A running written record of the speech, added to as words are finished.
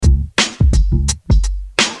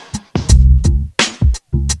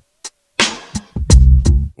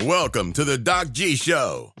Welcome to the Doc G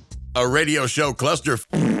Show, a radio show cluster.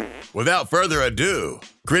 Without further ado,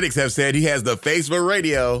 critics have said he has the face for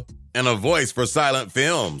radio and a voice for silent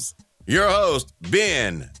films. Your host,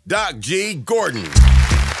 Ben Doc G Gordon.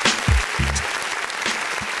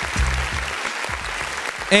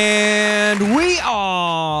 And we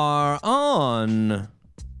are on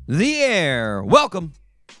the air. Welcome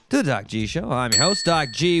to the Doc G Show. I'm your host, Doc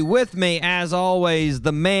G. With me, as always,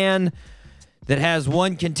 the man that has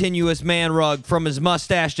one continuous man rug from his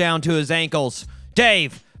mustache down to his ankles,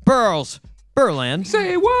 Dave Burles Berland.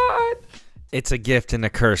 Say what? It's a gift and a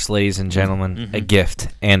curse, ladies and gentlemen. Mm-hmm. A gift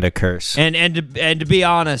and a curse. And to be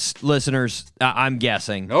honest, listeners, I'm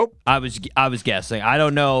guessing. Nope. I was guessing. I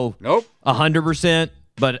don't know. Nope. 100%,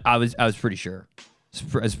 but I was pretty sure.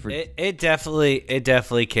 It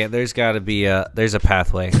definitely can't. There's got to be there's a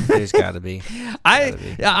pathway. There's got to be.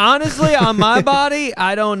 Honestly, on my body,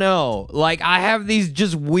 I don't know. Like, I have these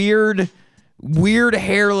just weird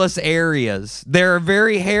hairless areas. There are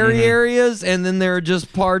very hairy areas, and then there are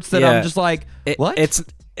just parts that I'm just like, what?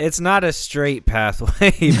 It's not a straight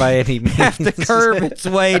pathway by any means. Have to curve its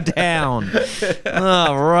way down.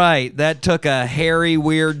 All right. That took a hairy,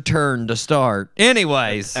 weird turn to start.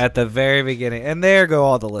 Anyways. At the very beginning. And there go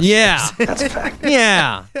all the listeners. Yeah. That's a fact.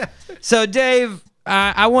 Yeah. So, Dave,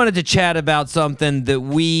 I wanted to chat about something that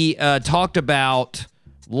we talked about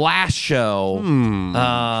last show.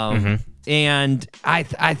 And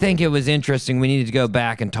I think it was interesting. We needed to go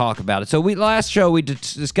back and talk about it. So last show we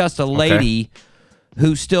discussed a lady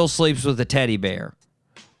who still sleeps with a teddy bear.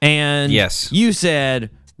 And you said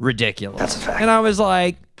ridiculous. That's a fact. And I was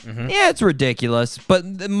like, yeah, it's ridiculous.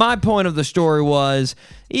 But my point of the story was,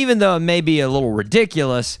 even though it may be a little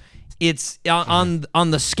ridiculous, it's on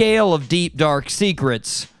the scale of deep, dark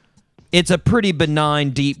secrets, it's a pretty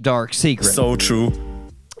benign, deep, dark secret. So true.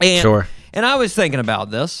 And, And I was thinking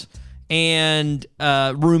about this and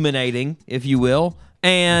ruminating, if you will.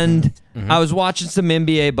 And I was watching some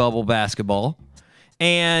NBA bubble basketball.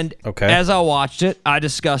 And as I watched it, I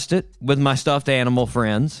discussed it with my stuffed animal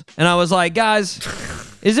friends. And I was like, guys,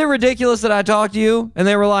 is it ridiculous that I talked to you? And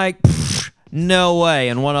they were like, no way.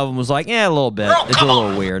 And one of them was like, yeah, a little bit. It's a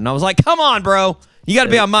little weird. And I was like, come on, bro. You got to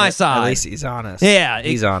be on my side. At least he's honest. Yeah.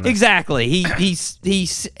 He's honest. Exactly. He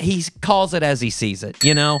calls it as he sees it,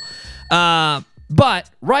 you know? But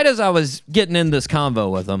right as I was getting in this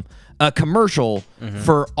convo with him, a commercial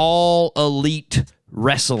for All Elite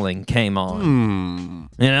Wrestling came on,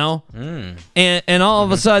 you know? And all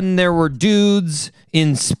of a sudden there were dudes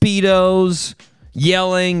in Speedos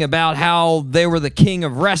yelling about how they were the king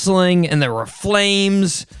of wrestling, and there were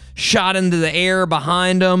flames shot into the air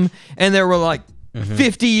behind them, and there were like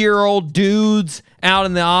 50-year-old dudes out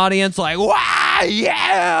in the audience like, wow,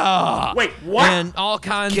 yeah! Wait, what? And all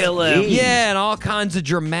kinds and all kinds of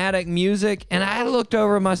dramatic music. And I looked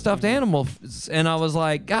over at my stuffed animal and I was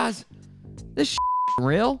like, guys, this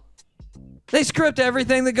real? They script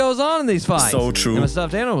everything that goes on in these fights. So true. And my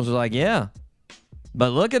stuffed animals were like, yeah. But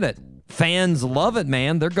look at it. Fans love it,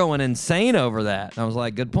 man. They're going insane over that. And I was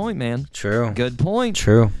like, good point, man. True. Good point.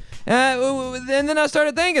 True. And then I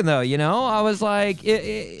started thinking, though, you know, I was like,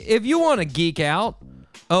 if you want to geek out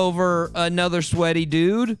over another sweaty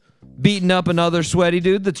dude beating up another sweaty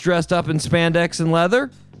dude that's dressed up in spandex and leather,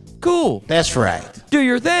 cool. That's right. Do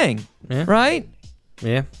your thing, right?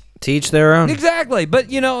 Yeah. Teach their own. Exactly.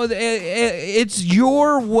 But, you know, it's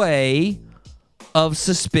your way of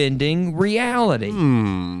suspending reality.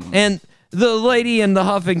 And the lady in the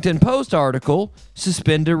Huffington Post article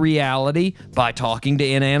suspended reality by talking to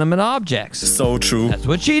inanimate objects. So true. That's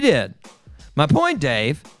what she did. My point,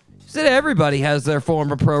 Dave, is that everybody has their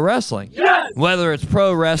form of pro wrestling. Yes! Whether it's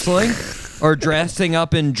pro wrestling or dressing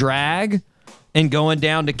up in drag and going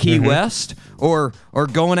down to Key West or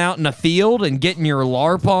going out in a field and getting your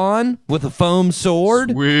LARP on with a foam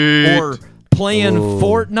sword or playing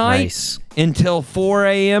Fortnite until 4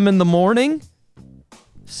 a.m. in the morning.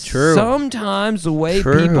 True. Sometimes the way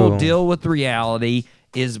people deal with reality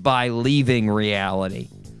is by leaving reality.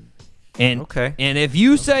 And and if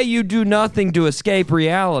you say you do nothing to escape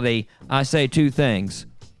reality, I say two things.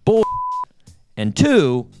 Bull, and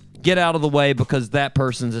two, get out of the way because that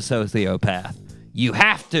person's a sociopath. You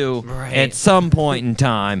have to, at some point in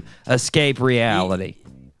time, escape reality.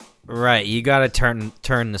 Right, you got to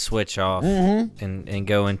turn the switch off and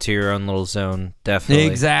go into your own little zone. Definitely,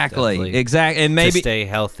 exactly. And maybe to stay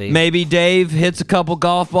healthy. Maybe Dave hits a couple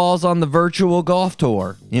golf balls on the virtual golf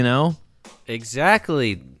tour. You know,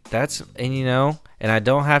 exactly. And I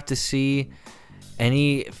don't have to see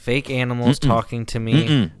any fake animals talking to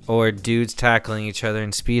me or dudes tackling each other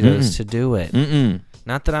in Speedos to do it.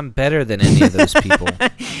 Not that I'm better than any of those people.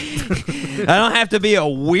 I don't have to be a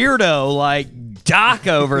weirdo like Doc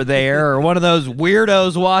over there or one of those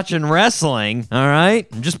weirdos watching wrestling, all right?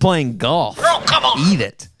 I'm just playing golf. Girl, come on. Eat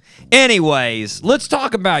it. Anyways, let's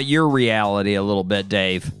talk about your reality a little bit,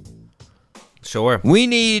 Dave. Sure. We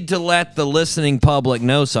need to let the listening public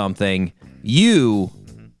know something. You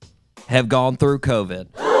have gone through COVID.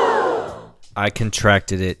 I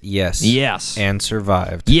contracted it, yes. Yes. And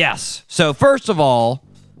survived. Yes. So first of all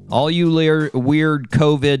you weird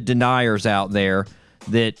COVID deniers out there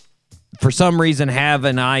that for some reason have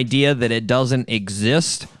an idea that it doesn't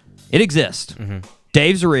exist, it exists.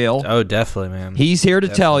 Dave's real. Oh, definitely, man. He's here to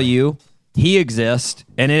tell you he exists,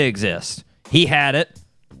 and it exists. He had it,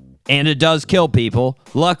 and it does kill people.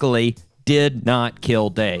 Luckily, did not kill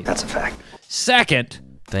Dave. That's a fact. Second,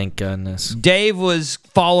 thank goodness. Dave was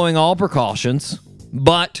following all precautions,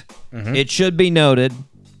 but it should be noted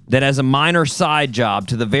that as a minor side job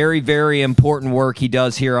to the very, very important work he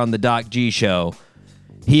does here on the Doc G Show,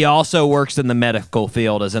 he also works in the medical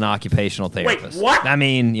field as an occupational therapist. Wait, what? I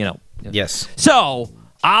mean, Yes. So,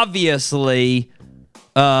 obviously,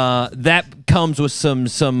 that comes with some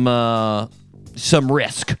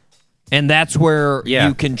risk. And that's where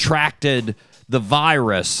you contracted the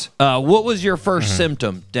virus. What was your first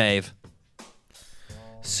symptom, Dave?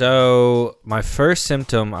 So my first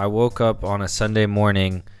symptom, I woke up on a Sunday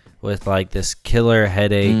morning with like this killer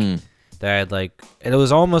headache that I had it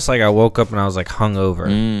was almost like I woke up and I was like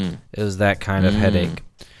hungover. It was that kind of headache.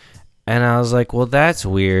 And I was like, well, that's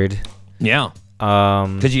weird. Yeah.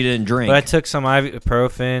 Because you didn't drink. But I took some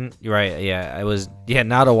ibuprofen. You're right. Yeah. I was,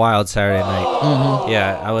 not a wild Saturday night.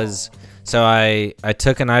 Yeah. I was, so I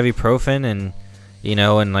took an ibuprofen and,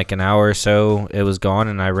 in like an hour or so it was gone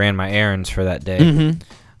and I ran my errands for that day.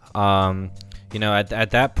 At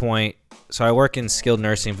that point, so I work in skilled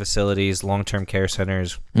nursing facilities, long-term care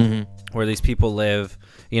centers where these people live,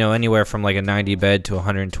 anywhere from like a 90 bed to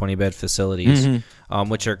 120 bed facilities,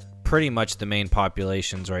 which are pretty much the main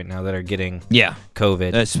populations right now that are getting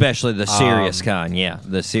COVID. Especially the serious kind,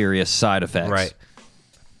 the serious side effects. Right.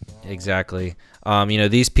 Exactly.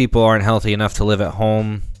 These people aren't healthy enough to live at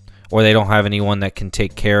home or they don't have anyone that can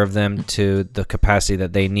take care of them to the capacity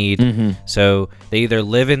that they need. So they either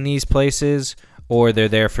live in these places or they're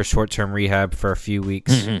there for short-term rehab for a few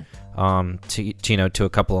weeks to a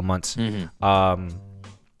couple of months. But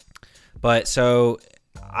so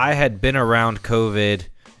I had been around COVID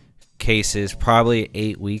cases probably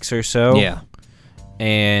 8 weeks or so. Yeah.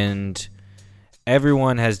 And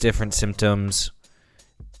everyone has different symptoms.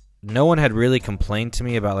 No one had really complained to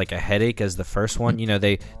me about like a headache as the first one.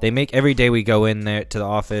 They make every day we go in there to the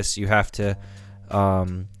office, you have to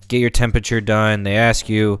get your temperature done. They ask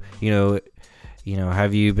you,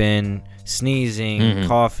 have you been sneezing,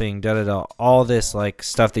 coughing, all this like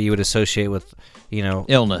stuff that you would associate with,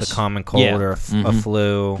 illness, the common cold or a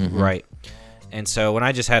flu, right? And so when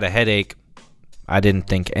I just had a headache, I didn't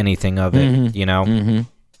think anything of it,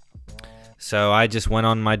 So I just went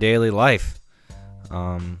on my daily life,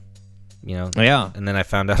 and then I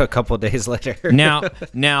found out a couple of days later. Now,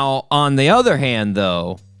 on the other hand,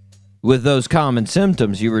 though, with those common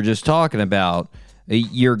symptoms you were just talking about,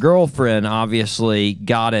 your girlfriend obviously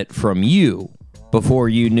got it from you before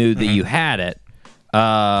you knew that you had it.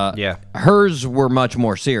 Hers were much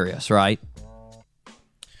more serious, right?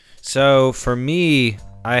 So for me,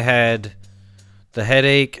 I had the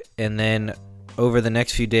headache, and then over the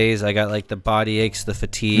next few days, I got like the body aches, the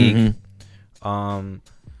fatigue.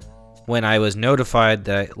 When I was notified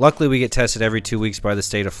that, luckily we get tested every 2 weeks by the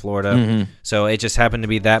state of Florida. So it just happened to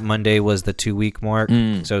be that Monday was the 2 week mark.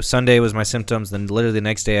 So Sunday was my symptoms. Then literally the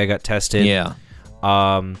next day I got tested. Yeah.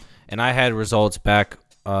 And I had results back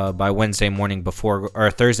by Thursday morning before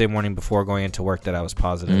going into work that I was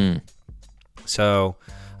positive. So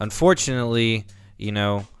unfortunately,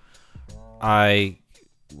 I,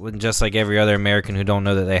 just like every other American who don't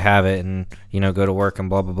know that they have it and, go to work and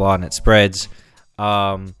blah, blah, blah, and it spreads.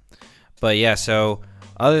 But yeah, so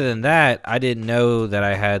other than that, I didn't know that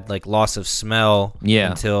I had like loss of smell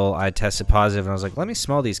until I tested positive. And I was like, let me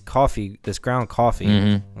smell this ground coffee.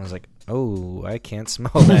 I was like, oh, I can't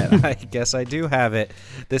smell that. I guess I do have it.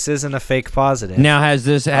 This isn't a fake positive. Now, has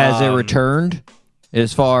it returned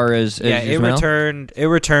as far as it smell? returned. It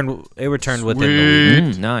returned within the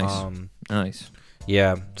week. Nice. Nice.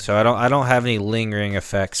 Yeah. So I don't have any lingering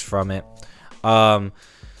effects from it. And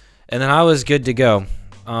then I was good to go.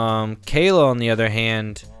 Kayla, on the other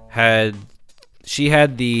hand, had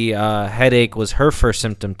the headache was her first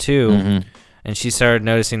symptom too, and she started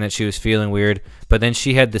noticing that she was feeling weird. But then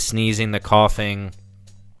she had the sneezing, the coughing.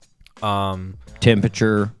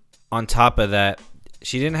 Temperature. On top of that,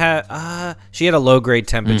 she didn't have. She had a low grade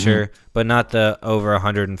temperature, but not the over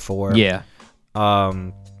 104. Yeah.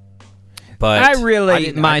 But I really I never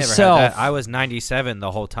had myself. that. I was 97 the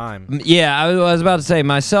whole time. Yeah, I was about to say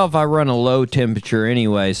myself. I run a low temperature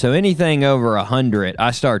anyway, so anything over 100, I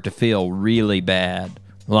start to feel really bad.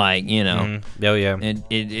 Like Oh yeah.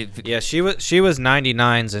 Yeah, She was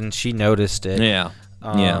 99s and she noticed it. yeah.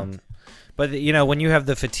 But when you have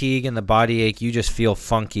the fatigue and the body ache, you just feel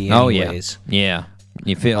funky Oh anyways. yeah.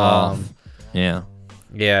 You feel off. Yeah.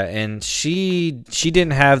 Yeah, and she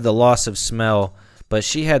didn't have the loss of smell, but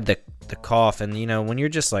she had the cough, and when you're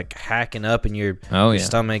just like hacking up and your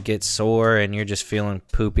stomach gets sore and you're just feeling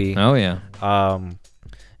poopy. Oh yeah.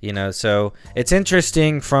 So it's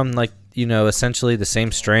interesting from essentially the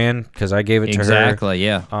same strand because I gave it to her. Exactly.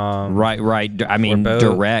 Yeah. Right. I mean,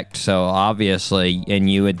 direct. So obviously, and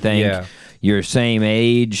you would think you're same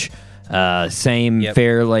age, same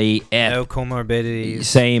fairly no comorbidities,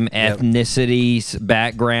 same ethnicities,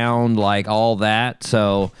 background, like all that.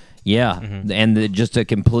 So yeah, and just a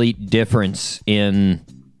complete difference in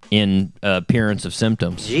appearance of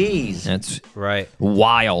symptoms. Jeez, that's right.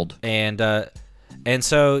 Wild. And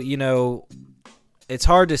so it's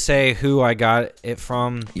hard to say who I got it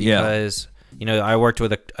from because I worked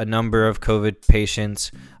with a number of COVID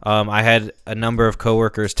patients. I had a number of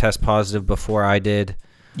coworkers test positive before I did.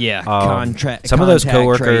 Yeah, some of those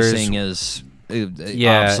coworkers tracing is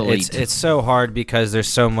obsolete. It's so hard because there's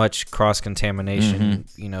so much cross contamination,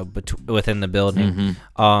 within the building.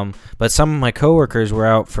 But some of my coworkers were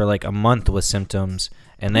out for like a month with symptoms,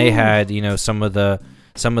 and they had some of the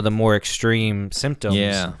more extreme symptoms.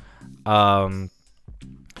 Yeah.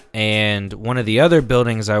 And one of the other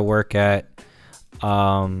buildings I work at,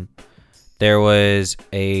 there was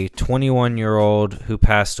a 21-year-old who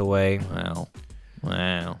passed away.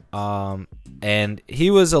 Wow. And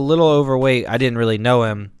he was a little overweight. I didn't really know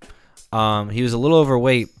him. He was a little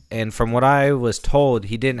overweight, and from what I was told,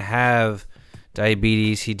 he didn't have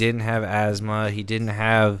diabetes. He didn't have asthma. He didn't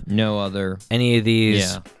have any of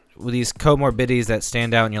these comorbidities that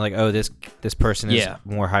stand out, and you're like, oh, this person is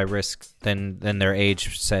more high risk than their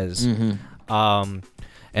age says.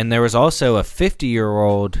 And there was also a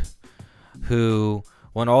 50-year-old who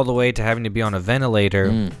went all the way to having to be on a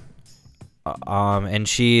ventilator. And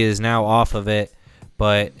she is now off of it,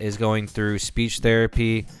 but is going through speech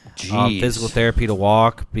therapy, physical therapy to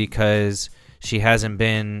walk because she hasn't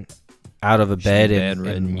been out of a bed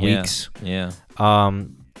in weeks. Yeah.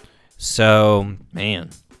 So man,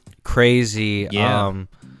 crazy. Yeah.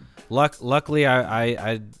 Luckily,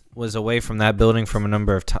 I was away from that building from a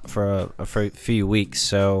number of for a few weeks.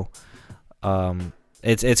 So,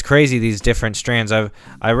 It's crazy, these different strands.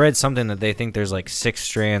 I read something that they think there's like 6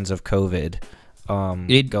 strands of COVID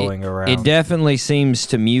going around. It definitely seems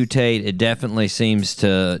to mutate. It definitely seems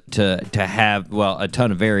to have a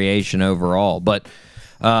ton of variation overall. But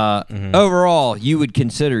overall, you would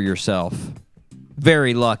consider yourself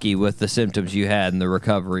very lucky with the symptoms you had in the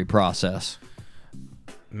recovery process.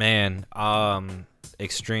 Man,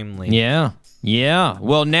 extremely. Yeah. Yeah.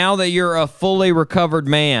 Well, now that you're a fully recovered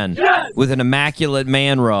man with an immaculate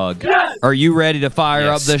man rug, are you ready to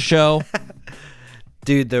fire up this show?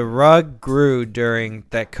 Dude, the rug grew during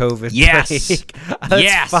that COVID break.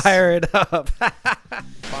 Let's fire it up. 5.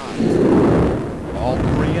 All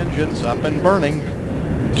 3 engines up and burning.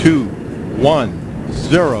 2, 1,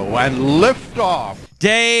 0, and lift off.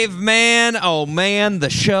 Dave, man, oh man, the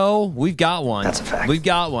show, we've got one. That's a fact. We've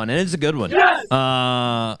got one, and it's a good one.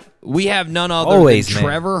 We have none other Always, than man.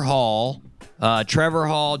 Trevor Hall. Trevor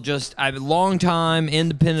Hall, just a long-time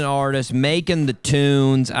independent artist, making the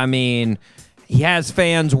tunes. I mean, he has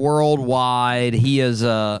fans worldwide. He is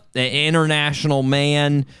an international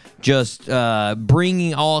man, just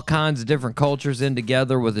bringing all kinds of different cultures in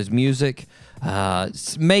together with his music,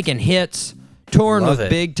 making hits, touring with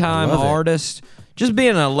big-time artists. Just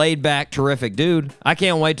being a laid-back, terrific dude. I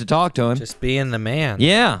can't wait to talk to him. Just being the man.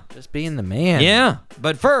 Yeah. Just being the man. Yeah.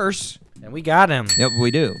 But first... And we got him. Yep,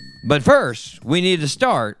 we do. But first, we need to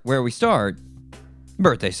start where we start.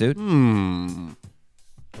 Birthday suit.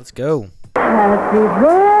 Let's go. Happy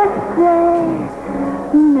birthday,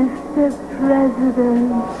 Mr.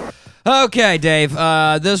 President. Okay, Dave.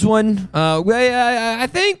 This one, I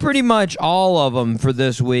think pretty much all of them for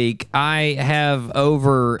this week, I have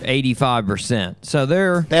over 85%. So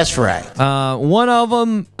they're... That's right. One of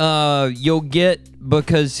them you'll get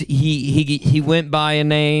because he went by a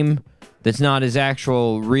name that's not his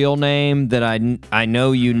actual real name that I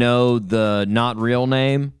know you know the not real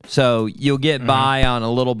name. So you'll get by on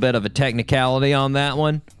a little bit of a technicality on that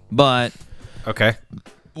one. But Okay.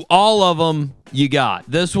 all of them you got.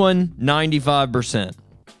 This one, 95%.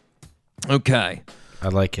 Okay. I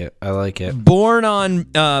like it. Born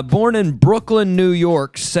in Brooklyn, New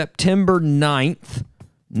York, September 9th,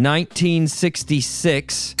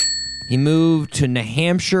 1966. He moved to New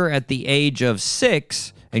Hampshire at the age of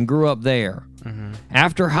 6 and grew up there.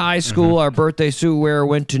 After high school, our birthday suit wearer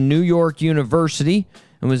went to New York University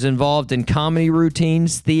and was involved in comedy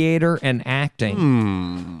routines, theater, and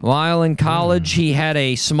acting. While in college, he had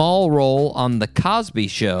a small role on The Cosby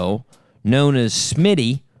Show, known as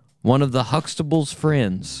Smitty, one of the Huxtable's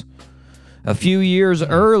friends. A few years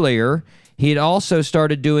earlier, he had also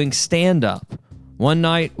started doing stand-up. One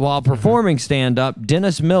night while performing stand-up,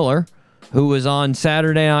 Dennis Miller, who was on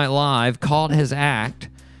Saturday Night Live, caught his act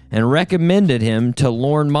and recommended him to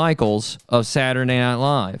Lorne Michaels of Saturday Night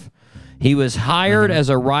Live. He was hired as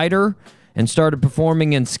a writer and started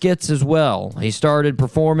performing in skits as well. He started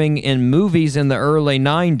performing in movies in the early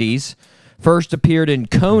 90s, first appeared in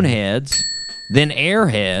Coneheads, then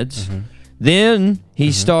Airheads. Then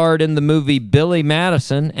he starred in the movie Billy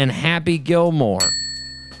Madison and Happy Gilmore.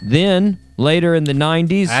 Then, later in the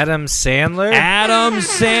 90s, Adam Sandler? Adam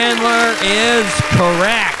Sandler is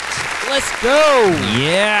correct. Let's go.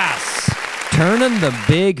 Yes. Turning the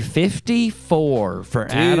big 54 for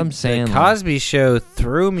Adam Sandler. The Cosby Show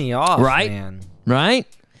threw me off, Right? man. Right?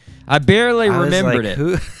 I barely I was remembered like, it.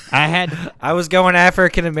 who- I was going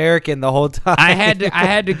African American the whole time. I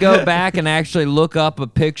had to go back and actually look up a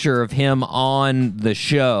picture of him on the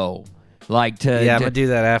show, like to. I'm gonna do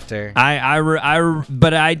that after.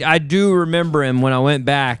 But I do remember him when I went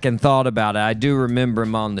back and thought about it. I do remember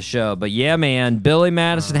him on the show. But yeah, man, Billy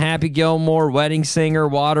Madison, Happy Gilmore, Wedding Singer,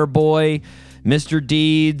 Waterboy, Mr.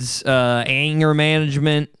 Deeds, Anger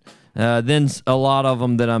Management. Then a lot of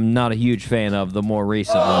them that I'm not a huge fan of, the more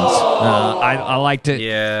recent ones. I like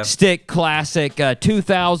to stick classic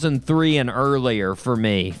 2003 and earlier for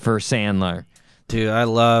me, for Sandler. Dude, I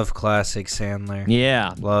love classic Sandler.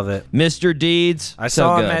 Yeah. Love it. Mr. Deeds. I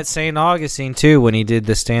saw him good. at St. Augustine too when he did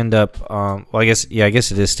the stand up. Well, I guess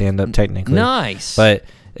it is stand up technically. Nice. But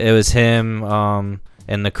it was him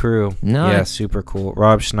and the crew. Nice. Yeah, super cool.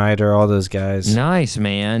 Rob Schneider, all those guys. Nice,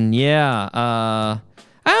 man. Yeah.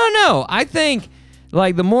 I don't know. I think,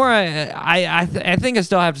 like, the more I think I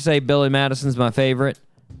still have to say Billy Madison's my favorite.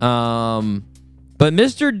 But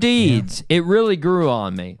Mr. Deeds, it really grew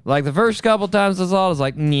on me. Like, the first couple times I saw it, I was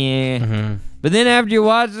like, yeah. But then after you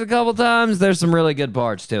watch it a couple times, there's some really good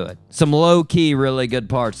parts to it. Some low-key, really good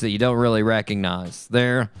parts that you don't really recognize.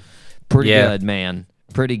 They're pretty good, man.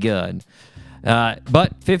 Pretty good.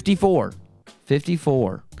 But 54.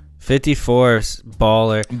 54. 54's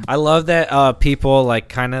baller. I love that people like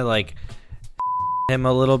kind of like him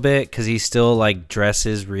a little bit because he still like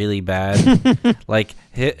dresses really bad. Like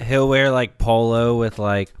he'll wear like polo with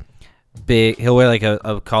like he'll wear like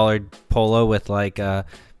a collared polo with like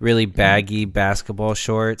really baggy basketball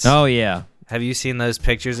shorts. Oh yeah. Have you seen those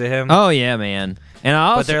pictures of him? Oh yeah, man. And I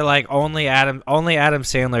also, but they're like only Adam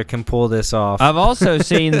Sandler can pull this off. I've also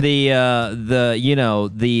seen the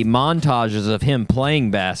montages of him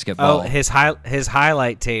playing basketball. Oh, his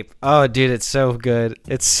highlight tape. Oh, dude, it's so good.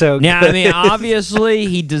 It's so good. Now, I mean, obviously,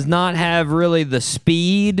 he does not have really the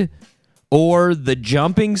speed or the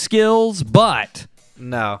jumping skills, but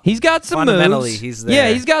no, he's got some fundamentally, moves. he's there. Yeah,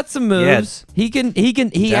 he's got some moves. Yeah. He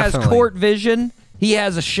has Definitely. court vision. He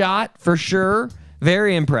has a shot for sure.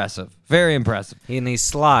 Very impressive. Very impressive. And he's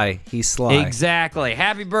sly. He's sly. Exactly.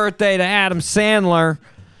 Happy birthday to Adam Sandler.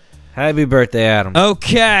 Happy birthday, Adam.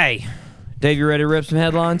 Okay. Dave, you ready to rip some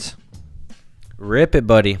headlines? Rip it,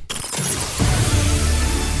 buddy.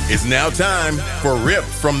 It's now time for Rip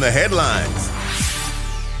from the Headlines.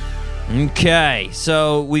 Okay,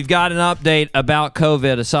 so we've got an update about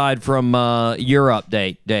COVID aside from your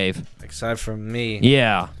update, Dave. Aside from me.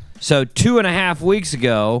 Yeah. So 2.5 weeks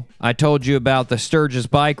ago, I told you about the Sturgis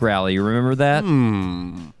Bike Rally. You remember that?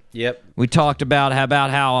 Yep. We talked about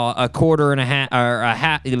how a quarter of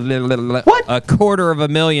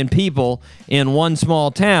 1,000,000 people in one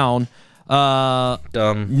small town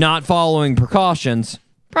not following precautions.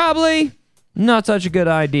 Probably not such a good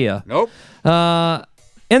idea. Nope. And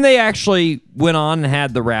they actually went on and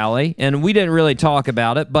had the rally, and we didn't really talk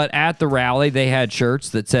about it, but at the rally, they had shirts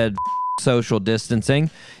that said social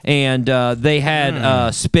distancing, and they had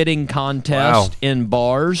a spitting contest in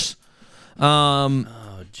bars. Oh,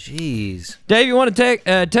 jeez. Dave, you want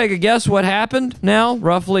to take a guess what happened now,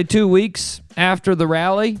 roughly 2 weeks after the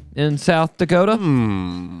rally in South Dakota?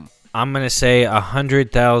 I'm gonna say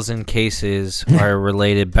 100,000 cases are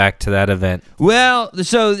related back to that event. Well,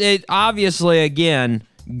 so it obviously, again,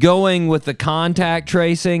 going with the contact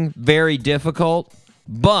tracing, very difficult.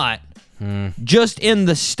 But just in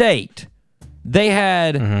the state, they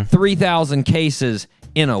had 3,000 cases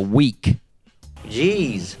in a week.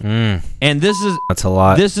 Jeez. And That's a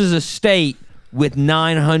lot. This is a state with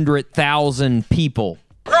 900,000 people.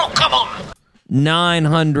 Girl, come on.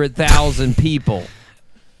 900,000 people.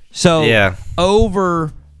 So Yeah.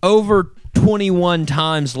 over 21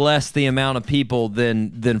 times less the amount of people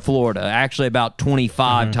than Florida. Actually, about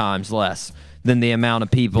 25 times less than the amount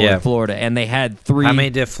of people in Florida. And they had three. How many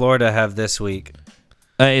did Florida have this week?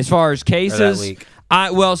 As far as cases, week?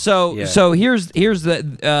 So here's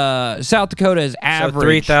the South Dakota is average. So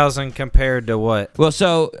 3,000 compared to what? Well,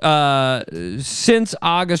 so since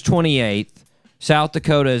August 28th, South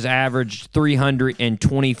Dakota has averaged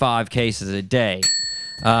 325 cases a day.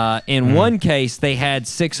 In one case, they had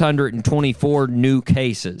 624 new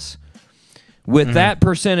cases. With that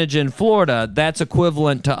percentage in Florida, that's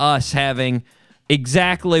equivalent to us having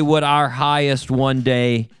exactly what our highest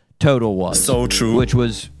one-day total was. So true. Which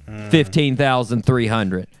was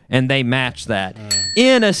 15,300. And they matched that.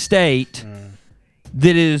 In a state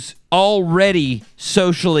that is already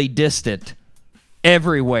socially distant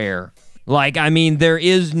everywhere. Like, I mean, there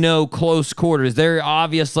is no close quarters. There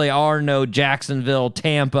obviously are no Jacksonville,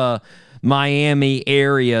 Tampa, Miami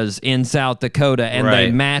areas in South Dakota, and they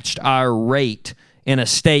Right. matched our rate in a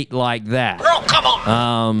state like that. Girl, come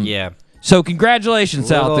on. Yeah. So congratulations,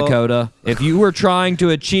 South Little- Dakota. If you were trying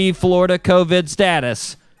to achieve Florida COVID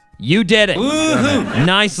status, you did it.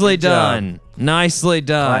 Nicely done. Nicely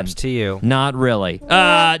done. Claps to you. Not really.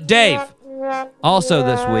 Dave, also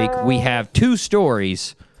this week, we have two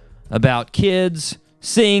stories about kids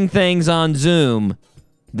seeing things on Zoom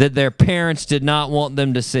that their parents did not want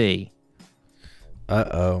them to see.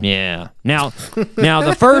 Uh-oh. Yeah. Now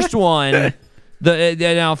the first one,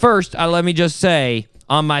 let me just say,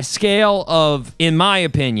 on my scale of, in my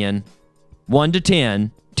opinion, 1 to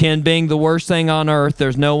 10, 10 being the worst thing on earth,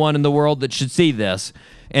 there's no one in the world that should see this,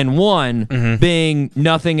 and 1 being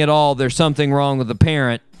nothing at all, there's something wrong with the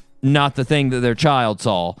parent, not the thing that their child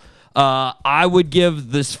saw. I would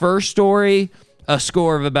give this first story a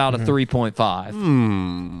score of about a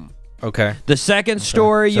 3.5. Okay. The second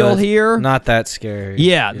story So you'll it's hear, Not that scary.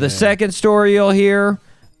 yeah, the second story you'll hear,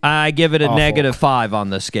 I give it a Awful. -5 on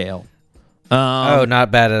the scale. Oh, not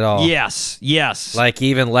bad at all. Yes. Like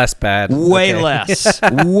even less bad. Way Okay. less.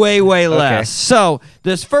 way less. So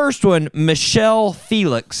this first one, Michelle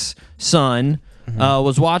Felix' son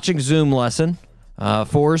was watching Zoom lesson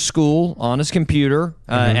for his school on his computer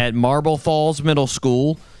at Marble Falls Middle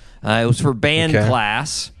School. It was for band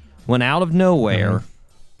class. When out of nowhere,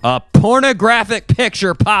 a pornographic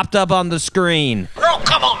picture popped up on the screen. Girl,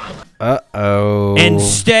 come on. Uh-oh. And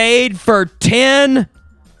stayed for 10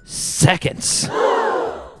 seconds.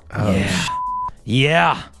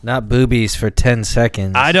 Yeah. Not boobies for 10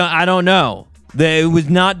 seconds. I don't know. It was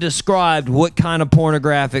not described what kind of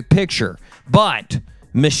pornographic picture. But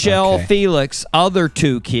Michelle Okay. Felix' other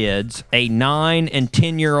two kids, a 9 and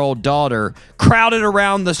 10-year-old daughter, crowded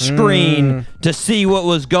around the screen to see what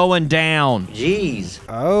was going down. Jeez.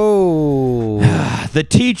 Oh. The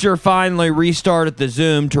teacher finally restarted the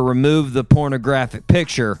Zoom to remove the pornographic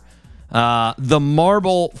picture. The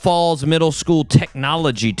Marble Falls Middle School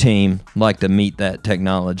technology team, like to meet that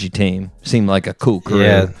technology team. Seemed like a cool crew.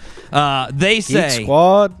 Yeah. They Geek say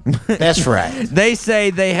Squad? That's right. they say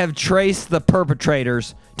they have traced the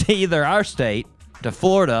perpetrators to either our state, to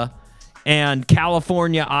Florida, and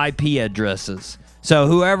California IP addresses. So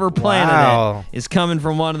whoever planted Wow. it is coming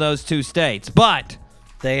from one of those two states. But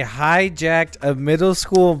They hijacked a middle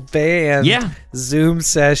school band Zoom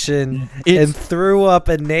session and threw up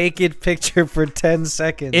a naked picture for 10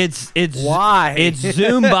 seconds. It's Why? It's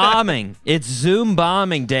Zoom bombing. It's Zoom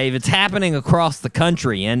bombing, Dave. It's happening across the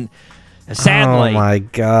country, and sadly, oh my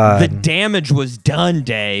God. the damage was done,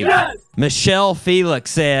 Dave. Yes! Michelle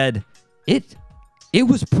Felix said it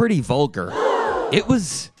was pretty vulgar. It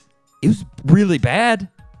was really bad.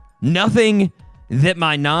 Nothing that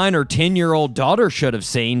my 9 or 10-year-old daughter should have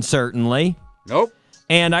seen, certainly. Nope.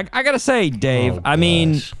 And I gotta say, Dave, Oh, I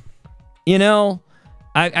mean, gosh. you know,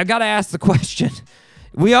 I gotta ask the question.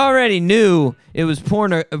 We already knew it was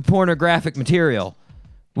pornographic material.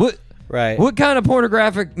 What kind of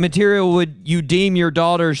pornographic material would you deem your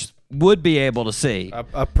daughters would be able to see?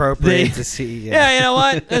 Appropriate to see. Yeah, you know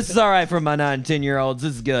what? This is all right for my 9 and 10-year-olds.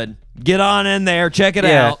 This is good. Get on in there, check it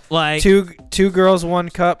Yeah. out. Like two girls, 1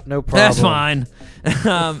 cup, no problem. that's fine.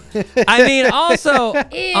 I mean, also,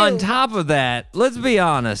 on top of that, let's be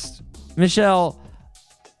honest, Michelle,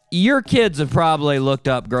 your kids have probably looked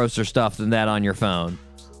up grosser stuff than that on your phone.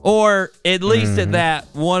 Or at least at that,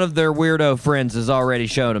 one of their weirdo friends has already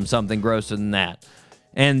showed them something grosser than that.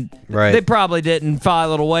 And Right. they probably didn't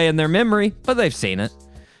file it away in their memory, but they've seen it.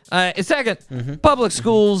 Second, public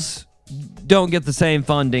schools don't get the same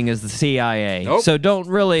funding as the CIA. Nope. So don't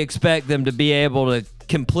really expect them to be able to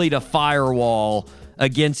complete a firewall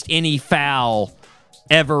against any foul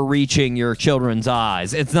ever reaching your children's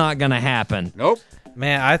eyes. It's not going to happen. Nope.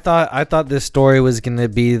 Man, I thought this story was gonna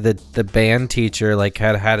be the band teacher like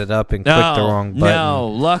had it up and clicked the wrong button. No,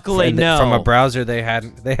 luckily And no. From a browser they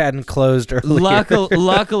hadn't closed earlier.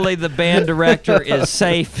 Luckily, the band director is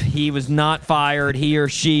safe. He was not fired. He or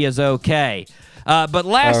she is okay. But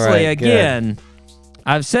lastly, All right, again,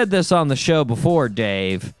 I've said this on the show before,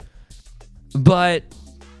 Dave, but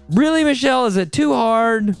really, Michelle, is it too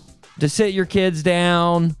hard to sit your kids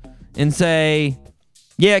down and say,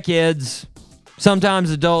 yeah, kids, sometimes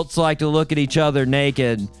adults like to look at each other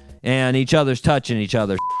naked and each other's touching each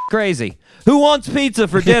other. Crazy. Who wants pizza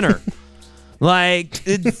for dinner? Like,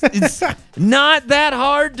 it's not that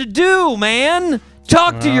hard to do, man.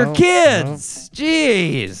 Talk to your kids.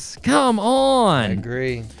 Jeez, come on. I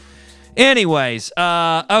agree. Anyways,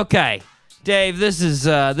 okay, Dave, this is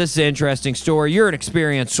an interesting story. You're an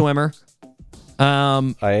experienced swimmer.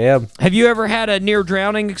 I am. Have you ever had a near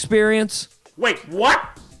drowning experience? Wait, what?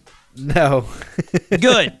 No.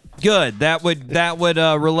 Good. That would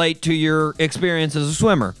relate to your experience as a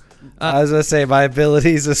swimmer. I was gonna say my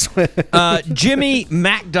abilities to swim. Jimmy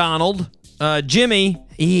MacDonald. Jimmy,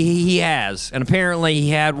 he has, and apparently he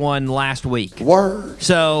had one last week. Word.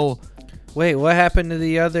 So, Wait, what happened to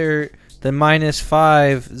the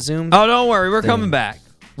 -5 Zoom? oh, don't worry, we're coming back.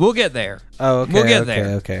 We'll get there. Oh, okay. We'll get okay,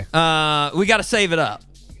 there. Okay. We got to save it up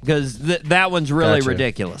because that one's really Gotcha.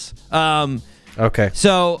 ridiculous. Okay.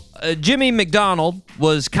 So Jimmy McDonald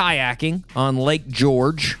was kayaking on Lake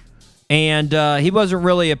George, and he wasn't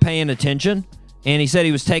really paying attention. And he said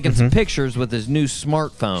he was taking some pictures with his new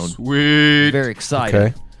smartphone. Sweet. Very excited.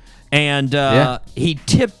 Okay. And he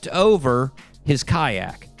tipped over his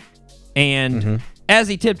kayak. And as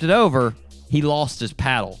he tipped it over, he lost his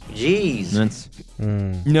paddle. Jeez. That's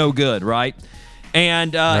no good, right?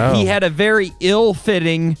 And No. he had a very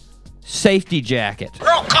ill-fitting safety jacket.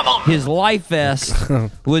 Oh, come on. His life vest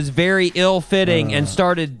was very ill-fitting and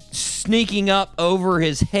started sneaking up over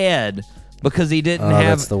his head because he didn't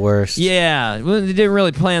have... That's the worst. Yeah, well, he didn't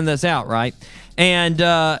really plan this out, right? And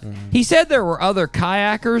he said there were other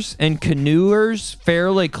kayakers and canoers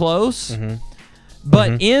fairly close.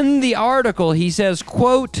 But in the article, he says,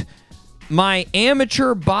 quote, "My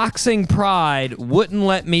amateur boxing pride wouldn't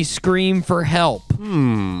let me scream for help."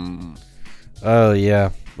 Oh yeah.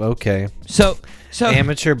 Okay. So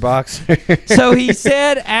Amateur boxer. So he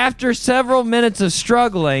said after several minutes of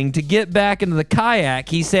struggling to get back into the kayak,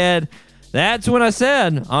 he said, "That's when I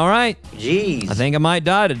said, all right, Jeez. I think I might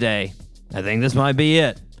die today. I think this might be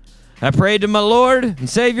it. I prayed to my Lord and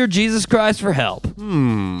Savior Jesus Christ for help."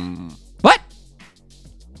 What?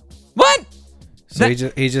 What? So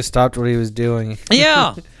he just stopped what he was doing.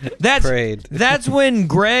 Yeah. Prayed. That's when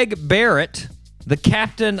Greg Barrett, the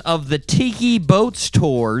captain of the Tiki Boats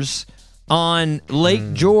tours on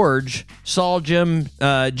Lake George, saw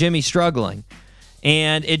Jimmy struggling.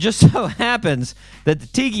 And it just so happens that the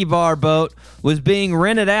Tiki Bar boat was being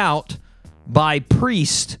rented out by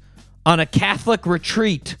priests on a Catholic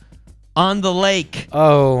retreat on the lake.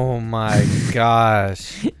 Oh my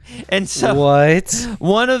gosh. And so What?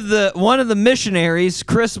 one of the missionaries,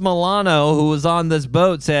 Chris Milano, who was on this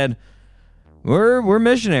boat, said, We're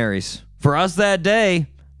missionaries. For us that day,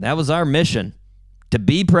 that was our mission. To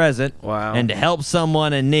be present Wow. and to help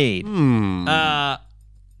someone in need.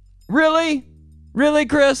 Really? Really,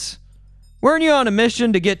 Chris? Weren't you on a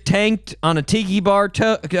mission to get tanked on a tiki bar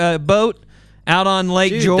boat out on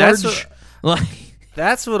Lake Dude, George? that's Like,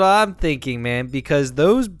 That's what I'm thinking, man, because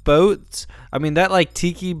those boats, I mean, that like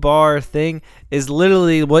tiki bar thing is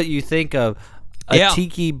literally what you think of. A Yeah.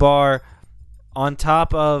 tiki bar on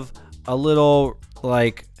top of a little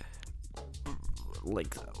like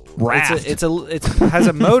Raft. It has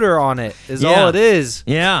a motor on it. Is Yeah. all it is.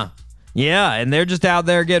 yeah. Yeah, and they're just out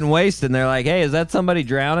there getting wasted, and they're like, hey, is that somebody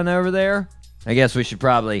drowning over there? I guess we should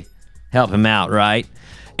probably help him out, right?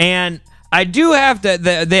 And I do have to,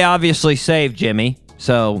 they obviously saved Jimmy,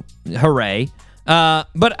 so hooray.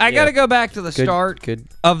 But I got to go back to the start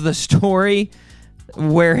of the story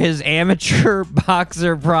where his amateur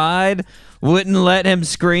boxer pride wouldn't let him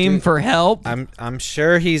scream for help. I'm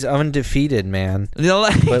sure he's undefeated, man.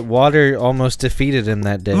 But But water almost defeated him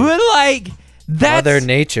that day. like that's Mother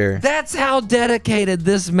Nature. That's how dedicated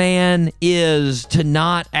this man is to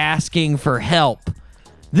not asking for help.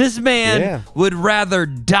 This man Yeah. would rather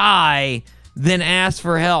die than ask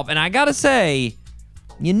for help. And I gotta say,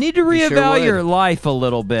 you need to sure reevaluate would. your life a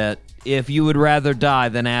little bit if you would rather die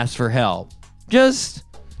than ask for help. Just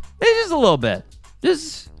a little bit.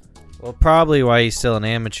 Well, probably why he's still an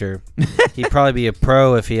amateur. He'd probably be a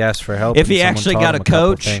pro if he asked for help. If and he someone actually taught got him a couple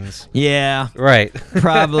coach, things. yeah, Right.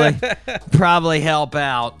 probably help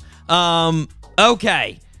out.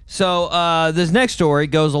 Okay, so this next story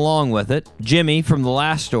goes along with it. Jimmy from the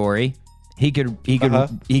last story, he could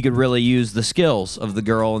really use the skills of the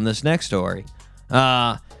girl in this next story.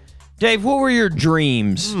 Dave, what were your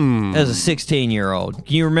dreams as a 16-year-old?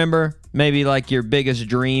 Can you remember maybe like your biggest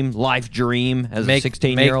dream, life dream as a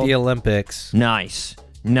 16-year-old? Make the Olympics. Nice.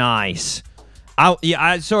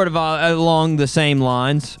 I sort of along the same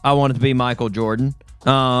lines. I wanted to be Michael Jordan.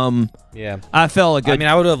 Yeah. I felt a good. I mean,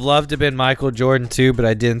 I would have loved to have been Michael Jordan too, but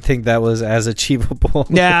I didn't think that was as achievable.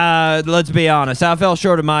 Yeah, let's be honest. I fell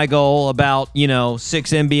short of my goal about, 6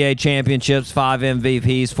 NBA championships, 5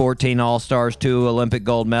 MVPs, 14 All-Stars, 2 Olympic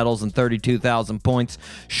gold medals, and 32,000 points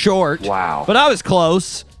short. Wow. But I was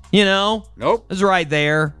close, Nope. Nope. I was right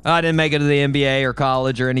there. I didn't make it to the NBA or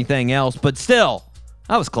college or anything else, but still,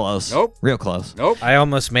 I was close. Nope. Real close. Nope. I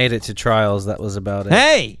almost made it to trials. That was about it.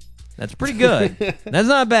 Hey, that's pretty good. That's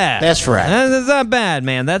not bad. That's right. That's not bad,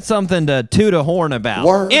 man. That's something to toot a horn about.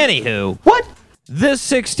 Word. Anywho. What? This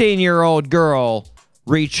 16-year-old girl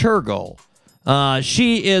reached her goal.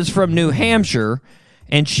 She is from New Hampshire,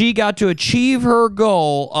 and she got to achieve her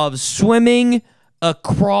goal of swimming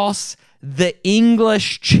across the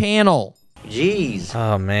English Channel. Jeez.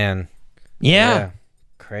 Oh man. Yeah.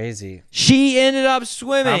 Crazy. She ended up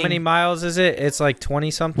swimming. How many miles is it? It's like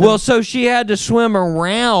 20 something. Well, so she had to swim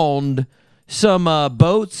around some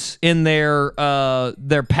boats in their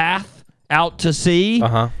path out to sea.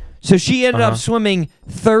 Uh-huh. So she ended up swimming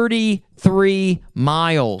 33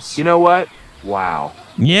 miles. You know what? Wow.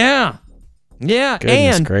 Yeah. Yeah.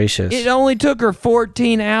 Goodness and gracious. it only took her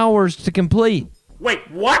 14 hours to complete. Wait,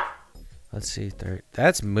 what? Let's see.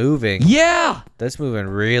 That's moving. Yeah. That's moving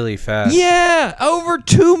really fast. Yeah. Over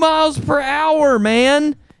 2 miles per hour,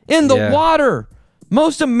 man. In the Yeah. water.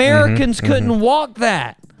 Most Americans couldn't walk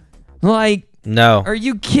that. Like, No. are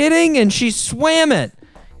you kidding? And she swam it.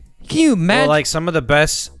 Can you imagine? Well, like some of the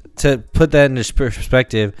best, to put that into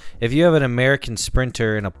perspective, if you have an American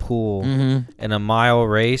sprinter in a pool in a mile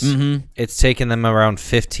race, it's taking them around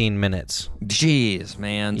 15 minutes. Jeez,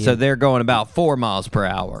 man. So they're going about 4 miles per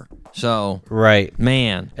hour. So, Right.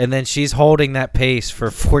 man. And then she's holding that pace for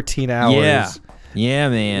 14 hours. Yeah. Yeah,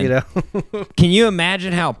 man. You know? Can you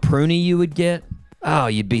imagine how pruny you would get? Oh,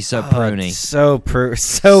 you'd be so pruny. So pruny.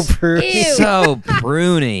 So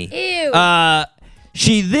pruny. Ew.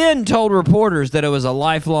 She then told reporters that it was a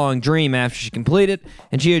lifelong dream after she completed,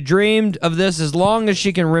 and she had dreamed of this as long as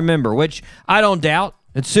she can remember, which I don't doubt.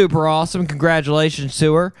 It's super awesome. Congratulations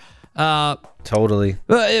to her. Totally.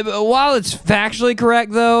 But while it's factually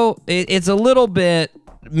correct, though, it's a little bit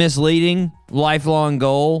misleading. Lifelong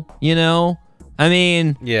goal, I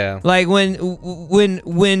mean, Yeah. like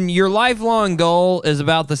when your lifelong goal is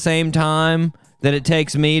about the same time that it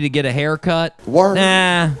takes me to get a haircut. Word.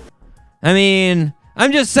 Nah. I mean,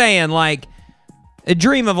 I'm just saying, like, a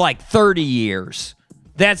dream of like 30 years.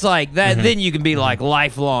 That's like that. Then you can be like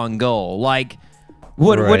lifelong goal. Like,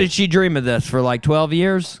 what Right. did she dream of this for? Like 12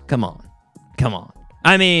 years? Come on.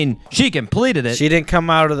 I mean, she completed it. She didn't come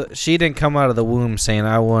out of the womb saying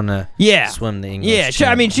I want to swim the English. Yeah,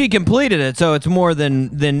 I mean, Channel." she completed it, so it's more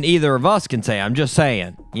than either of us can say. I'm just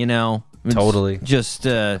saying, It's Totally. Just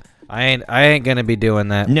I ain't gonna be doing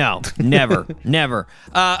that. no, never, never.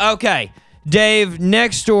 Okay, Dave.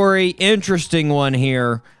 Next story, interesting one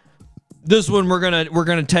here. This one we're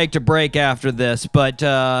gonna take to break after this, but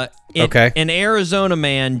Okay. An Arizona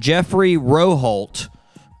man, Jeffrey Roholt,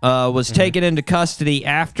 was taken into custody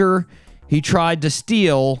after he tried to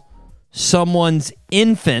steal someone's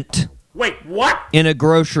infant. Wait, what? In a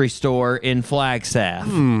grocery store in Flagstaff.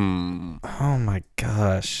 Oh my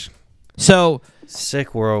gosh. So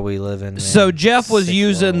Sick world we live in. Man. So Jeff was Sick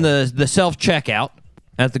using world. the self-checkout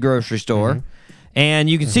at the grocery store, and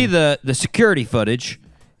you can see the security footage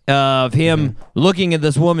of him looking at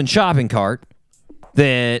this woman's shopping cart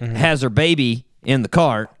that has her baby in the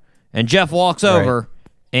cart, and Jeff walks over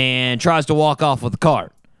and tries to walk off with the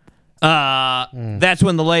cart. That's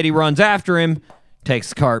when the lady runs after him, takes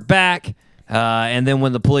the cart back. And then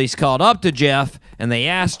when the police called up to Jeff and they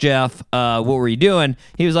asked Jeff, what were you doing?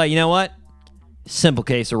 He was like, you know what? Simple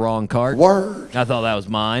case of wrong cart. Word. I thought that was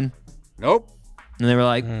mine. Nope. And they were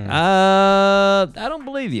like, I don't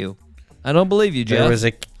believe you. I don't believe you, Jeff.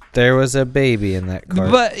 There was a baby in that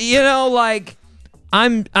cart. But, like,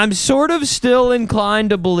 I'm sort of still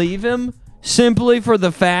inclined to believe him simply for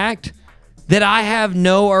the fact that I have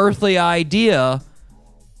no earthly idea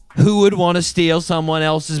who would want to steal someone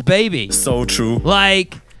else's baby. So true.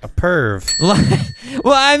 Like, a perv.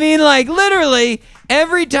 well, I mean, like, literally,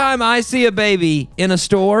 every time I see a baby in a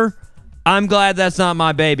store, I'm glad that's not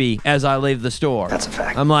my baby as I leave the store. That's a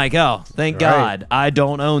fact. I'm like, oh, thank God I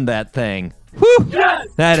don't own that thing. Whew. Yes!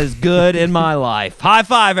 That is good in my life. High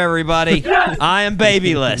five, everybody. Yes! I am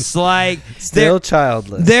babyless. Like, still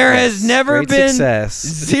childless. There has never been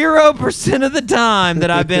success. 0% of the time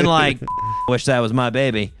that I've been like, wish that was my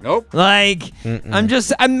baby. Nope. Like, I'm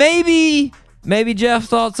just, maybe Jeff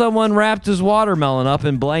thought someone wrapped his watermelon up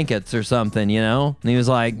in blankets or something, And he was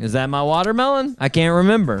like, is that my watermelon? I can't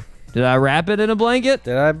remember. Did I wrap it in a blanket?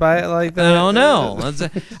 Did I buy it like that? I don't know.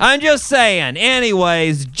 I'm just saying.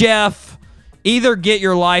 Anyways, Jeff, either get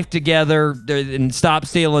your life together and stop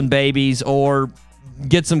stealing babies or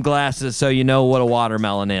get some glasses so you know what a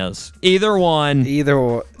watermelon is. Either one. Either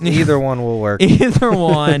one will work. Either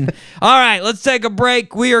one. All right, let's take a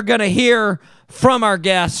break. We are going to hear from our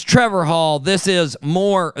guest, Trevor Hall. This is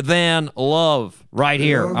More Than Love right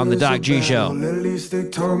here on the Doc G Show. At least they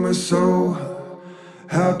told me so.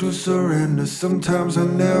 How to surrender, sometimes I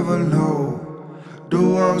never know. The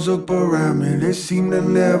walls up around me, they seem to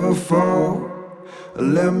never fall.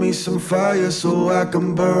 Let me some fire so I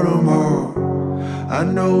can burn them all. I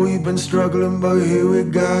know we've been struggling, but here we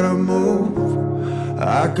gotta move.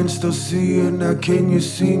 I can still see you, now can you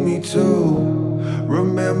see me too?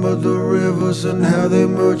 Remember the rivers and how they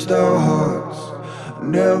merged our hearts.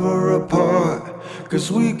 Never apart,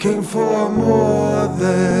 cause we came for more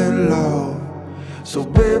than love. So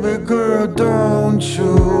baby girl, don't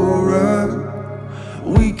you run.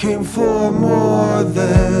 We came for more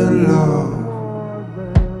than love.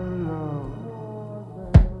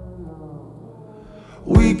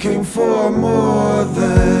 We came for more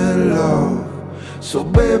than love. So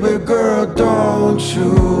baby girl, don't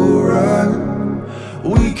you run.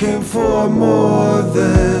 We came for more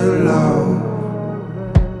than love.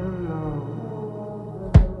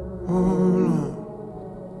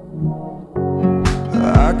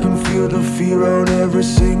 I can feel the fear on every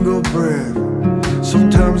single breath.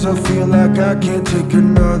 Sometimes I feel like I can't take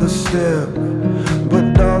another step.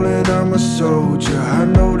 But darling, I'm a soldier. I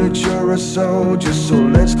know that you're a soldier. So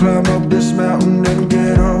let's climb up this mountain and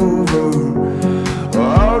get over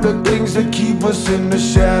all the things that keep us in the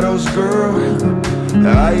shadows, girl.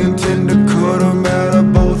 I intend to cut them out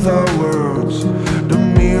of both our worlds. The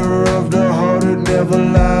mirror of the heart, it never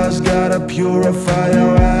lies. Gotta purify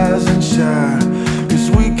our eyes and shine.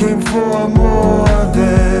 We came for more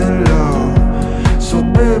than love. So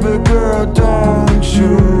baby girl, don't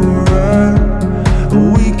you run.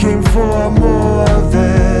 We came for more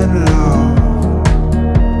than love.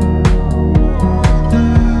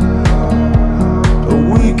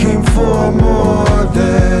 We came for more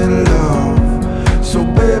than love. So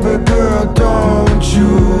baby girl, don't you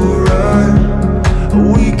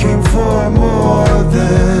run. We came for more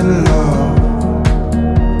than love.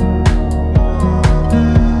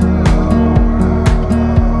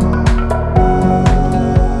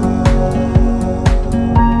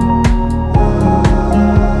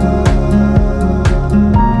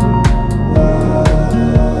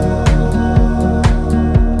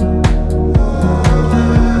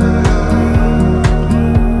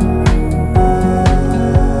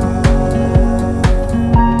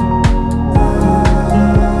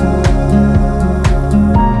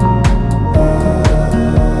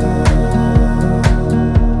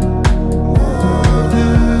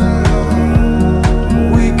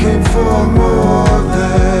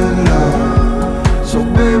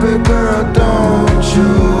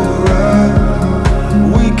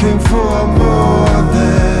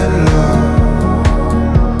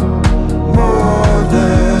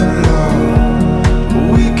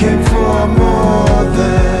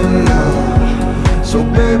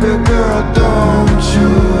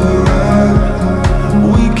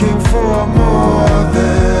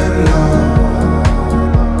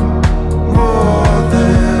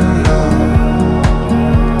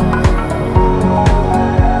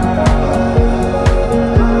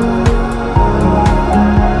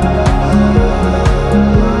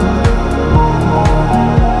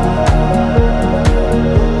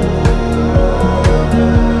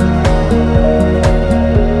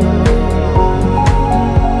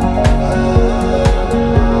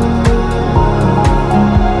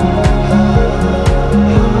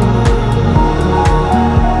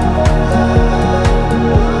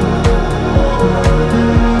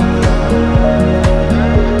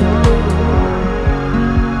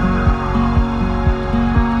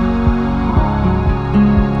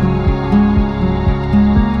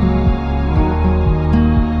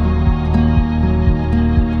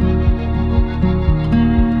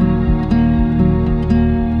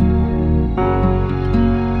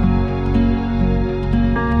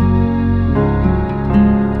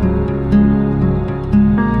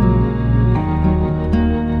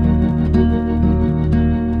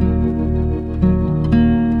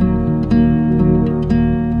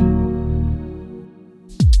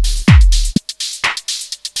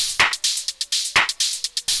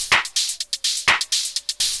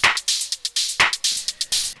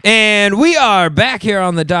 And we are back here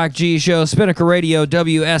on the Doc G Show, Spinnaker Radio,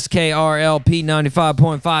 WSKRLP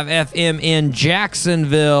 95.5 FM in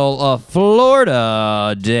Jacksonville,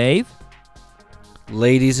 Florida. Dave?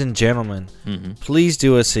 Ladies and gentlemen, please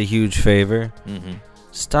do us a huge favor.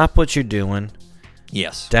 Stop what you're doing.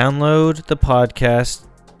 Yes. Download the podcast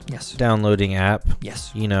Yes. downloading app. Yes.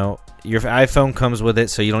 You know, your iPhone comes with it,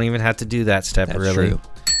 so you don't even have to do that step, That's really. true.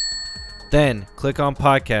 Then, click on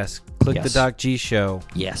podcast. Click Yes. the Doc G Show.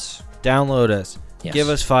 Yes. Download us. Yes. Give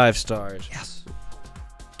us 5 stars. Yes.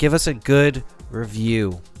 Give us a good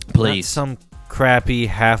review. Please. Not some crappy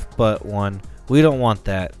half-butt one. We don't want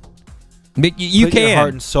that. But you Put your heart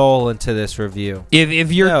can. and soul into this review.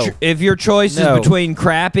 If your No. if your choice No. is between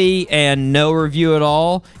crappy and no review at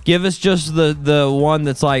all, give us just the one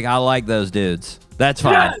that's like, I like those dudes. That's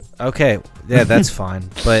fine. Okay, yeah, that's fine,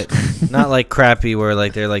 but not like crappy where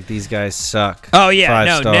like they're like these guys suck. Oh yeah, 5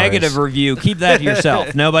 no stars. negative review. Keep that to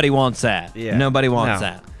yourself. Nobody wants that. Yeah. Nobody wants No.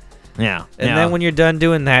 that. Yeah. And then when you're done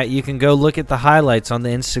doing that, you can go look at the highlights on the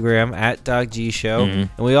Instagram at Doc G Show, and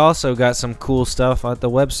we also got some cool stuff at the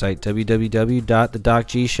website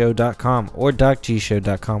www.thedocgshow.com or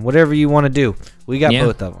docgshow.com, whatever you want to do. We got Yeah.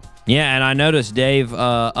 both of them. Yeah, and I noticed Dave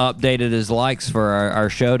updated his likes for our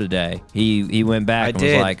show today. He went back and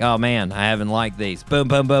did. was like, "Oh man, I haven't liked these." Boom,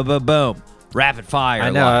 boom, boom, boom, boom. Rapid fire. I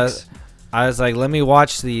know. Likes. I was like, let me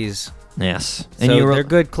watch these. Yes, So and you were they're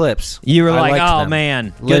good clips. you were I like, liked "Oh them.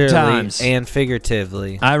 man, good Literally times." and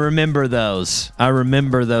figuratively. I remember those. I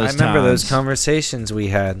remember those. I remember those times. conversations we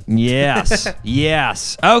had. Yes,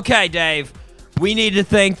 yes. Okay, Dave. We need to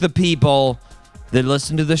thank the people that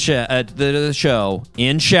listen to the show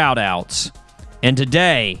in shout-outs. And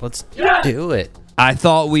today, Let's do it. I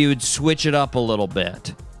thought we would switch it up a little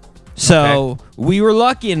bit. So we were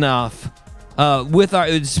lucky enough with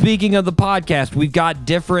our speaking of the podcast, we've got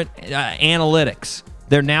different analytics.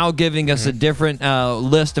 They're now giving us a different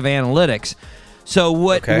list of analytics. So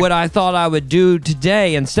what I thought I would do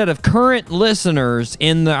today, instead of current listeners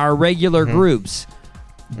in our regular groups,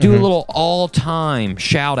 do a little all-time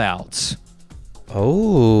shout-outs.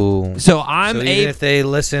 Oh. So I'm So even if they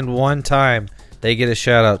listened one time, they get a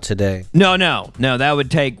shout out today. No, that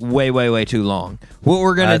would take way too long. What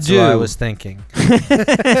we're gonna That's do? what I was thinking.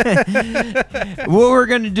 What we're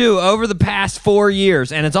gonna do over the past 4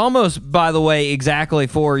 years, and it's almost, by the way, exactly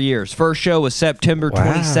 4 years. First show was September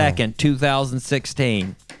 22nd,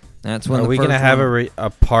 2016. That's when Are the we first gonna have one- a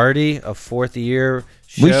party, a 4th year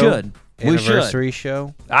show? We should. We should. Anniversary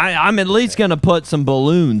show. I'm at least gonna put some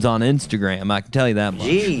balloons on Instagram. I can tell you that much.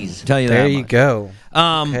 Jeez. Tell you There that you much. go.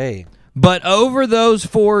 Um, Okay. But over those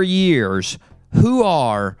 4 years, who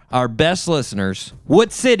are our best listeners?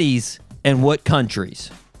 What cities and what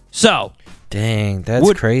countries? So, Dang, that's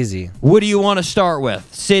Would- crazy. what do you want to start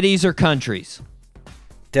with? Cities or countries?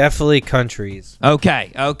 Definitely countries.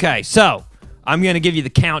 Okay. So, I'm going to give you the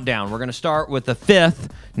countdown. We're going to start with the 5th.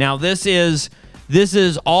 Now, this is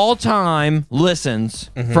all-time listens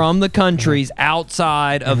from the countries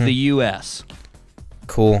outside of the U.S.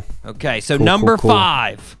 Cool. Okay, so Cool, number cool, cool.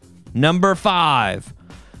 5. Number 5.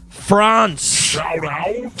 France.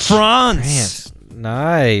 France.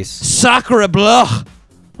 Nice. Sacre bleu.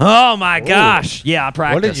 Oh my gosh. Yeah, I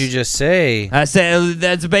practiced. What did you just say? I said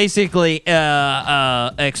that's basically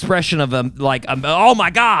expression of oh my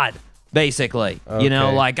god, basically. You know,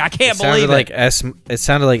 Okay. like I can't It sounded believe like it. It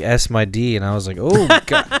sounded like S my D, and I was like, oh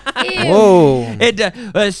god. Whoa.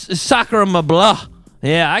 It sacre bleu.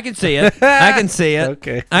 Yeah, I can see it. I can see it.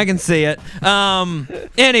 Okay. I can see it.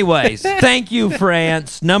 Anyways, thank you,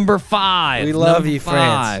 France. Number 5. We love Number you,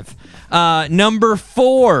 France. 5. Number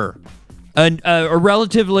 4. A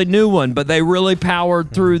relatively new one, but they really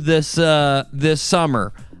powered through this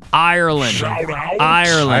summer. Ireland. Ireland.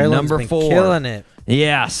 Ireland's Number been 4. killing it.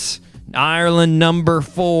 Yes. Ireland number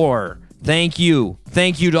 4. Thank you.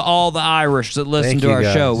 Thank you to all the Irish that listen Thank to you, our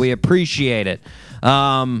guys. show. We appreciate it.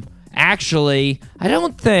 Actually, I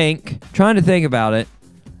don't think, trying to think about it,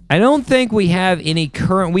 I don't think we haven't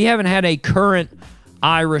had a current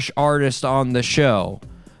Irish artist on the show.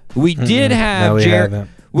 We did have No, we haven't.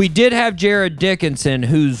 we did have Jared Dickinson,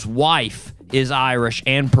 whose wife is Irish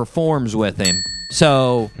and performs with him.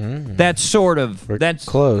 So that's sort of that's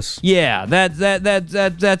Close. yeah,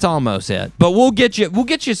 that's almost it. But we'll get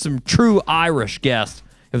you some true Irish guests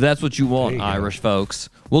if that's what you want, Irish folks.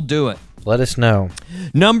 We'll do it. Let us know.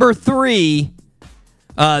 Number 3,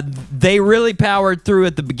 they really powered through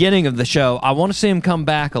at the beginning of the show. I want to see them come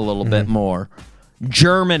back a little bit more.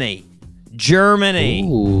 Germany.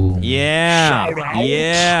 Ooh.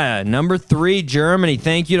 Yeah. Number 3, Germany.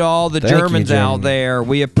 Thank you to all the Thank you, Germans out Germany. there.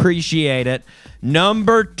 We appreciate it.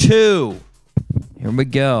 Number 2, Here we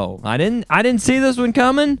go. I didn't see this one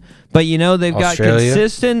coming, but you know they've got Australia?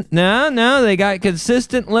 consistent. No, they got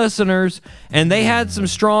consistent listeners, and they had some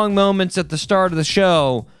strong moments at the start of the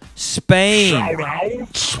show. Spain.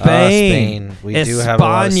 Spain. We do have a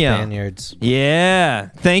lot of España. Spaniards. Yeah.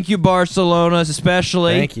 Thank you, Barcelona,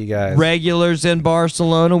 especially. Thank you, guys. Regulars in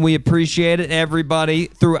Barcelona. We appreciate it. Everybody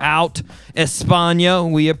throughout España,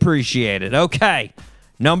 we appreciate it. Okay.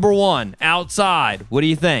 Number 1, outside. What do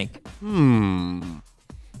you think?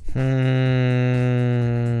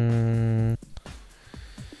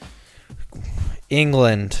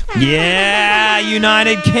 England. Yeah,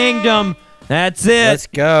 United Kingdom. That's it. Let's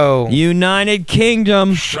go. United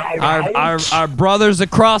Kingdom. Our brothers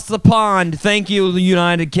across the pond. Thank you,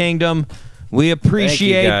 United Kingdom. We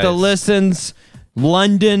appreciate guys. the listens.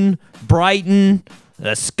 London, Brighton,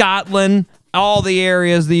 Scotland, all the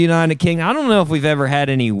areas of the United Kingdom. I don't know if we've ever had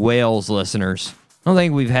any Wales listeners. I don't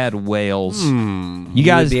think we've had Wales. You You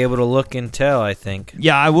guys, would be able to look and tell, I think.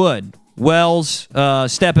 yeah, I would. Wales,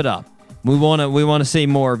 step it up. We want to see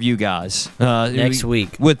more of you guys Next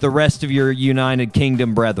week. with the rest of your United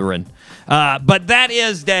Kingdom brethren. But that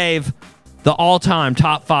is, Dave, the all-time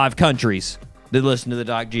top 5 countries that listen to the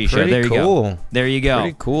Doc G Show. Pretty There you go. cool. There you go.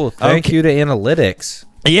 Pretty cool. Thank Okay. you to analytics.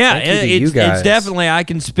 Yeah, Thank you to you it's guys. definitely, I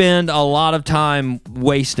can spend a lot of time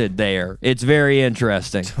wasted there. It's very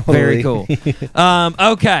interesting. Very cool.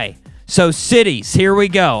 Okay, so cities, here we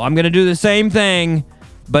go. I'm going to do the same thing,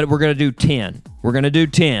 but we're going to do 10. We're going to do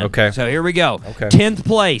 10. Okay. So here we go. Okay. 10th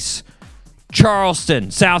place, Charleston,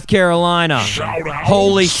 South Carolina.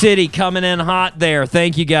 Holy City coming in hot there.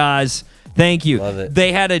 Thank you, guys. Thank you. Love it.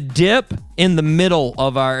 They had a dip in the middle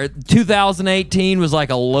of our 2018 was like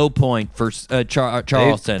a low point for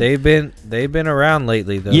Charleston. They've been around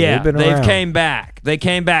lately though. Yeah, they've they've around. came back. They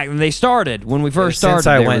came back, and they started when we first started. Since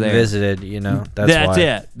I they were went and there. visited, that's why.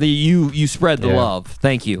 it. You spread the Yeah. love.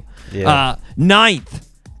 Thank you. Yeah. 9th,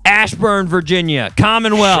 Ashburn, Virginia,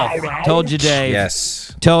 Commonwealth. Told you, Dave.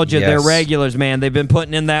 Yes. Told you they're Yes. regulars, man. They've been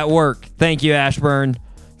putting in that work. Thank you, Ashburn.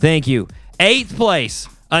 Thank you. 8th place,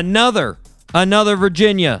 another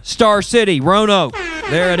Virginia, Star City, Roanoke.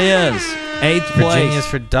 There it is. 8th place. Virginia's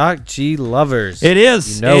for Doc G lovers. It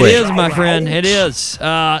is. You know it it. is, my friend. It is.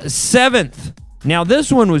 7th. Now,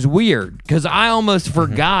 this one was weird because I almost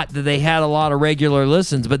forgot that they had a lot of regular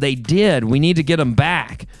listens, but they did. We need to get them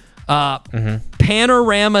back.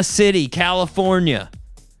 Panorama City, California.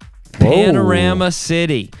 Panorama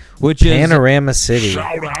City, which is Panorama City.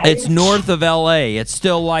 it's north of LA. It's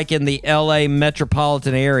still like in the LA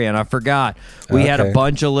metropolitan area, and I forgot. We had a Okay.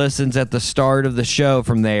 bunch of listens at the start of the show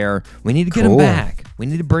from there. We need to get them Cool. back. We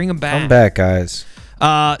need to bring them back. Come back, guys.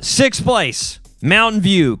 6th place, Mountain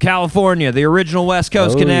View, California, the original West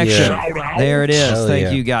Coast Oh, connection. yeah. There it is. Hell Thank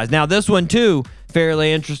yeah. you, guys. Now, this one, too,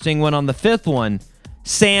 fairly interesting one on the 5th one.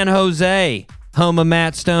 San Jose, home of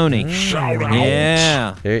Matt Stoney.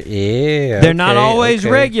 Yeah. They're not always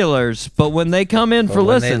regulars, but when they come in for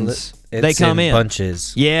listens, they come in.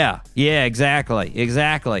 bunches. Yeah, exactly.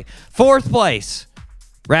 4th place,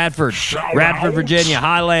 Radford, Virginia,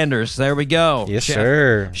 Highlanders. There we go. Yes,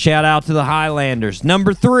 sir. Shout out to the Highlanders.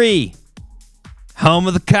 Number 3, home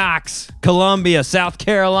of the Cox, Columbia, South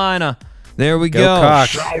Carolina. There we go.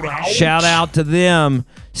 Cox. Shout out to them.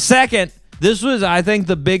 2nd, this was, I think,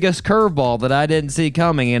 the biggest curveball that I didn't see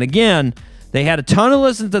coming. And again, they had a ton of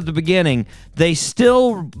listens at the beginning. They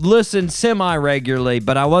still listen semi-regularly,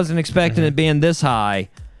 but I wasn't expecting it being this high.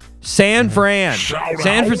 San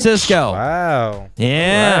Francisco. Wow.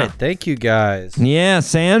 Yeah. All right. Thank you, guys. Yeah,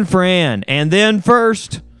 San Fran. And then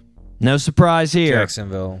first, no surprise here.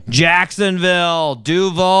 Jacksonville,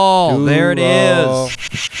 Duval. There it Duval. is.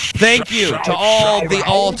 Thank you to all the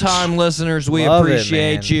all-time listeners. We Love it,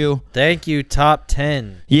 appreciate man. you. Thank you, top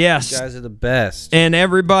 10. Yes. You guys are the best. And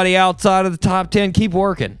everybody outside of the top 10, keep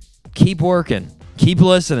working. Keep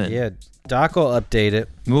listening. Yeah, Doc will update it.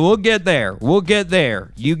 We'll get there.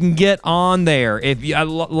 You can get on there. If you,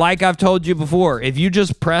 like I've told you before, if you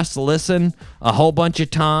just press listen a whole bunch of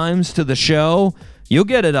times to the show, you'll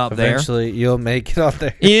get it up there. Eventually, you'll make it on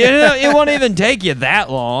there. It won't even take you that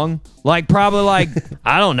long. Probably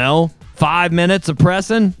I don't know, 5 minutes of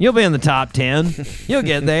pressing. You'll be in the top 10. You'll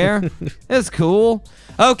get there. It's cool.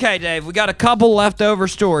 Okay, Dave, we got a couple leftover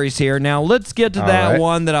stories here. Now, let's get to that right.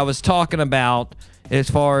 one that I was talking about as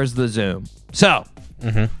far as the Zoom. So,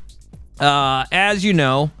 as you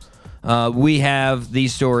know, we have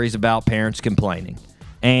these stories about parents complaining.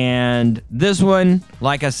 And this one,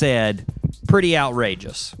 like I said, pretty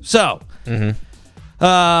outrageous. So,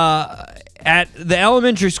 at the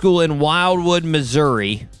elementary school in Wildwood,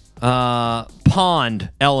 Missouri, Pond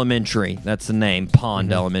Elementary. That's the name,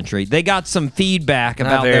 Pond Elementary. They got some feedback Not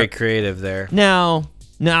about very their... creative there. No,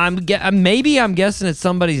 maybe I'm guessing it's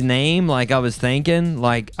somebody's name. Like I was thinking,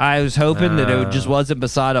 like I was hoping that it just wasn't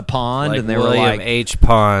beside a pond, Like and they William were like, H.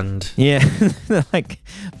 Pond. yeah, like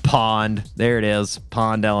Pond. There it is,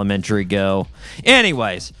 Pond Elementary. Go.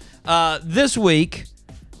 Anyways, this week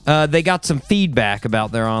they got some feedback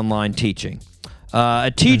about their online teaching.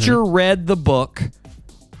 A teacher read the book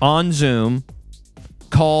on Zoom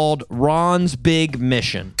called Ron's Big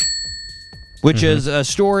Mission, which is a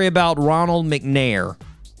story about Ronald McNair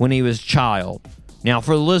when he was a child. Now,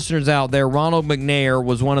 for the listeners out there, Ronald McNair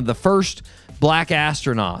was one of the first black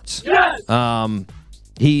astronauts. Yes!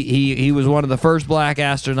 He was one of the first black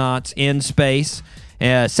astronauts in space.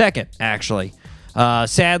 Second, actually.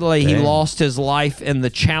 Sadly, he lost his life in the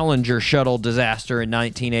Challenger shuttle disaster in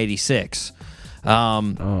 1986.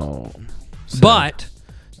 But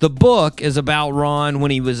the book is about Ron when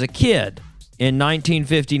he was a kid in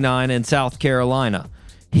 1959 in South Carolina.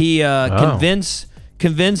 He convinced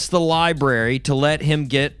the library to let him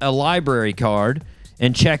get a library card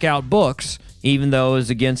and check out books, even though it was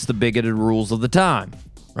against the bigoted rules of the time.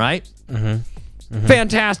 Right?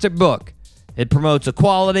 Fantastic book. It promotes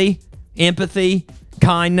equality, empathy,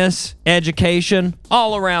 kindness, education,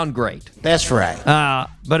 all around great. That's right.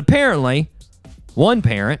 But apparently, one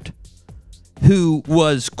parent who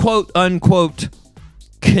was quote-unquote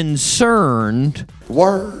concerned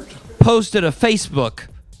posted a Facebook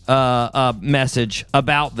message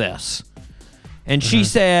about this. And she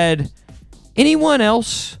said, anyone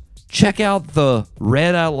else check out the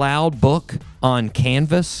Read Out Loud book on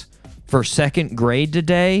Canvas for second grade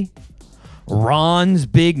today? Ron's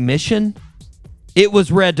Big Mission? It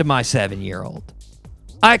was read to my 7-year-old.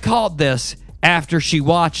 I caught this after she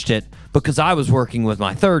watched it because I was working with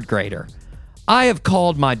my third grader. I have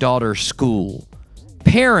called my daughter's school.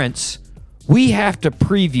 Parents, we have to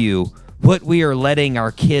preview what we are letting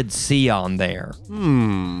our kids see on there.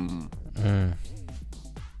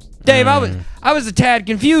 Dave, I was a tad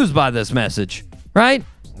confused by this message, right?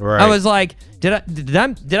 Right. I was like, did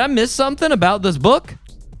I miss something about this book?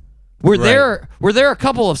 Were there a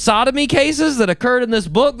couple of sodomy cases that occurred in this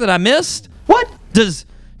book that I missed? What?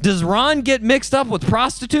 Does Ron get mixed up with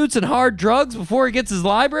prostitutes and hard drugs before he gets his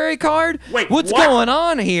library card? Wait, what's what? going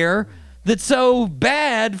on here that's so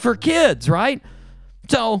bad for kids, right?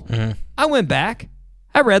 So I went back.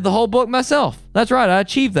 I read the whole book myself. That's right. I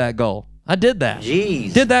achieved that goal. I did that.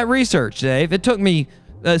 Jeez. Did that research, Dave. It took me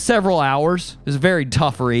several hours. It was a very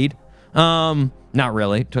tough read. Not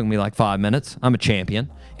really. It took me like 5 minutes. I'm a champion.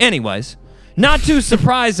 Anyways, not too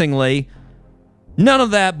surprisingly, none of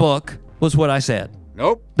that book was what I said.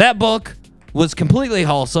 Nope. That book was completely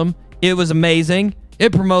wholesome. It was amazing.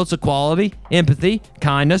 It promotes equality, empathy,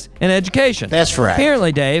 kindness, and education. That's right.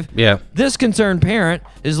 Apparently, Dave, this concerned parent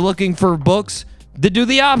is looking for books that do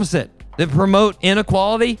the opposite, that promote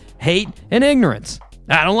inequality, hate, and ignorance.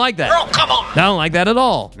 I don't like that. Girl, come on. I don't like that at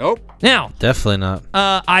all. Nope. Now, Definitely not.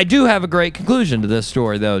 I do have a great conclusion to this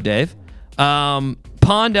story, though, Dave.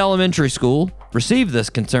 Pond Elementary School received this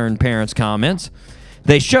concerned parent's comments.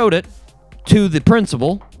 They showed it to the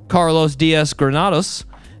principal, Carlos Diaz Granados,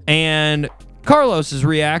 and Carlos's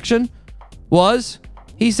reaction was,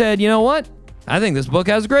 he said, you know what? I think this book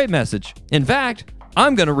has a great message. In fact,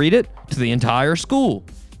 I'm going to read it to the entire school.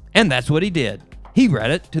 And that's what he did. He read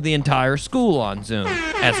it to the entire school on Zoom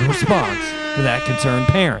as a response to that concerned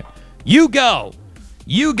parent. You go,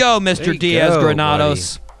 Mr. There you Diaz go,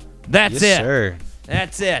 Granados. That's Yes, it. sir.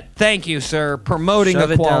 That's it. Thank you, sir. Promoting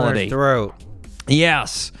Shove equality. it down her throat.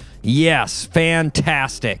 Yes,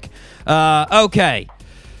 fantastic. Okay,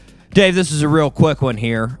 Dave, this is a real quick one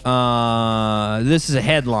here. This is a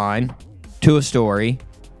headline to a story,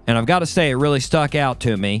 and I've got to say it really stuck out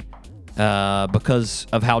to me because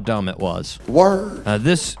of how dumb it was.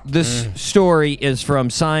 This story is from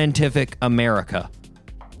Scientific America.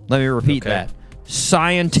 Let me repeat that.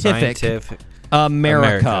 Scientific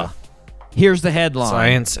America. Here's the headline.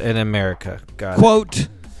 Science in America. Got it. Quote,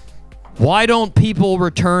 why don't people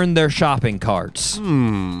return their shopping carts?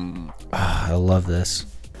 I love this.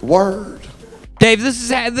 Dave, this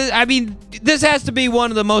has to be one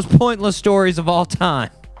of the most pointless stories of all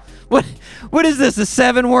time. What is this, a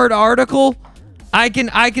 7-word article? I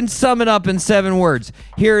can sum it up in 7 words.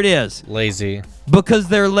 Here it is. Lazy. Because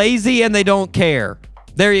they're lazy and they don't care.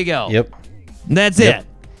 There you go. Yep. That's it.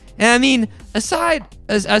 And I mean, aside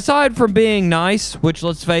from being nice, which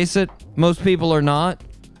let's face it, most people are not,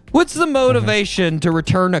 what's the motivation to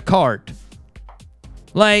return a cart?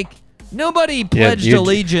 Like, nobody pledged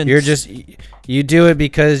allegiance. You do it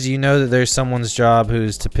because you know that there's someone's job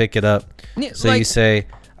who's to pick it up. Yeah, So you say,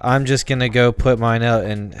 I'm just going to go put mine out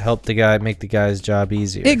and help the guy, make the guy's job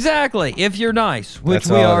easier. Exactly. If you're nice, which That's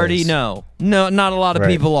we all it already is. know. No, not a lot of Right.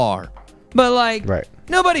 people are. But like, Right.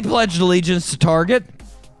 nobody pledged allegiance to Target.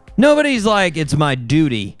 Nobody's like, it's my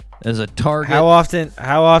duty as a Target.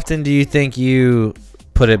 How often do you think you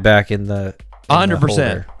put it back in the 100%.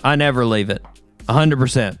 holder? I never leave it.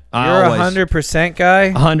 100%. You're 100%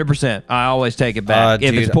 guy? 100%. I always take it back.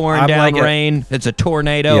 If Dude, it's pouring I'm down like rain, it's a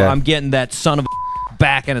tornado, Yeah. I'm getting that son of a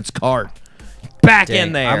back in its cart. Back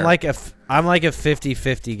in Dang, there. I'm like a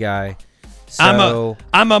 50-50 guy. So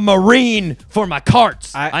I'm a Marine for my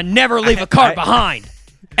carts. I never leave a cart behind.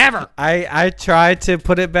 Ever. I try to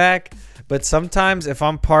put it back, but sometimes if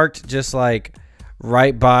I'm parked just like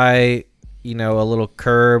right by, a little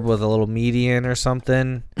curb with a little median or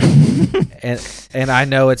something, and I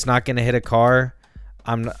know it's not going to hit a car,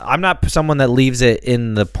 I'm not someone that leaves it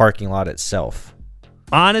in the parking lot itself.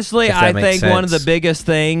 Honestly, If that I makes think one of the sense. biggest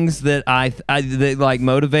things that that like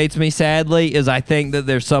motivates me, sadly, is I think that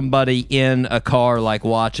there's somebody in a car like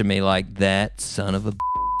watching me, like that son of a.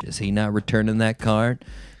 Is he not returning that card?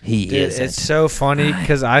 He Dude, isn't. it's so funny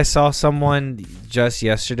because I saw someone just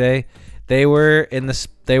yesterday. They were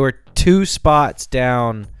they were 2 spots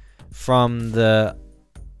down from the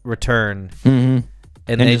return, Mhm. and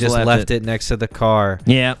And they just just left left it next to the car.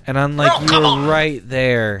 Yeah. And I'm like, you were right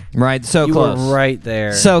there. Right. So You close. were right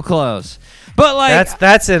there. So close. But like,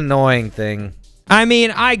 That's an annoying thing. I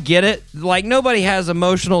mean, I get it. Like, nobody has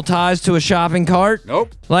emotional ties to a shopping cart.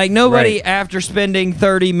 Nope. Like, nobody, Right. after spending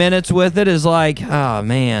 30 minutes with it, is like, oh,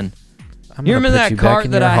 man. I'm You gonna remember put that you back cart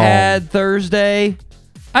in that your I home. had Thursday?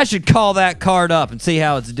 I should call that cart up and see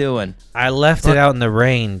how it's doing. I left it out in the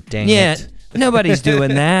rain. Dang Yeah, it. nobody's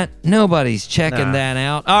doing that. Nobody's checking Nah. that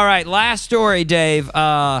out. All right, last story, Dave.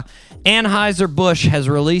 Anheuser-Busch has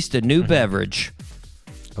released a new beverage.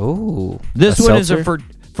 Ooh. This a one is seltzer?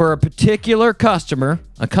 for a particular customer,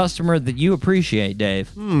 a customer that you appreciate, Dave.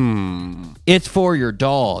 It's for your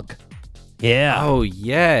dog. Yeah. Oh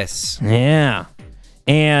yes. Yeah.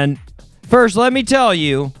 And first, let me tell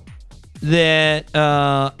you that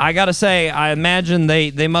I got to say, I imagine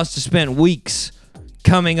they must have spent weeks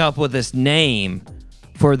coming up with this name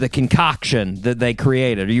for the concoction that they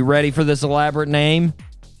created. Are you ready for this elaborate name?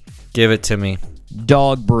 Give it to me.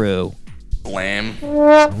 Dog Brew. Wham.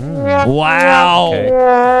 Wow. Okay.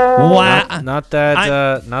 Wow. Not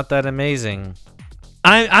that amazing.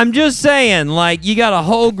 I'm just saying, like, you got a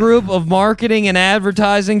whole group of marketing and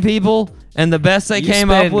advertising people, and the best they You came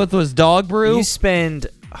up spend- with was Dog Brew. You spend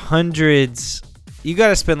hundreds. You got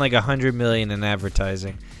to spend like $100 million in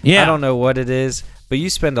advertising. Yeah. I don't know what it is, but you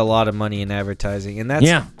spend a lot of money in advertising, and that's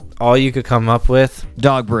Yeah. all you could come up with.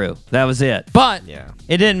 Dog Brew. That was it. But Yeah.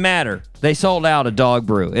 it didn't matter. They sold out a Dog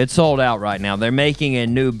Brew. It's sold out right now. They're making a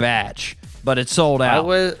new batch, but it's sold out.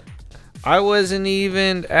 I wasn't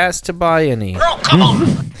even asked to buy any.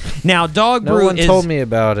 Now, Dog No Brew one is told me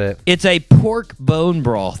about it. it's a pork bone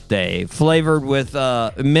broth, Dave, flavored with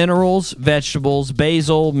minerals, vegetables,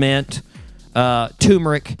 basil, mint,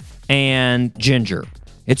 turmeric, and ginger.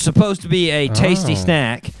 It's supposed to be a tasty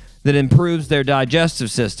snack that improves their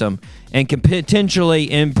digestive system and can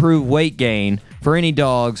potentially improve weight gain for any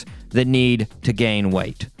dogs that need to gain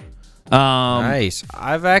weight. Nice.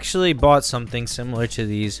 I've actually bought something similar to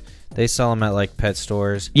these. They sell them at like pet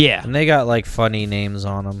stores. Yeah. And they got like funny names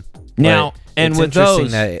on them. Now, and it's with interesting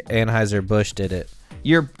those- that Anheuser-Busch did it.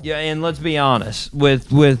 And let's be honest, with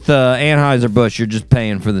Anheuser-Busch, you're just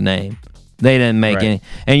paying for the name. They didn't make Right. any,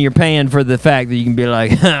 and you're paying for the fact that you can be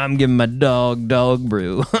like, I'm giving my dog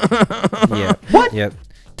Brew. Yeah. What? Yep.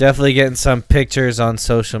 Definitely getting some pictures on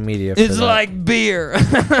social media. For It's that. like beer.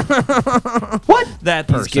 What? That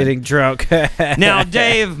person. He's getting drunk. Now,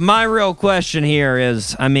 Dave, my real question here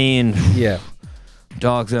is, I mean, Yeah.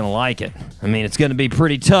 dog's gonna like it. I mean, it's gonna be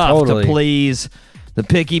pretty tough Totally. to please the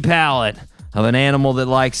picky palate of an animal that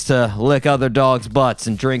likes to lick other dogs' butts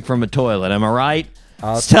and drink from a toilet. Am I right? It's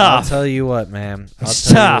I'll tough. tell you what, man. I'll It's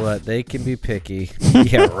tell tough. you what. They can be picky.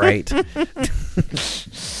 Yeah, right.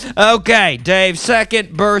 Okay, Dave,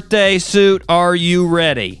 second birthday suit. Are you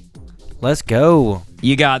ready? Let's go.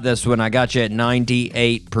 You got this one. I got you at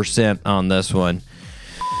 98% on this one.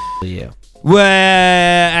 Yeah.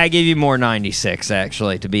 Well, I give you more 96,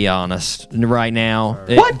 actually, to be honest, right now.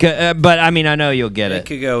 But, I mean, I know you'll get It it.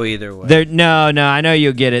 could go either way. No, I know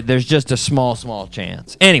you'll get it. There's just a small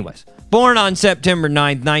chance. Anyways, born on September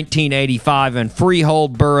 9th, 1985 in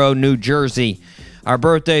Freehold Borough, New Jersey. Our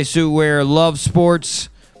birthday suit wearer loved sports,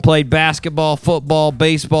 played basketball, football,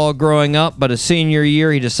 baseball growing up, but his senior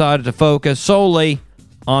year he decided to focus solely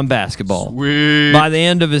on basketball. Sweet. By the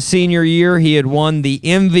end of his senior year, he had won the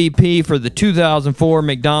MVP for the 2004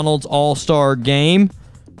 McDonald's All-Star Game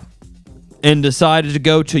and decided to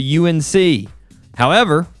go to UNC.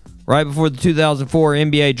 However, right before the 2004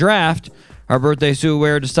 NBA Draft, our birthday suit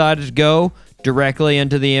wearer decided to go directly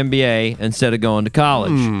into the NBA instead of going to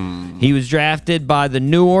college. He was drafted by the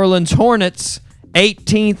New Orleans Hornets,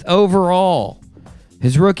 18th overall.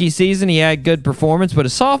 His rookie season, he had good performance, but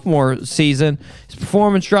his sophomore season, his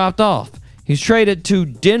performance dropped off. He was traded to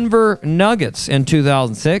Denver Nuggets in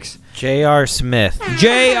 2006. J.R. Smith.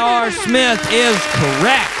 J.R. Smith is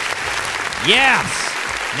correct. Yes.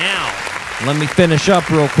 Now, let me finish up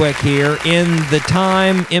real quick here. In the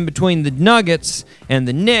time in between the Nuggets and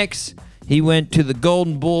the Knicks, he went to the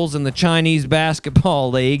Golden Bulls in the Chinese Basketball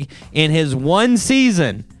League. In his one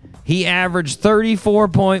season, he averaged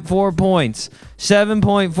 34.4 points,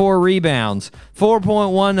 7.4 rebounds,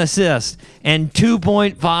 4.1 assists, and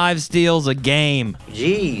 2.5 steals a game.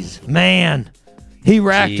 Jeez. Man, he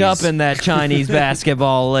racked up in that Chinese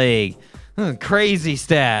Basketball League. Crazy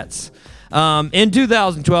stats. In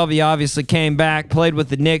 2012, he obviously came back, played with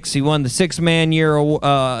the Knicks. He won the Sixth Man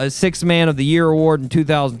of the Year award in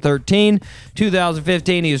 2013.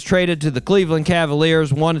 2015, he was traded to the Cleveland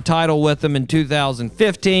Cavaliers, won a title with them in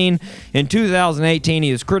 2015. In 2018,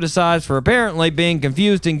 he was criticized for apparently being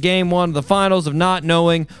confused in Game 1 of the finals of not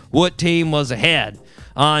knowing what team was ahead.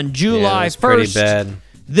 On July 1st, pretty bad.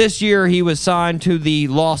 This year, he was signed to the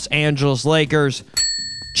Los Angeles Lakers.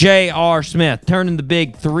 J.R. Smith turning the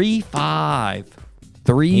big 3-5.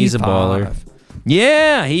 3-5. He's a baller.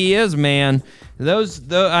 Yeah, he is, man.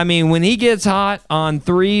 When he gets hot on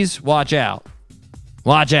threes, watch out.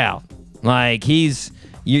 Watch out. Like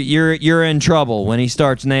you're in trouble when he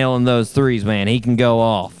starts nailing those threes, man. He can go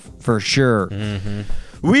off for sure. Mm-hmm.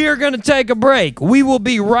 We are going to take a break. We will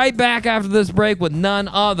be right back after this break with none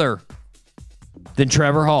other than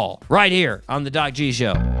Trevor Hall, right here on the Doc G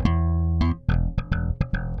Show.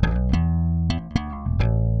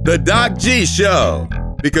 The Doc G Show.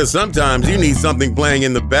 Because sometimes you need something playing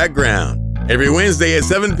in the background. Every Wednesday at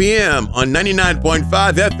 7 p.m. on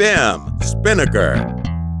 99.5 FM, Spinnaker.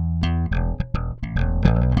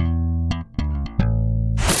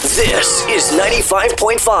 This is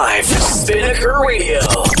 95.5 Spinnaker Radio.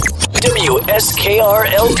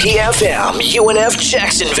 WSKR-LP-FM, UNF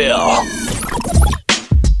Jacksonville.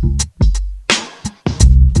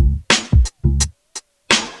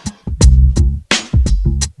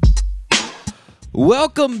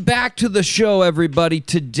 Welcome back to the show, everybody.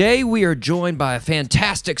 Today we are joined by a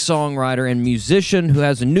fantastic songwriter and musician who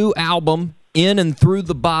has a new album, In and Through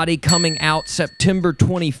the Body, coming out September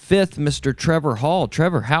 25th, Mr. Trevor Hall.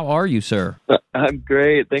 Trevor, how are you, sir? I'm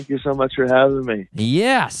great. Thank you so much for having me.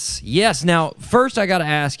 Yes. Now, first I got to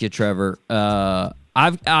ask you, Trevor, I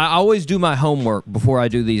always do my homework before I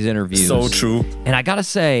do these interviews. So true. And I got to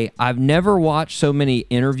say, I've never watched so many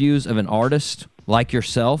interviews of an artist like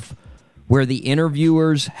yourself where the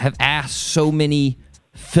interviewers have asked so many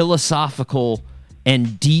philosophical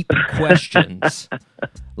and deep questions.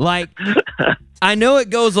 Like, I know it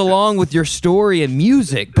goes along with your story and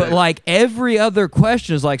music, but like every other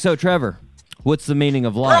question is like, so Trevor, what's the meaning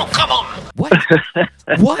of life? Bro, come on!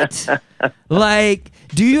 What? Like,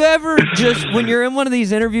 do you ever just, when you're in one of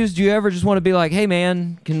these interviews, do you ever just want to be like, hey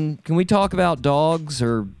man, can we talk about dogs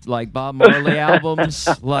or like Bob Marley albums?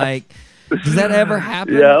 Like, does that ever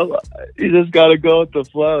happen? Yeah, you just gotta go with the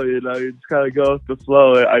flow. You just gotta go with the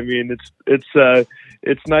flow. I mean, it's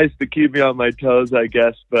nice to keep me on my toes, I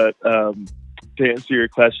guess. But to answer your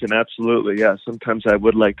question, absolutely, yeah. Sometimes I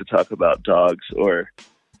would like to talk about dogs or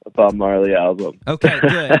a Bob Marley album.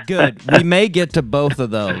 Okay, good. We may get to both of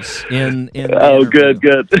those in the interview.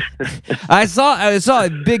 Good. I saw a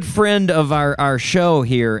big friend of our show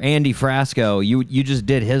here, Andy Frasco. You just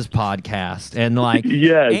did his podcast, and like,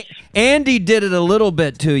 yes. Andy did it a little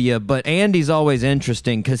bit to you, but Andy's always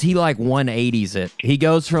interesting because he like 180s it. He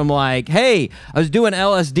goes from like, hey, I was doing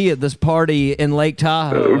LSD at this party in Lake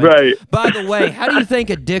Tahoe. Right. By the way, how do you think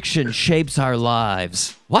addiction shapes our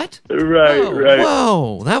lives? What? Right.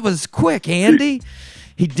 Whoa, that was quick, Andy.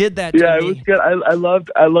 He did that to me. Yeah, it was good. I loved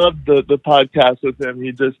the podcast with him.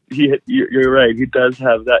 You're right. He does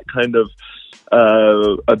have that kind of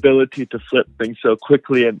ability to flip things so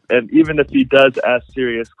quickly, and even if he does ask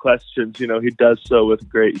serious questions, he does so with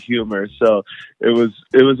great humor. So it was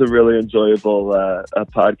a really enjoyable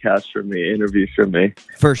podcast for me, interview for me.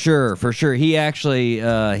 For sure. He actually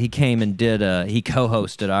he came and did he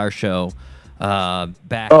co-hosted our show.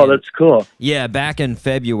 Back. Oh, that's cool. Yeah, back in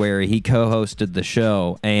February, he co-hosted the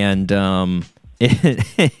show, and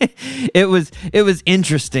it was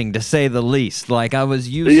interesting to say the least. Like I was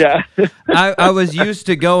used, Yeah. I was used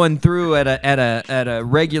to going through at a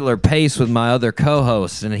regular pace with my other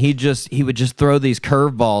co-hosts, and he would just throw these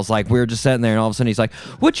curveballs. Like we were just sitting there, and all of a sudden he's like,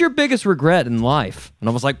 "What's your biggest regret in life?" And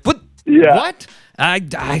I was like, "What? Yeah. What?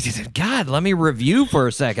 God, let me review for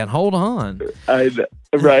a second. Hold on."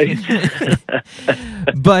 Right.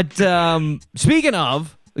 But speaking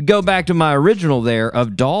of, go back to my original there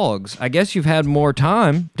of dogs. I guess you've had more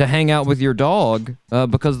time to hang out with your dog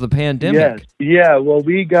because of the pandemic. Yes. Yeah. Well,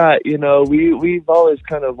 we got, we've always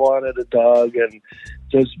kind of wanted a dog, and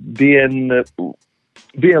just being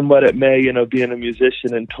what it may, being a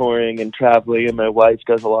musician and touring and traveling, and my wife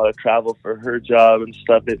does a lot of travel for her job and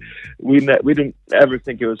stuff. We didn't ever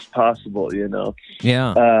think it was possible,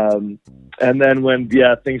 Yeah. And then when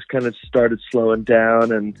things kind of started slowing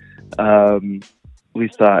down, and we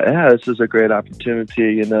thought, this is a great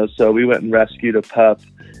opportunity, So we went and rescued a pup.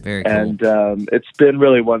 Very cool. And it's been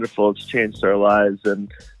really wonderful. It's changed our lives,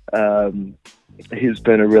 and he's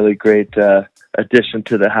been a really great addition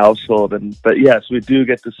to the household. But yes, we do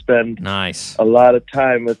get to spend Nice. a lot of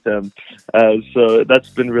time with him. So that's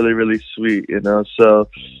been really, really sweet, So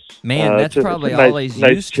Man, that's it's probably a nice, all he's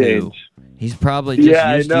nice used change. to. He's probably just Yeah,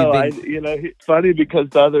 I used know. to you being... It's funny because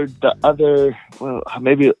the other, well,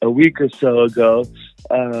 maybe a week or so ago,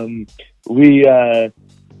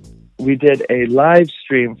 we did a live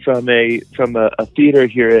stream from a theater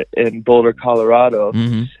here in Boulder, Colorado,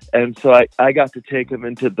 Mhm. and so I got to take him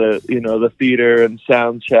into the theater and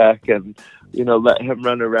sound check, and let him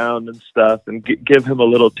run around and stuff, and give him a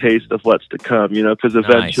little taste of what's to come, because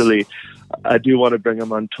eventually I do want to bring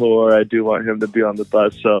him on tour. I do want him to be on the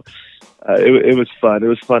bus, so. It was fun. It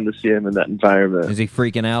was fun to see him in that environment. Is he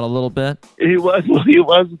freaking out a little bit? He was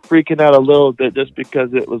freaking out a little bit just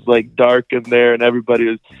because it was like dark in there and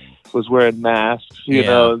everybody was wearing masks, you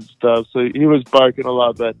know, and stuff. So he was barking a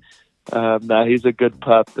lot, but he's a good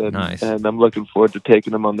pup, and, Nice. and I'm looking forward to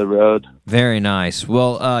taking him on the road. Very nice.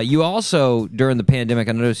 Well, you also, during the pandemic,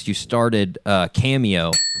 I noticed you started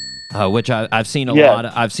Cameo, which I've seen a lot.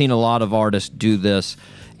 I've seen a lot of artists do this.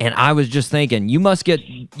 And I was just thinking, you must get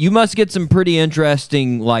some pretty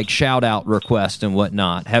interesting like shout out requests and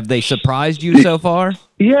whatnot. Have they surprised you so far?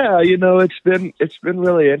 Yeah, it's been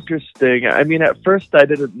really interesting. I mean, at first I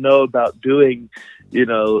didn't know about doing,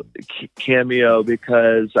 Cameo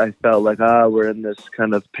because I felt like we're in this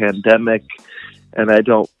kind of pandemic, and I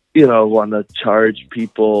don't want to charge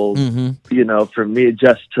people, for me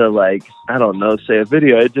just to say a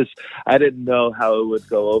video. I didn't know how it would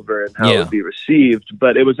go over and how it would be received,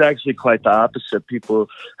 but it was actually quite the opposite. People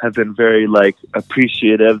have been very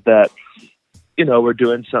appreciative that, we're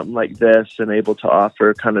doing something like this and able to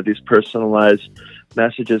offer kind of these personalized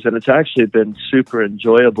messages. And it's actually been super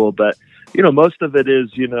enjoyable, but most of it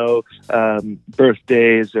is,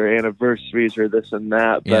 birthdays or anniversaries or this and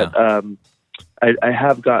that. But, I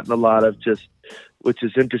have gotten a lot of which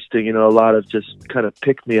is interesting, a lot of just kind of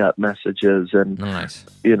pick-me-up messages and, Nice.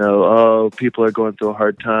 People are going through a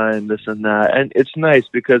hard time, this and that. And it's nice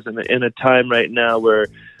because in a time right now where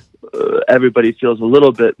everybody feels a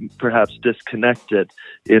little bit perhaps disconnected,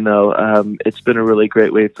 it's been a really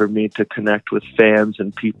great way for me to connect with fans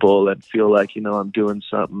and people and feel like, I'm doing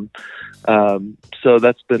something. So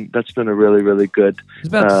that's been a really, really good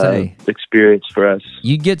experience for us.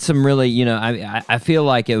 You get some really, I feel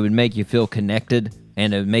like it would make you feel connected,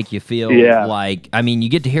 and it would make you feel like, you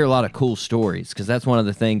get to hear a lot of cool stories, because that's one of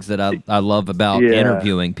the things that I love about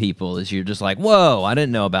interviewing people is you're just like, whoa, I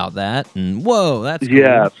didn't know about that, and whoa, that's cool.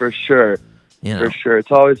 Yeah, for sure. For sure.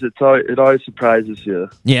 It always surprises you.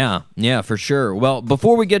 Yeah, for sure. Well,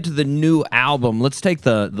 before we get to the new album, let's take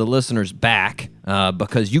the listeners back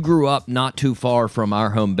because you grew up not too far from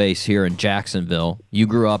our home base here in Jacksonville. You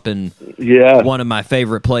grew up in one of my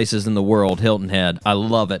favorite places in the world, Hilton Head. I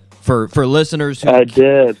love it. For listeners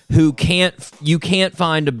who can't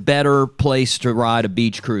find a better place to ride a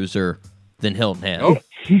beach cruiser than Hilton Head. Oh.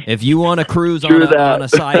 If you want to cruise on a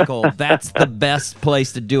cycle, that's the best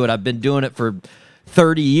place to do it. I've been doing it for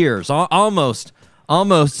 30 years, almost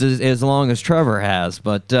as long as Trevor has.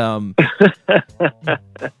 But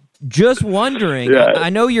just wondering,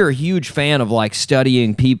 I know you're a huge fan of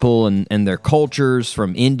studying people and their cultures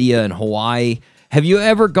from India and Hawaii. Have you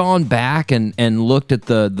ever gone back and looked at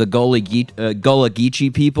the Gullah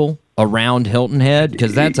Geechee people around Hilton Head?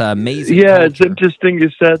 Because that's an amazing culture. It's interesting you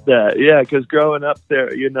said that. Yeah, because growing up there,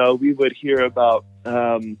 we would hear about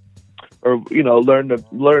learned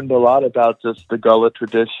a lot about just the Gullah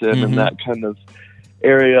tradition and that kind of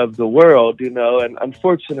area of the world, and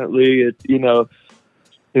unfortunately,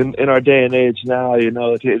 in our day and age now,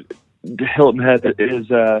 Hilton Head is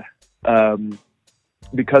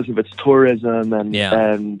because of its tourism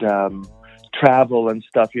and travel and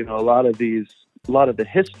stuff. You know, a lot of the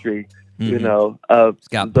history, you know, of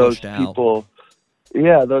those people.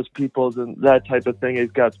 Yeah, those peoples and that type of thing,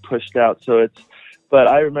 it got pushed out. So but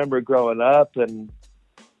I remember growing up, and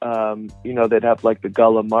you know, they'd have like the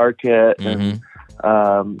Gullah Market and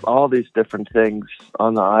all these different things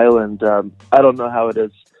on the island. I don't know how it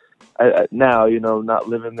is now, you know, not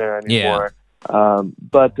living there anymore.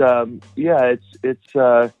 But yeah, it's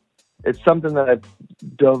something that I've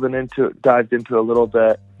dived into a little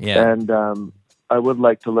bit, and I would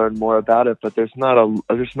like to learn more about it, but there's not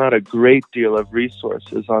a great deal of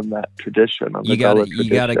resources on that tradition. You got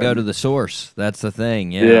to go to the source. That's the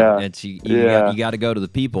thing. Yeah. It's you got to go to the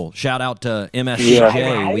people. Shout out to MSCJ.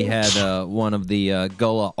 Yeah. We had one of the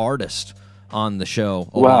Gullah artists on the show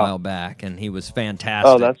a while back, and he was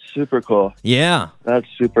fantastic. Oh, that's super cool. Yeah, that's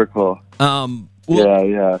super cool.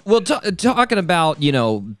 Well, talking about, you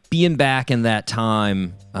know, being back in that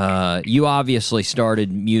time, you obviously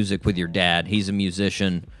started music with your dad. He's a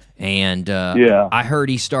musician, and I heard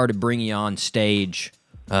he started bringing you on stage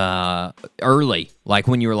early, like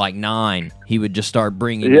when you were like 9. He would just start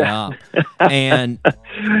bringing you up, and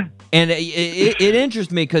it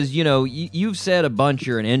interests me because, you know, you've said a bunch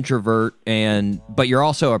you're an introvert, but you're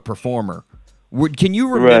also a performer. Can you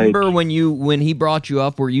remember when he brought you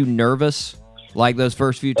up? Were you nervous? Like those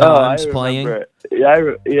first few times playing? I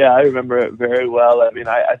remember it very well. I mean,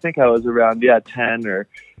 I think I was around 10 or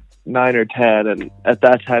 9 or 10, and at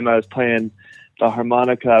that time I was playing the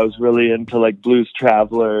harmonica. I was really into like Blues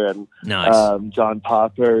Traveler and John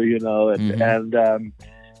Popper, you know, and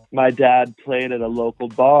my dad played at a local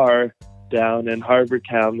bar down in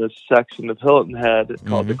Harbortown, this section of Hilton Head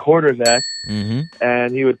called the Quarterdeck,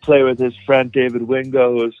 and he would play with his friend David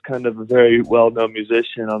Wingo, who was kind of a very well-known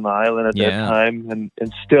musician on the island at that time,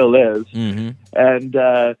 and still is. And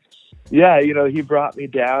you know, he brought me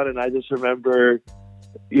down, and I just remember,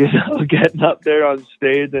 you know, getting up there on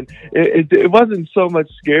stage, and it wasn't so much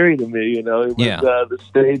scary to me, you know. It was the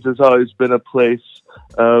stage has always been a place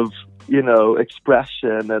of, you know,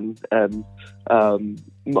 expression and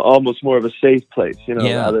almost more of a safe place, you know,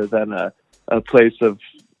 rather than a place of,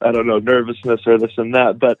 I don't know, nervousness or this and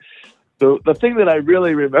that. But the thing that I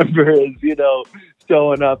really remember is, you know,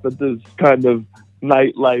 showing up at this kind of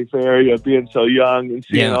nightlife area, being so young, and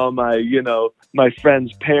seeing all my, you know, my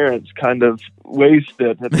friends' parents kind of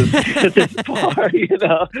wasted at this bar, you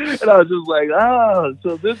know, and I was just like, oh,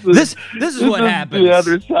 so this is what happens. The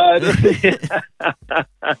other side.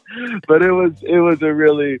 But it was a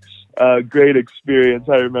really great experience.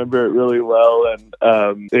 I remember it really well, and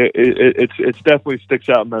it's definitely sticks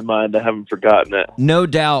out in my mind. I haven't forgotten it. No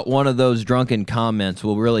doubt, one of those drunken comments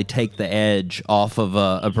will really take the edge off of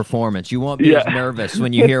a performance. You won't be as nervous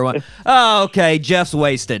when you hear one. Oh, okay, Jeff's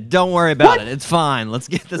wasted. Don't worry about it. It's fine. Let's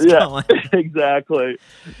get this going. Exactly.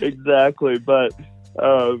 But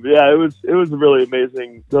it was really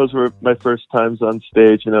amazing. Those were my first times on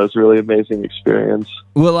stage, and it was a really amazing experience.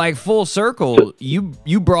 Well, like full circle,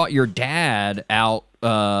 you brought your dad out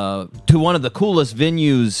to one of the coolest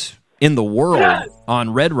venues in the world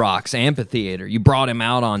on Red Rocks Amphitheater. You brought him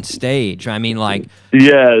out on stage. I mean, like,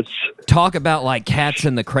 yes. Talk about like Cats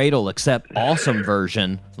in the Cradle, except awesome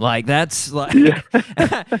version. Like that's like,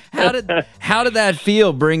 how did that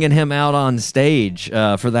feel bringing him out on stage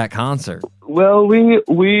for that concert? Well, we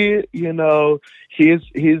you know, he's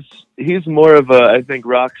more of a, I think,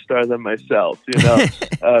 rock star than myself. You know,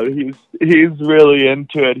 he's really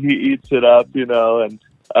into it. He eats it up. You know, and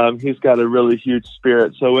he's got a really huge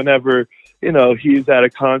spirit. So whenever, you know, he's at a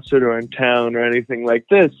concert or in town or anything like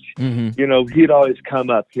this, you know, he'd always come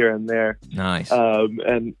up here and there. Nice.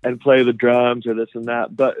 And play the drums or this and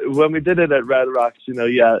that. But when we did it at Red Rocks, you know,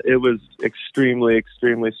 it was extremely,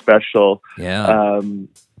 extremely special. Yeah.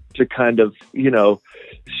 To kind of, you know,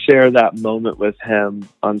 share that moment with him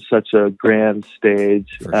on such a grand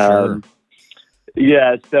stage. For sure.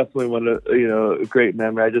 Yeah, it's definitely a great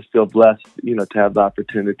memory. I just feel blessed, you know, to have the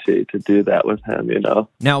opportunity to do that with him, you know.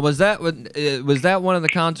 Now, was that one of the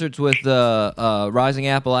concerts with Rising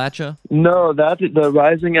Appalachia? No, the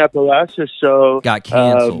Rising Appalachia show got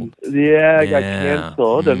canceled. Got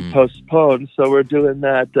canceled and postponed. So we're doing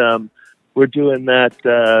that.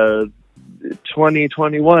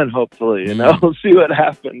 2021, hopefully, you know. We'll see what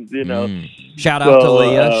happens, you know. Shout out to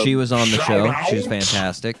Leah. She was on the show. She was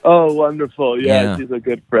fantastic. Oh, wonderful. Yeah, she's a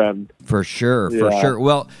good friend. For sure.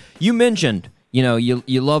 Well, you mentioned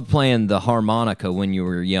you loved playing the harmonica when you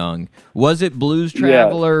were young. Was it Blues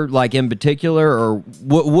Traveler, like in particular, or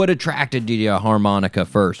what attracted you to harmonica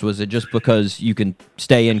first? Was it just because you can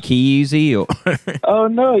stay in key easy? Or? Oh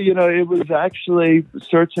no, it was actually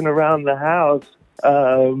searching around the house.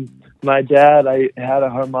 My dad, I had a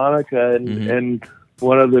harmonica in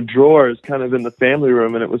one of the drawers, kind of in the family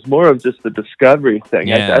room, and it was more of just the discovery thing.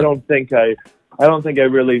 Yeah. I don't think I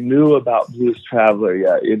really knew about Blues Traveler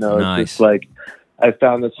yet. Nice. It's just like I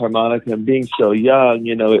found this harmonica, and being so young,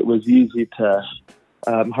 it was easy to.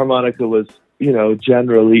 Harmonica was,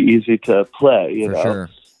 generally easy to play. For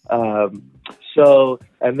sure. So,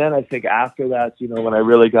 and then I think after that, when I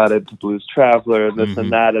really got into Blues Traveler and this and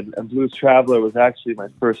that, and Blues Traveler was actually my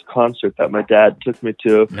first concert that my dad took me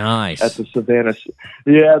to. Nice. At the Savannah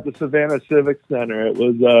Civic Center. It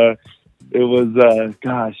was,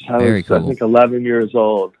 gosh, I Very was, cool. I think 11 years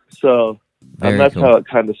old. So, that's cool. how it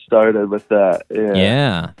kind of started with that.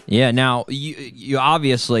 Yeah. Now, you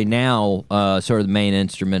obviously now sort of the main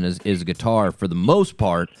instrument is guitar for the most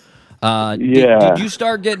part. Did you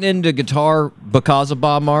start getting into guitar because of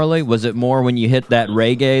Bob Marley? Was it more when you hit that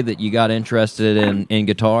reggae that you got interested in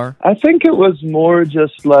guitar? I think it was more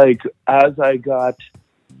just like as I got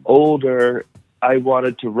older, I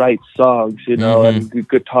wanted to write songs, and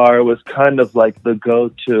guitar was kind of like the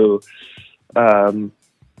go-to,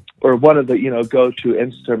 or one of the, go-to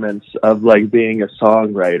instruments of like being a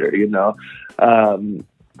songwriter,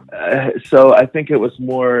 so I think it was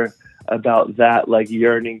more about that, like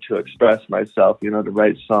yearning to express myself, to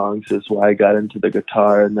write songs is why I got into the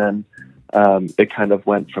guitar, and then it kind of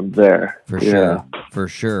went from there. For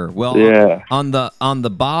sure. Well, on the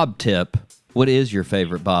Bob tip, what is your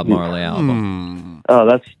favorite Bob Marley album? Oh,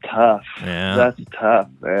 that's tough. Yeah. That's tough,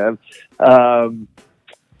 man.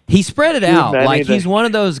 He spread it out. many Like that- he's one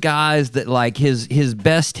of those guys that like his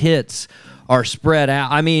best hits are spread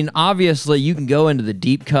out. I mean, obviously you can go into the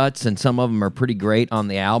deep cuts and some of them are pretty great on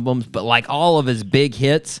the albums, but like all of his big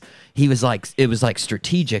hits, it was like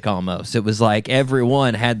strategic almost. It was like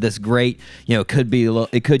everyone had this great, Could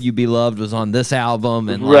You Be Loved was on this album,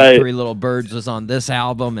 and like Right. Three Little Birds was on this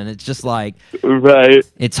album, and it's just like Right.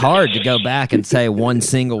 it's hard to go back and say one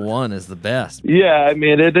single one is the best. Yeah, I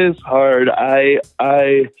mean, it is hard.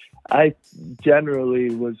 I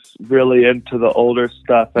generally was really into the older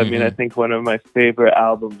stuff. I mean, I think one of my favorite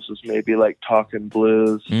albums was maybe like Talkin'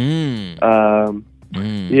 Blues. Yeah,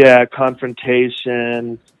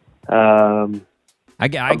 Confrontation. Rastaman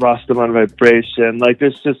Vibration. Like,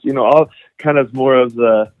 there's just all kind of more of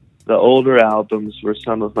the older albums were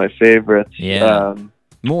some of my favorites. Yeah.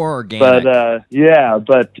 More organic. But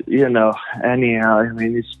anyhow, I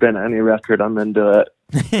mean, you spin any record, I'm into it.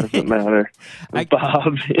 Doesn't matter.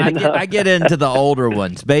 Bob, I get into the older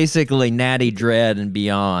ones, basically Natty Dread and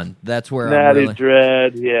beyond. That's where Natty I'm really,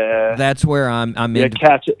 Dread, yeah. That's where I'm into.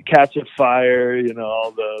 Catch a Fire,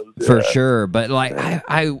 all those. For sure, but like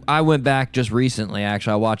I went back just recently.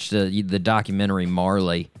 Actually, I watched the documentary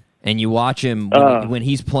Marley, and you watch him when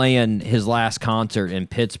he's playing his last concert in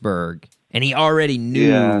Pittsburgh, and he already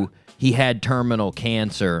knew he had terminal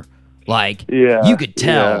cancer. Like you could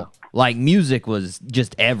tell. Yeah. Like music was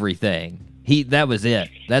just everything. That was it.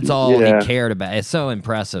 That's all he cared about. It's so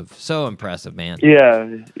impressive, man. Yeah.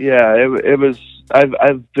 It was.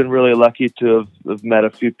 I've been really lucky to have met a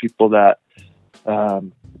few people that,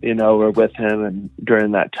 were with him and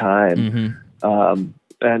during that time,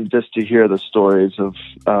 and just to hear the stories of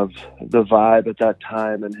the vibe at that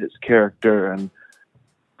time and his character and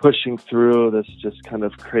pushing through this just kind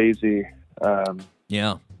of crazy,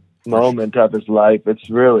 moment of his life.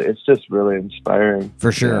 It's just really inspiring.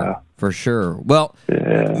 For sure. Well,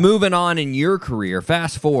 moving on in your career,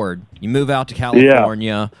 fast forward, you move out to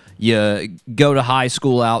California, you go to high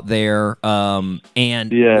school out there,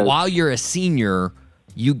 and while you're a senior,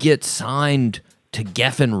 you get signed to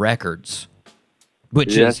Geffen Records.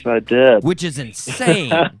 I did. Which is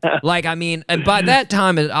insane. Like, I mean, and by that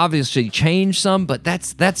time it obviously changed some, but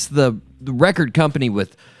that's the record company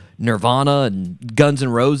with Nirvana and Guns N'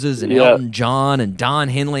 Roses and Elton John and Don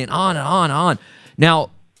Henley and on and on and on.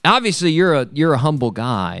 Now, obviously you're a humble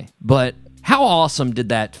guy, but how awesome did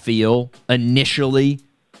that feel initially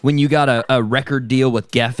when you got a record deal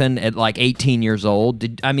with Geffen at like 18 years old?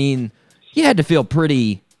 You had to feel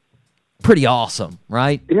pretty awesome,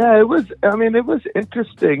 right? Yeah, it was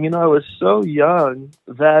interesting. I was so young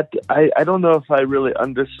that I don't know if I really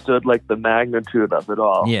understood like the magnitude of it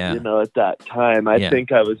all. Yeah. At that time, I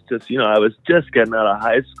think I was just, I was just getting out of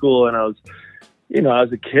high school, and I was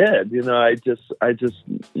a kid. I just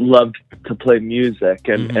loved to play music,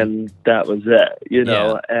 and that was it.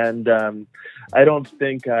 And I don't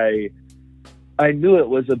think I I knew it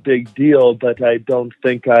was a big deal, but I don't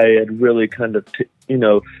think I had really kind of,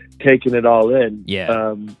 taken it all in.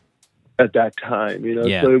 Yeah. At that time,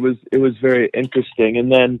 Yeah. so it was very interesting.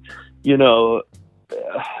 And then,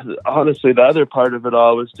 honestly, the other part of it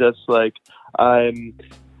all was just like, I'm,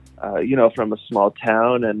 from a small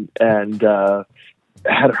town and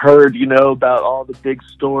had heard, about all the big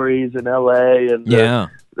stories in LA and Yeah.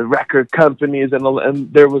 the record companies,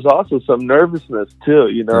 and there was also some nervousness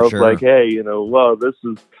too, For of sure. like, hey, whoa, this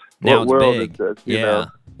is Now what it's world big. is this, Yeah.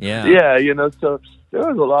 Yeah. yeah, so there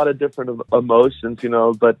was a lot of different emotions,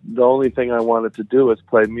 but the only thing I wanted to do was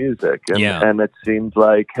play music, and Yeah. and it seemed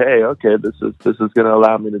like, hey, okay, this is going to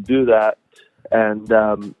allow me to do that, and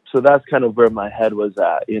so that's kind of where my head was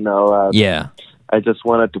at, Yeah. I just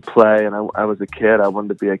wanted to play, and I was a kid. I wanted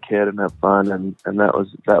to be a kid and have fun, and that was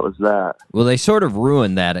that. Well, they sort of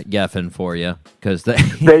ruined that at Geffen for you because they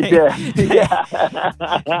They did, yeah.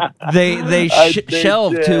 they They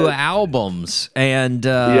shelved did. 2 albums, and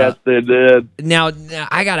Yes, they did. now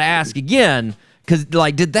I gotta ask again, because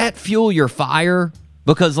did that fuel your fire?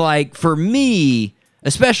 Because for me,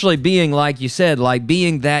 especially being like you said,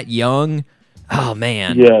 being that young, oh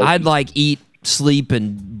man, Yes. I'd eat, sleep,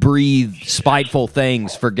 and breathe spiteful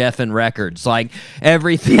things for Geffen Records.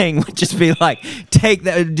 Everything would just be take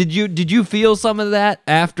that. Did you feel some of that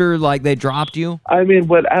after they dropped you? I mean,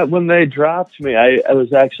 when they dropped me,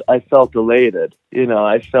 I felt elated.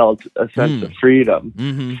 I felt a sense of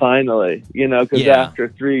freedom finally. Because Yeah. after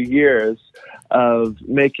 3 years of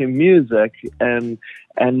making music and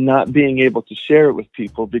not being able to share it with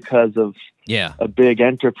people because of Yeah. a big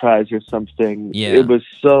enterprise or something, Yeah. it was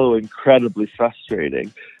so incredibly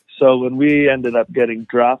frustrating. So when we ended up getting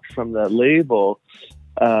dropped from that label,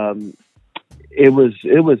 it was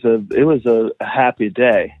a happy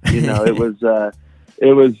day. It was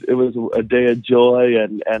a day of joy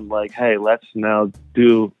and hey, let's now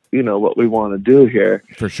do what we want to do here.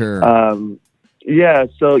 For sure. Yeah,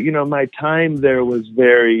 so my time there was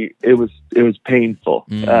it was painful.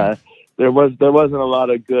 There wasn't a lot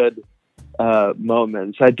of good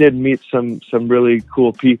moments. I did meet some really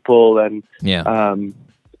cool people and Yeah.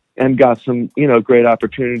 And got some great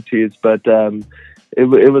opportunities, but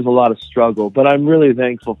it was a lot of struggle. But I'm really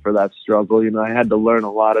thankful for that struggle. I had to learn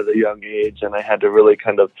a lot at a young age, and I had to really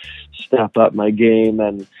kind of step up my game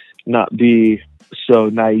and not be so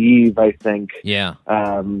naive, I think. Yeah.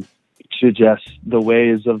 To just the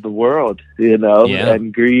ways of the world, Yeah.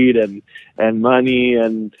 and greed and money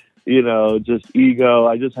and, just ego.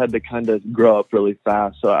 I just had to kind of grow up really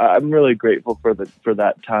fast. So I'm really grateful for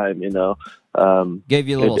that time, Gave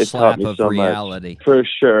you a little it slap taught me of so much. reality. For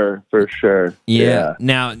sure. Yeah.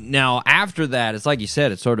 Now after that, it's like you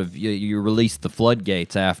said, it's sort of you released the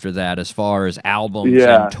floodgates after that as far as albums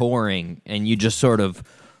Yeah. and touring, and you just sort of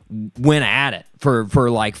went at it for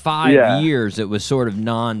 5 Yeah. years. It was sort of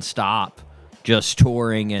nonstop, just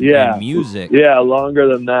touring and music. Yeah, longer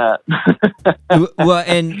than that. Well,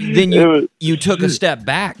 and then It was- you took a step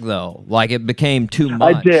back though, it became too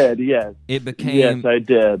much. I did, yes. It became Yes, I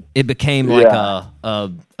did. It became Yeah. a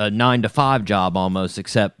 9-to-5 job almost,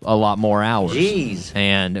 except a lot more hours. Jeez.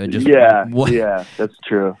 And it just Yeah, that's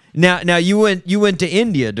true. Now you went to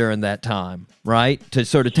India during that time, right? To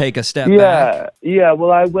sort of take a step back. Yeah.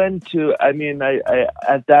 Well, I went to. I mean, I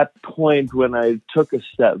at that point when I took a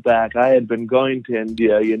step back, I had been going to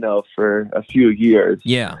India, for a few years.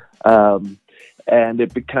 Yeah. And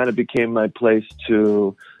it kind of became my place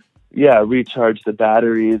to, recharge the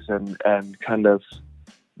batteries and kind of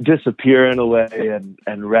disappear in a way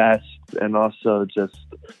and rest and also just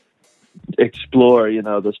explore,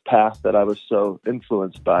 this path that I was so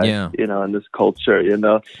influenced by, in this culture,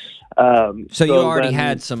 So you already then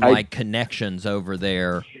had some connections over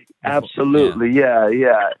there. Absolutely. Yeah.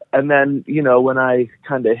 And then, when I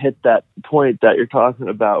kind of hit that point that you're talking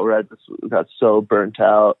about where I just got so burnt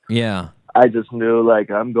out, Yeah. I just knew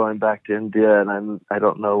I'm going back to India and I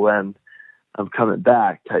don't know when I'm coming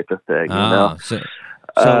back type of thing, So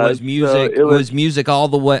was music so was music all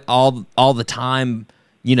the way all the time,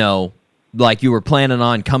 you were planning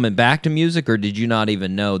on coming back to music, or did you not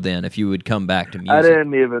even know then if you would come back to music? I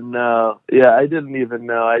didn't even know. Yeah, I didn't even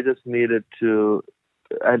know. I just needed to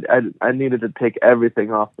I needed to take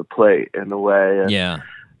everything off the plate in a way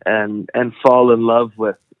and fall in love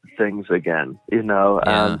with things again,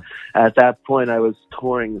 at that point I was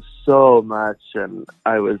touring so much and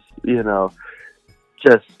I was,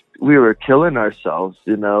 just, we were killing ourselves,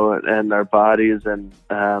 and our bodies and,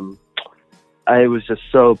 I was just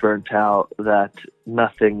so burnt out that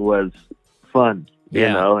nothing was fun,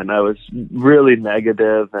 and I was really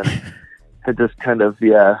negative and had just kind of,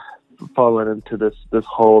 fallen into this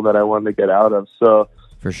hole that I wanted to get out of. So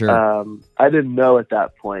For sure. I didn't know at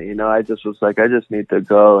that point, you know, I just was like, I just need to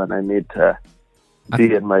go and I need to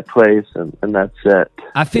be in my place, and that's it.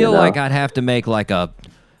 I feel you know? like I'd have to make like a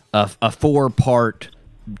 4-part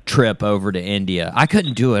trip over to India. I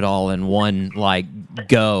couldn't do it all in one like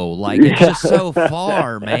go. Like it's just so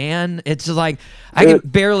far, man. It's just like I can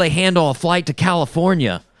barely handle a flight to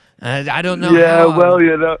California. I don't know. Yeah, how well,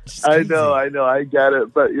 you know, It's I crazy. know, I get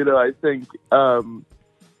it, but you know, I think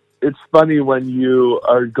it's funny when you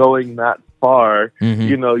are going that far. Mhm.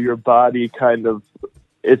 You know, your body kind of,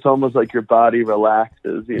 it's almost like your body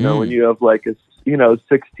relaxes. You know, when you have like a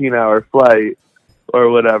 16-hour flight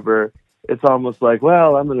or whatever, it's almost like,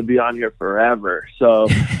 well, I'm going to be on here forever, so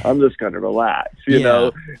I'm just going to relax, you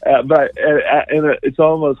know. But it's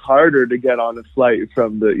almost harder to get on a flight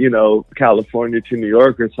from the, California to New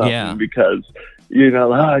York or something because,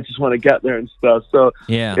 I just want to get there and stuff. So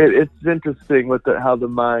it's interesting with how the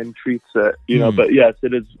mind treats it, But yes,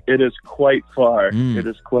 it is quite far. It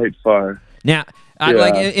is quite far. Now,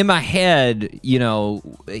 like in my head,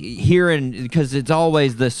 hearing, because it's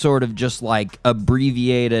always this sort of just like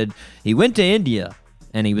abbreviated, he went to India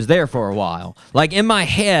and he was there for a while. Like in my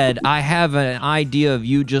head, I have an idea of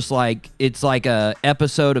you just like, it's like a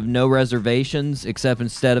episode of No Reservations, except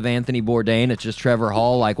instead of Anthony Bourdain, it's just Trevor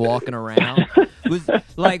Hall like walking around. Was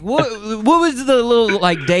like what was the little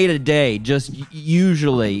like day to day just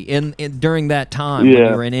usually in during that time when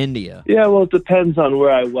you were in India? Yeah, well, it depends on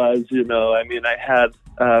where I was. I mean, I had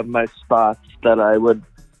my spots that I would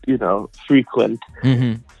frequent.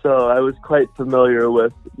 Mm-hmm. So I was quite familiar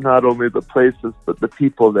with not only the places but the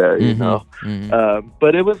people there.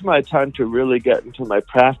 But it was my time to really get into my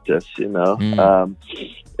practice. It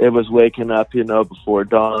was waking up before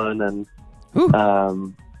dawn and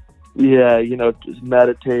just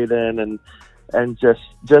meditating and just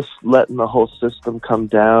letting the whole system come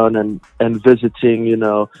down and visiting,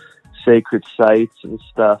 sacred sites and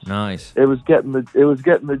stuff. Nice. It was getting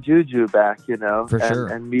the juju back, For sure.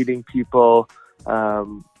 and meeting people,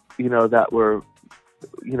 that were,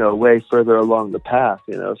 way further along the path,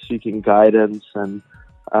 seeking guidance, and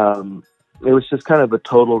it was just kind of a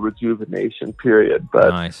total rejuvenation period.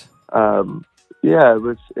 But nice. It's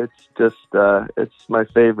my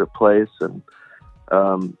favorite place. And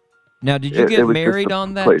now, did you get married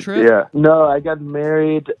on that trip? Yeah. No, I got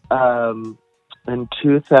married in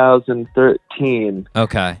 2013.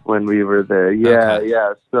 Okay. When we were there.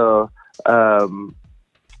 Yeah. So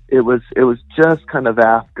it was just kind of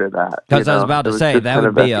after that. Because I was about to say that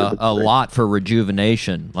would be a lot for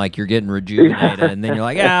rejuvenation. Like you're getting rejuvenated, and then you're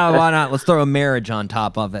like, why not? Let's throw a marriage on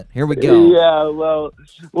top of it. Here we go. Yeah, well,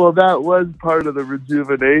 that was part of the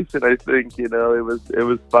rejuvenation. I think it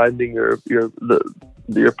was finding your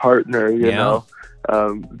partner.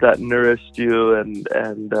 That nourished you, and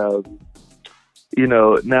now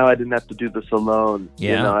I didn't have to do this alone.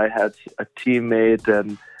 Yeah. I had a teammate,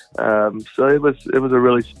 and so it was a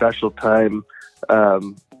really special time.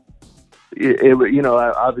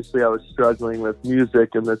 Obviously I was struggling with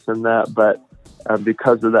music and this and that, but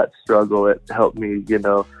because of that struggle, it helped me,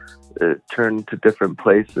 turn to different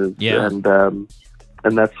places. Yeah. And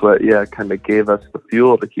that's what, kind of gave us the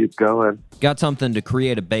fuel to keep going. Got something to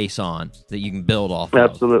create a base on that you can build off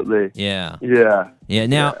Absolutely. of. Yeah. Yeah.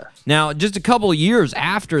 Now, just a couple of years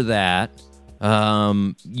after that,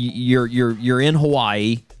 you're in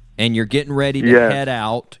Hawaii and you're getting ready to head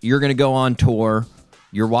out. You're going to go on tour.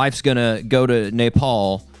 Your wife's going to go to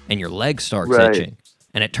Nepal, and your leg starts itching.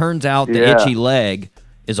 And it turns out the itchy leg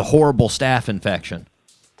is a horrible staph infection.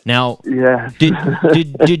 Now, do you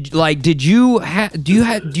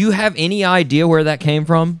have any idea where that came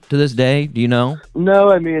from to this day? Do you know?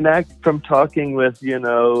 No, I mean, from talking with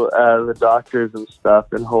the doctors and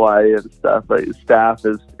stuff in Hawaii and stuff, like staph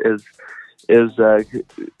is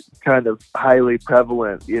kind of highly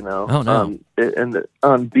prevalent, Oh, no.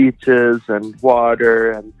 On beaches and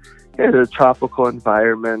water and in a tropical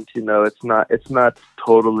environment. It's not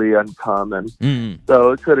totally uncommon.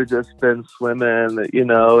 So it could have just been swimming,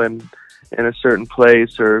 in a certain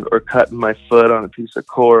place or cutting my foot on a piece of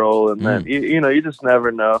coral, and then you just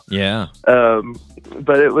never know. Yeah.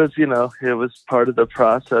 But it was it was part of the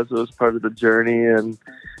process. It was part of the journey, and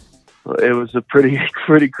it was a pretty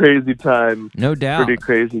crazy time. No doubt. Pretty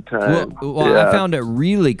crazy time. Well, I found it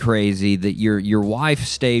really crazy that your wife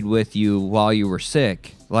stayed with you while you were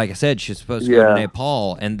sick. Like I said, she's supposed to go to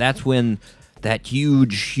Nepal, and that's when that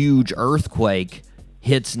huge earthquake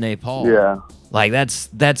hits Nepal. Yeah. Like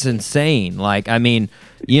that's insane. Like, I mean,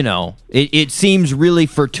 it seems really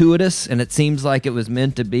fortuitous, and it seems like it was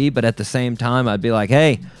meant to be, but at the same time, I'd be like,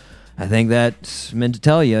 hey, I think that's meant to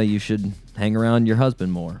tell you should hang around your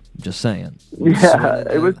husband more. Just saying. Yeah,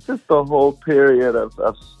 it was just a whole period of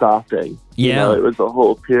stopping. Yeah. You know, it was a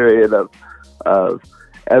whole period of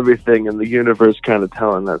everything in the universe kind of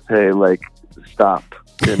telling us, hey, like, stop.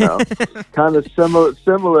 You know, kind of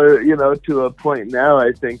similar, you know, to a point now,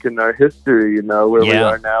 I think, in our history, you know, where we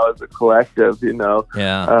are now as a collective, you know.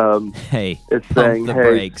 Yeah. Hey, it's saying, hey,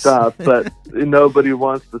 brakes. Stop, but nobody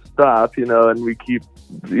wants to stop, you know, and we keep,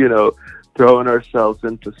 you know, throwing ourselves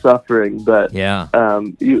into suffering. But, you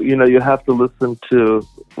know, you have to listen to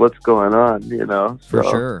what's going on, you know. For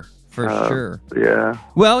sure. For sure. Yeah.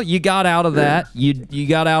 Well, you got out of that. You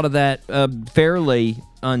got out of that fairly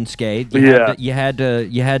unscathed. You had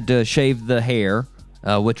to shave the hair,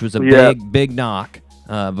 which was a big knock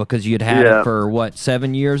because you'd had it for what,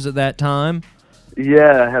 7 years at that time.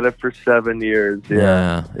 Yeah, I had it for 7 years.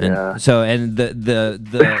 Yeah. And so the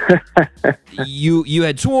you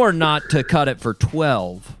had sworn not to cut it for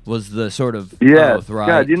 12 was the sort of oath, right?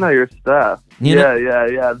 God, you know your stuff. Yeah.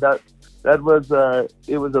 That was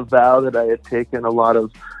it was a vow that I had taken. A lot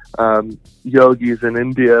of yogis in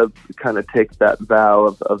India kind of take that vow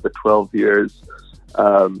of the 12 years.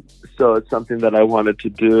 So it's something that I wanted to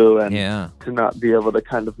do, and to not be able to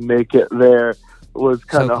kind of make it there was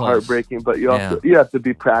kind of heartbreaking. But you also you have to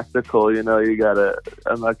be practical. You know,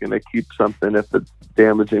 I'm not gonna keep something if it's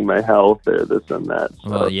damaging my health or this and that. So,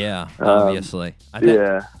 well, obviously.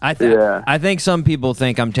 I think some people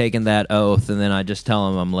think I'm taking that oath, and then I just tell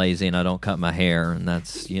them I'm lazy and I don't cut my hair, and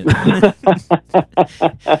that's, you know.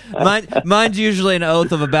 Mine's usually an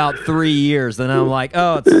oath of about 3 years. Then I'm like,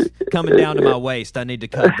 oh, it's coming down to my waist. I need to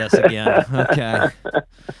cut this again. Okay.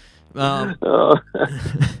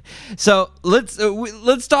 So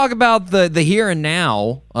let's talk about the here and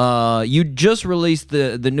now. You just released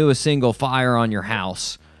the newest single, "Fire on Your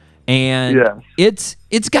House," and it's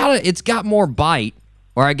got more bite,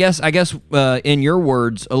 or I guess in your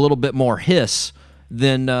words, a little bit more hiss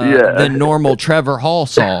than normal Trevor Hall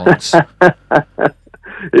songs.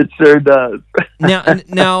 It sure does.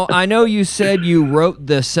 Now I know you said you wrote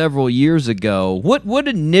this several years ago. What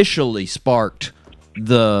initially sparked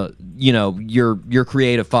your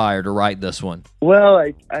creative fire to write this one? Well,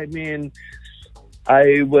 I mean,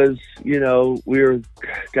 I was, you know,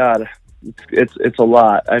 it's a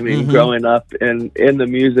lot. I mean, growing up in the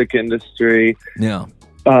music industry, you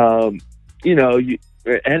know,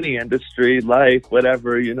 any industry, life,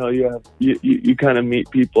 whatever, you know, you kind of meet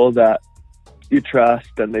people that you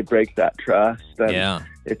trust, and they break that trust, and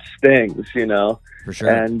it stings, you know. For sure.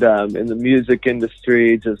 And in the music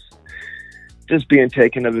industry, just being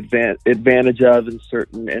taken advantage of in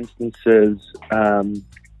certain instances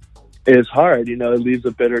is hard. You know, it leaves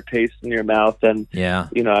a bitter taste in your mouth, and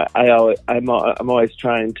you know, I'm always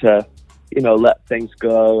trying to, you know, let things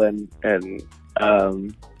go and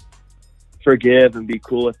forgive and be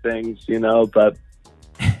cool with things, you know. But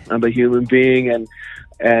I'm a human being, and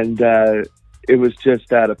it was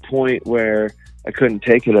just at a point where I couldn't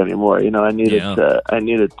take it anymore. You know, I needed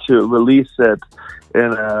to release it in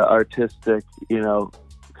an artistic, you know,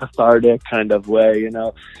 cathartic kind of way, you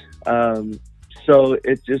know. So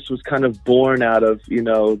it just was kind of born out of, you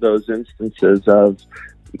know, those instances of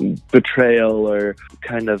betrayal or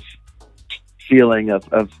kind of feeling of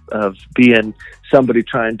being somebody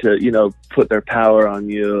trying to, you know, put their power on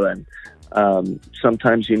you. And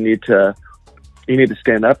sometimes you need to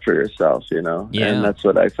stand up for yourself, you know. And that's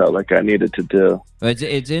what I felt like I needed to do.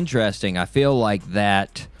 It's interesting. I feel like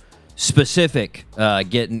that specific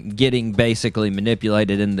getting basically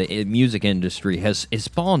manipulated in the music industry has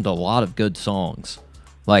spawned a lot of good songs.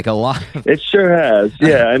 Like a lot of... It sure has.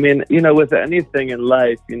 Yeah. I mean, you know, with anything in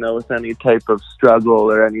life, you know, with any type of struggle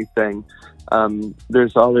or anything,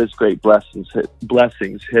 there's always great blessings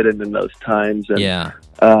hidden in those times. And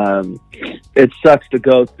it sucks to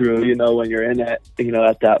go through, you know, when you're in it, you know,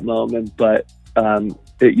 at that moment, but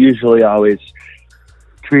it usually always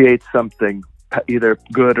creates something either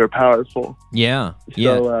good or powerful. So,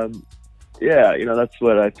 you know, that's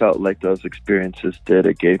what I felt like those experiences did.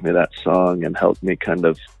 It gave me that song and helped me kind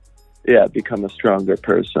of, become a stronger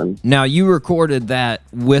person. Now, you recorded that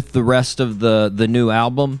with the rest of the new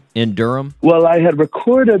album in Durham? Well, I had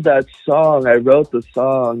recorded that song. I wrote the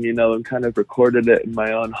song, you know, and kind of recorded it in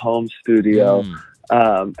my own home studio.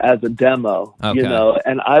 As a demo, you know,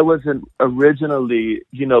 and I wasn't originally,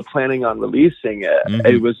 you know, planning on releasing it.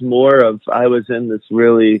 It was more of, I was in this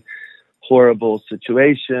really horrible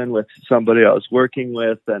situation with somebody I was working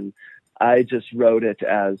with, and I just wrote it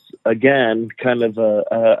as, again, kind of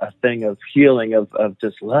a thing of healing, of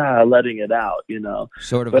just letting it out, you know.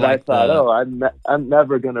 Sort of. But like I thought, I'm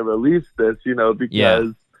never going to release this, you know,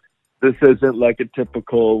 because this isn't like a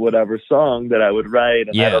typical whatever song that I would write,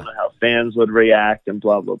 and I don't know how fans would react, and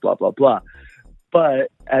blah blah blah blah blah.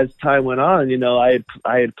 But as time went on, you know, I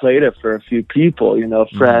had played it for a few people, you know,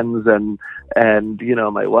 friends and you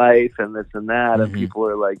know, my wife and this and that, and people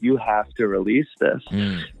were like, "You have to release this."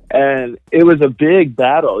 And it was a big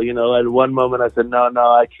battle, you know. At one moment I said, no,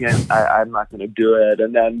 I can't, I'm not going to do it.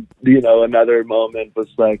 And then, you know, another moment was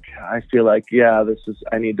like, I feel like,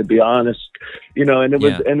 I need to be honest, you know, and it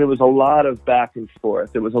was a lot of back and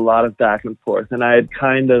forth. It was a lot of back and forth. And I had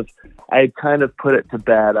kind of put it to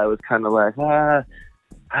bed. I was kind of like, I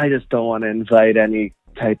just don't want to invite any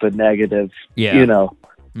type of negative, you know,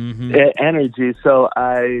 energy. So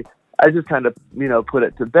I just kind of, you know, put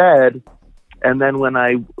it to bed. And then when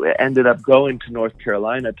I ended up going to North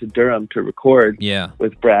Carolina, to Durham, to record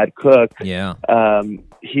with Brad Cook,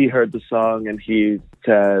 he heard the song and he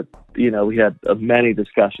said, you know, we had many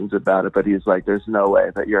discussions about it, but he's like, "There's no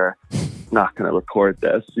way that you're not going to record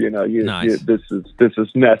this. You know, this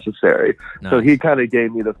is necessary." So he kind of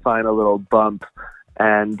gave me the final little bump,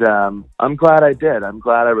 and I'm glad I did. I'm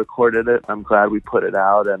glad I recorded it. I'm glad we put it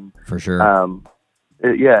out, and for sure.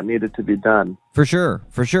 It needed to be done. For sure.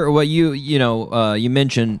 Well, you know, you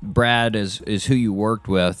mentioned Brad is who you worked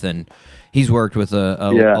with, and he's worked with a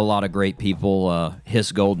lot of great people.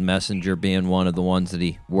 His Golden Messenger being one of the ones that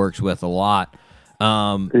he works with a lot.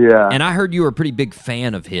 And I heard you were a pretty big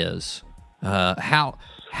fan of his. How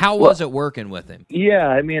was it working with him? Yeah,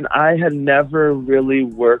 I mean, I had never really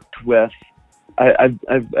worked with.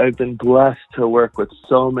 I've been blessed to work with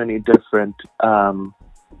so many different.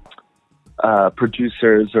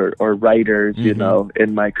 Producers or writers, you know,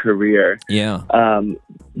 in my career.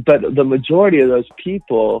 But the majority of those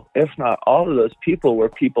people, if not all of those people, were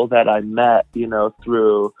people that I met, you know,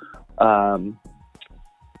 through,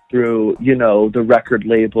 you know, the record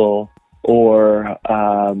label or,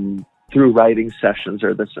 through writing sessions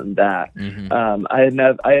or this and that.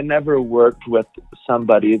 I had never worked with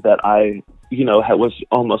somebody that I, you know, was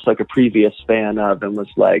almost like a previous fan of and was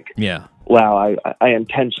like, wow, I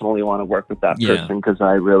intentionally want to work with that person because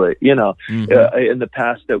I really, you know, in the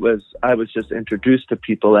past I was just introduced to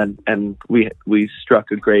people and we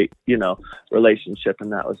struck a great, you know, relationship,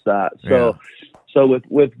 and that was that. So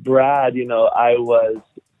with Brad, you know, I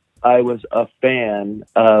was a fan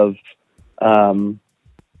of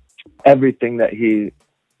everything that he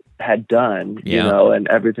had done, you know, and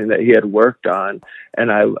everything that he had worked on. And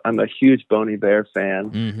I'm a huge Bon Iver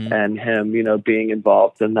fan, and him, you know, being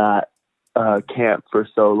involved in that camp for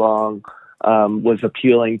so long was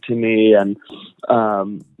appealing to me. And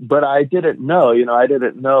but I didn't know, you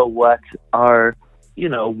know, what are, you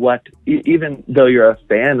know, what, even though you're a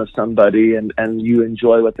fan of somebody and you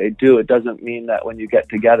enjoy what they do, it doesn't mean that when you get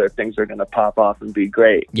together things are going to pop off and be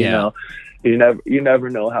great. You know, you never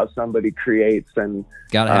know how somebody creates, and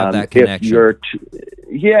gotta have that connection.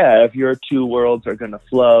 If your two worlds are going to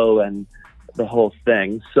flow and the whole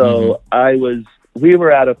thing. So we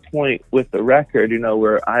were at a point with the record, you know,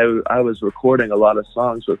 where I was recording a lot of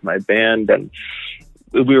songs with my band, and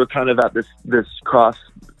we were kind of at this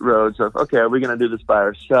crossroads of, okay, are we going to do this by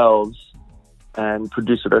ourselves and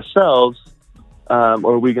produce it ourselves,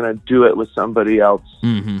 or are we going to do it with somebody else?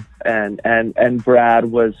 And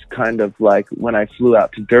Brad was kind of like, when I flew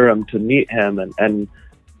out to Durham to meet him and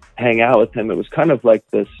hang out with him, it was kind of like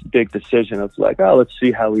this big decision of like, oh, let's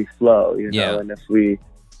see how we flow, you know, and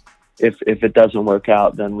if it doesn't work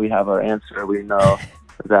out, then we have our answer. We know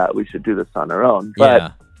that we should do this on our own.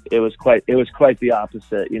 But it was quite the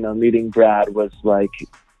opposite. You know, meeting Brad was like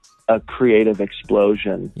a creative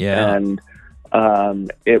explosion. And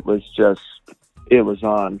it was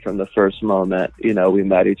on from the first moment, you know, we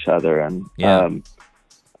met each other, and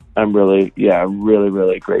I'm really,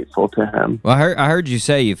 really grateful to him. Well, I heard you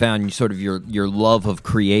say you found sort of your love of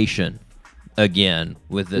creation again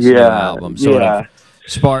with this new album, sort of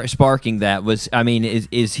sparking that. Was, I mean, is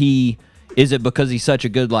it because he's such a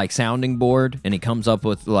good like sounding board and he comes up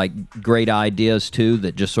with like great ideas too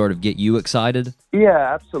that just sort of get you excited?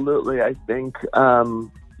 Yeah, absolutely. I think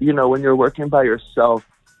you know, when you're working by yourself,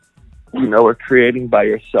 you know, or creating by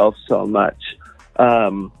yourself so much,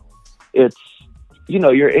 it's, you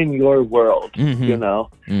know, you're in your world, you know,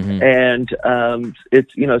 and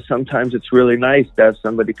it's, you know, sometimes it's really nice to have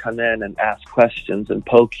somebody come in and ask questions and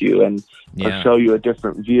poke you and or show you a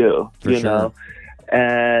different view, you know,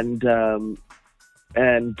 and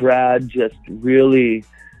Brad just really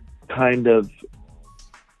kind of,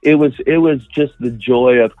 it was just the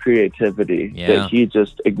joy of creativity that he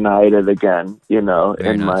just ignited again, you know,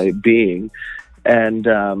 my being, and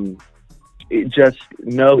it just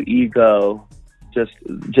no ego.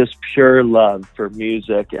 just pure love for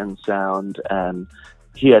music and sound, and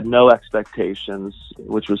he had no expectations,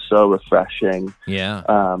 which was so refreshing. Yeah.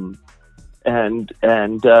 And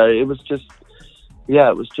it was just,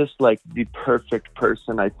 it was just like the perfect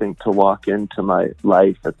person, I think, to walk into my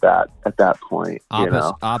life at that point.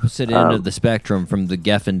 Opposite end of the spectrum from the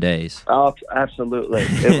Geffen days. Oh, absolutely.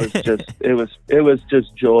 It was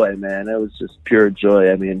just joy, man. It was just pure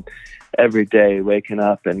joy. I mean, every day waking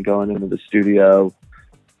up and going into the studio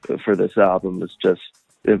for this album was just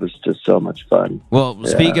so much fun. Well,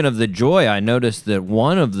 speaking of the joy, I noticed that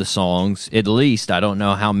one of the songs, at least, I don't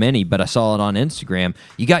know how many, but I saw it on Instagram,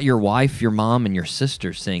 you got your wife, your mom, and your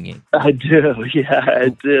sister singing. I do,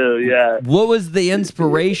 yeah. What was the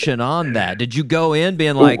inspiration on that? Did you go in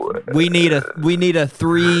being like, we need a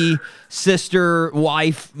 3 sister,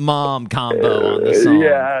 wife, mom combo on the song?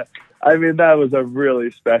 Yeah. I mean, that was a really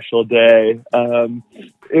special day.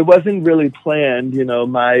 It wasn't really planned.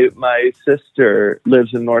 My sister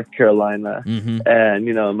lives in North Carolina,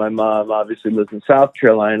 and, my mom obviously lives in South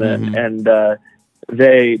Carolina, and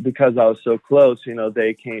they, because I was so close,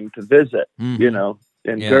 they came to visit, in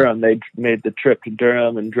Durham. They made the trip to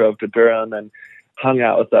Durham and drove to Durham and hung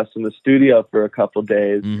out with us in the studio for a couple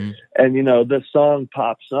days. And, this song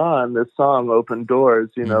pops on, this song, Open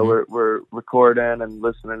Doors, we're recording and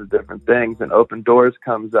listening to different things, and Open Doors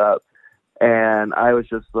comes up. And I was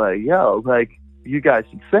just like, yo, like, you guys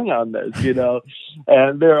should sing on this,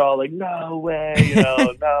 and they're all like, no way, no.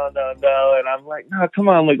 And I'm like, no, come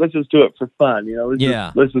on, like, let's just do it for fun.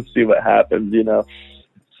 Let's just see what happens,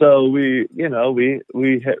 So we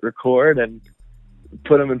hit record and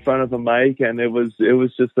put them in front of the mic, and it was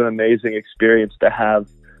just an amazing experience to have,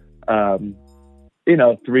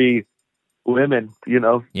 3 women,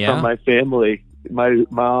 from my family, my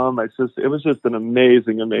mom, my sister. It was just an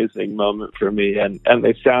amazing moment for me, and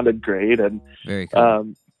they sounded great, and very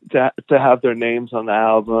cool. To have their names on the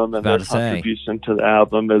album and their contribution to the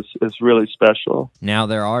album is really special. Now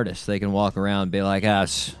they're artists; they can walk around and be like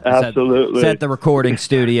us. Absolutely, it's at the recording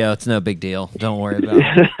studio. It's no big deal. Don't worry about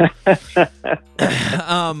it.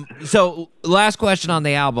 So, last question on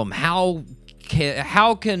the album: How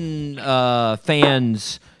can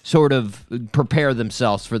fans sort of prepare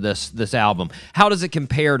themselves for this album? How does it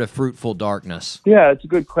compare to Fruitful Darkness? Yeah, it's a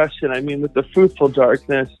good question. I mean, with the Fruitful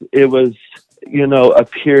Darkness, it was, a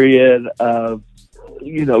period of,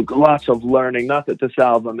 lots of learning. Not that this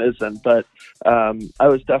album isn't, but I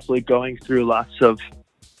was definitely going through lots of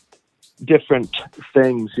different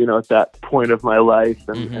things, at that point of my life,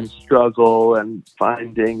 and struggle and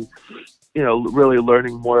finding, really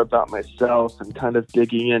learning more about myself and kind of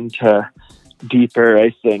digging into deeper,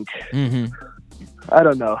 I think, I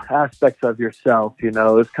don't know, aspects of yourself,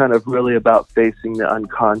 it's kind of really about facing the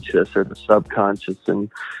unconscious or the subconscious.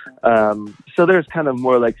 And so there's kind of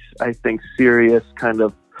more like, I think, serious kind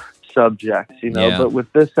of subjects, but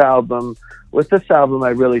with this album, I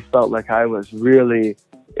really felt like I was really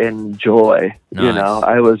in joy. Nice.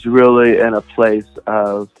 I was really in a place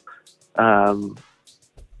of,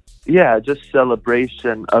 just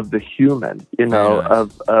celebration of the human,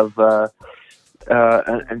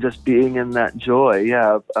 and just being in that joy,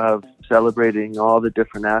 of celebrating all the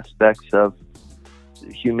different aspects of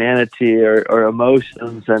humanity or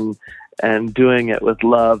emotions, and doing it with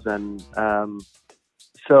love. And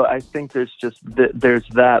so I think there's there's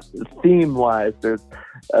that theme-wise, there's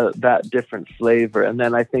that different flavor. And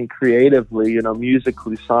then I think creatively,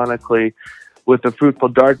 musically, sonically, with the Fruitful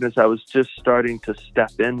Darkness, I was just starting to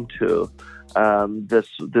step into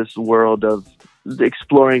this world of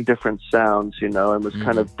exploring different sounds, and was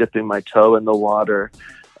kind of dipping my toe in the water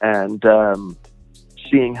and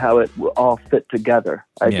seeing how it all fit together,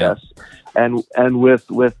 I guess. And with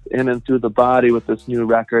In and Through the Body, with this new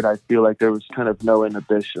record, I feel like there was kind of no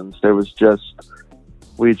inhibitions. There was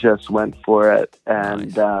we just went for it,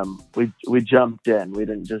 and we jumped in. We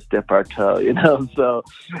didn't just dip our toe, So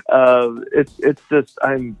it's just,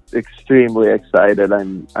 I'm extremely excited.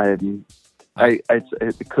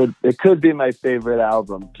 It could be my favorite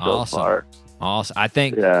album so far. Awesome. I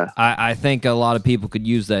think I think a lot of people could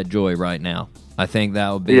use that joy right now. I think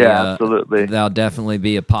that would be absolutely. That'll definitely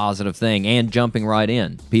be a positive thing, and jumping right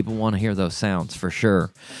in. People want to hear those sounds for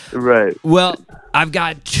sure. Right. Well, I've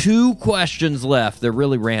got 2 questions left. They're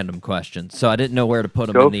really random questions, so I didn't know where to put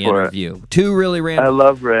them in the interview. 2 really random. I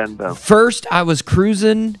love random. First, I was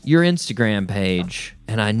cruising your Instagram page,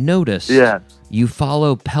 and I noticed you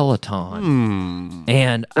follow Peloton.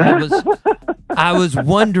 And I was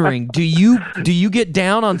wondering, do you get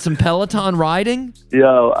down on some Peloton riding?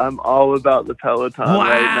 Yo, I'm all about the Peloton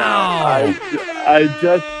right now. I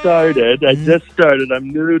just started. I'm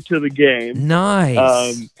new to the game.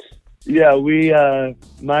 Nice. Yeah,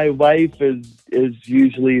 my wife is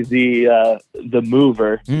usually the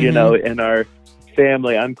mover, in our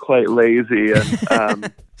family. I'm quite lazy,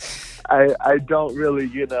 and I don't really,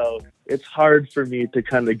 it's hard for me to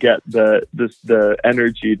kind of get the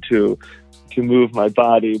energy to move my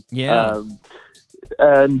body. Yeah.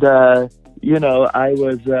 I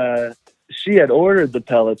was she had ordered the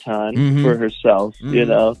Peloton for herself,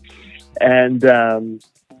 and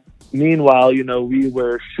meanwhile, we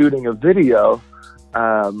were shooting a video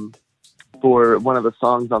for one of the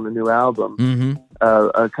songs on the new album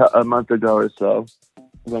a month ago or so,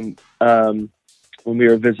 when we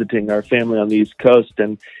were visiting our family on the East Coast,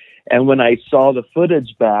 and when I saw the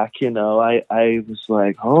footage back, I was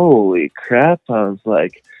like, holy crap! I was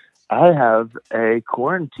like, I have a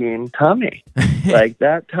quarantine tummy. Like,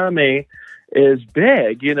 that tummy is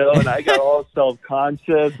big, and I got all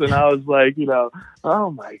self-conscious, and I was like,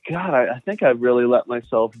 oh my God, I think I really let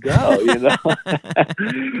myself go,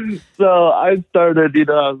 So I started,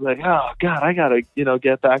 I was like, oh God, I gotta,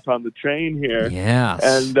 get back on the train here. Yes.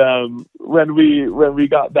 And when we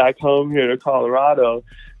got back home here to Colorado,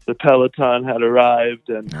 the Peloton had arrived,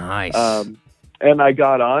 and nice. And I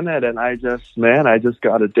got on it, and I just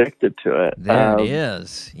got addicted to it. There it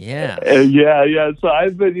is. Yeah. Yeah. So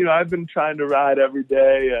I've been trying to ride every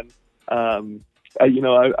day, and I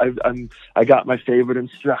got my favorite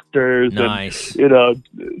instructors. Nice. And,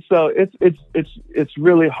 so it's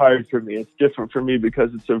really hard for me. It's different for me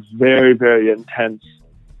because it's a very, very intense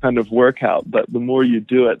kind of workout. But the more you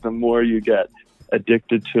do it, the more you get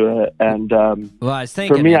addicted to it. And well, I was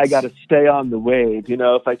thinking, for me, I got to stay on the wave.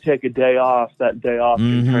 If I take a day off, that day off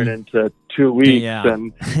can turn into 2 weeks,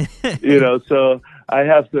 and so I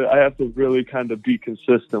have to really kind of be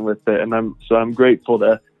consistent with it. And I'm grateful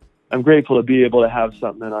to be able to have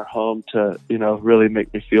something in our home to really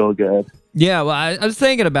make me feel good. Yeah, well, I was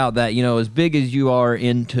thinking about that. As big as you are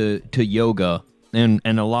into yoga and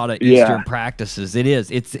a lot of Eastern practices,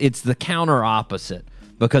 it's the counter opposite.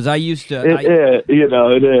 Because I used to, it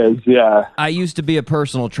is, yeah. I used to be a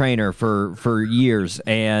personal trainer for years,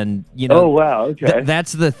 and Oh wow, okay.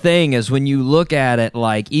 That's the thing, is when you look at it,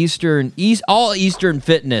 like all Eastern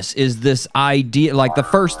fitness is this idea. Like, the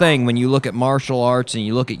first thing when you look at martial arts and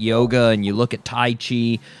you look at yoga and you look at Tai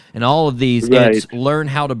Chi and all of these, it's learn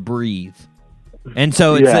how to breathe. And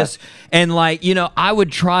so it's this, and I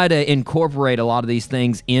would try to incorporate a lot of these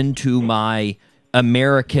things into my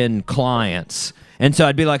American clients. And so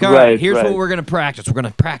I'd be like, all right, here's what we're going to practice. We're going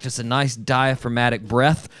to practice a nice diaphragmatic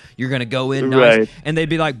breath. You're going to go in nice. And they'd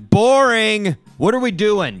be like, boring. What are we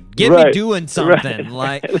doing? Get me doing something.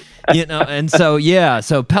 And so,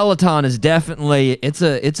 so Peloton is definitely, it's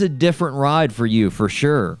a different ride for you, for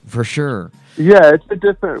sure. Yeah, it's a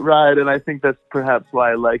different ride. And I think that's perhaps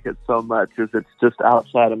why I like it so much, is it's just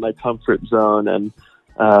outside of my comfort zone. And,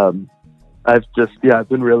 I've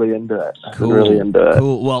been really into it.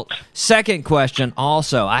 Cool. Well, second question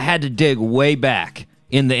also, I had to dig way back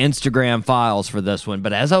in the Instagram files for this one,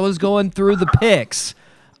 but as I was going through the pics,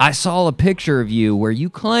 I saw a picture of you where you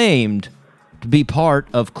claimed to be part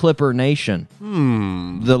of Clipper Nation.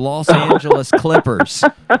 The Los Angeles Clippers.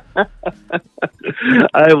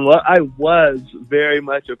 I was very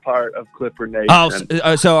much a part of Clipper Nation.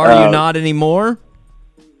 Oh, so are you not anymore?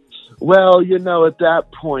 Well, at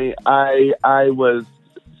that point, I was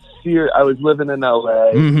living in LA.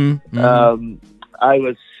 I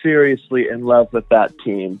was seriously in love with that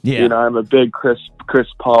team. Yeah. I'm a big Chris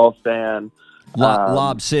Paul fan.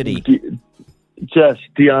 Lob City. Just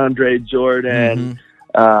DeAndre Jordan.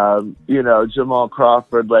 Jamal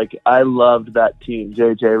Crawford. Like, I loved that team.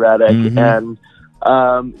 JJ Redick, and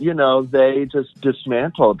they just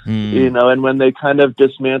dismantled. And when they kind of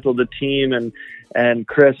dismantled the team, and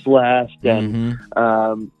Chris left, and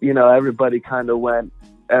everybody kind of went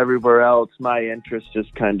everywhere else, my interest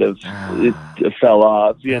just kind of it fell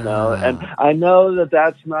off, and I know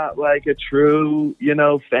that's not like a true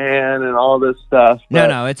fan and all this stuff, but,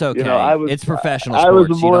 no, it's okay. It's professional sports. I was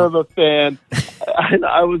more of a fan.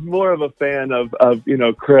 I was more of a fan of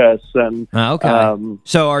Chris, and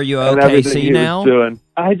so are you OKC now?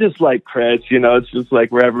 I just like Chris. It's just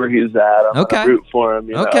like wherever he's at, I'm gonna root for him.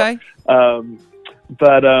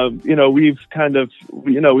 But we've kind of,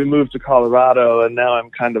 we moved to Colorado, and now I'm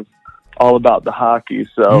kind of all about the hockey.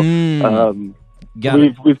 So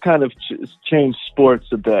we've kind of changed sports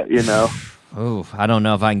a bit, I don't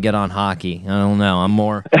know if I can get on hockey. I don't know. I'm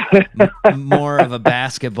more of a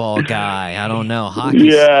basketball guy. I don't know.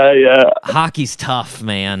 Hockey's tough,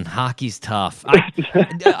 man. Hockey's tough.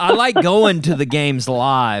 I like going to the games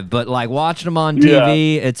live, but like watching them on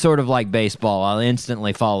TV, it's sort of like baseball. I'll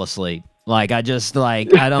instantly fall asleep. Like I just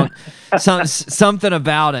like I don't something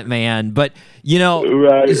about it, man. But you know,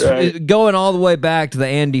 going all the way back to the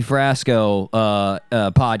Andy Frasco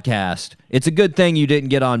podcast, it's a good thing you didn't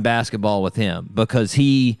get on basketball with him because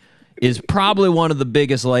he is probably one of the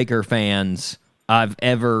biggest Laker fans I've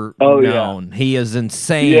ever known. Yeah. He is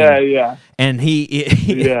insane. Yeah. And he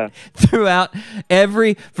throughout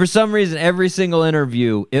for some reason, every single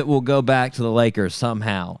interview, it will go back to the Lakers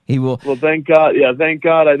somehow. He will. Well, thank God. Yeah, thank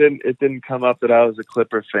God it didn't come up that I was a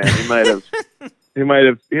Clipper fan. He might have. He might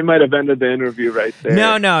have ended the interview right there.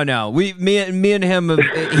 No. Me and him.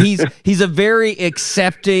 He's a very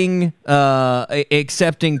accepting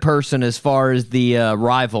person as far as the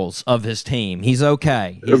rivals of his team. He's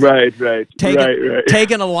okay. He's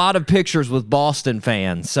taking a lot of pictures with Boston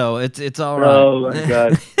fans, so it's all right. Oh my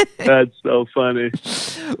God, that's so funny.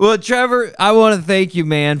 Well, Trevor, I want to thank you,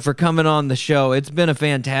 man, for coming on the show. It's been a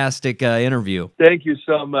fantastic interview. Thank you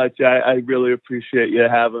so much. I really appreciate you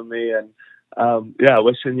having me and.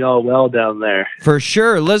 Wishing y'all well down there. For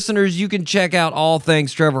sure. Listeners, you can check out all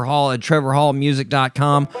things Trevor Hall at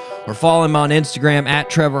TrevorHallMusic.com or follow him on Instagram at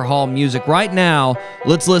Trevor Hall Music. Right now,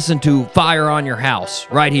 let's listen to Fire on Your House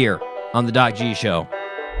right here on The Doc G Show.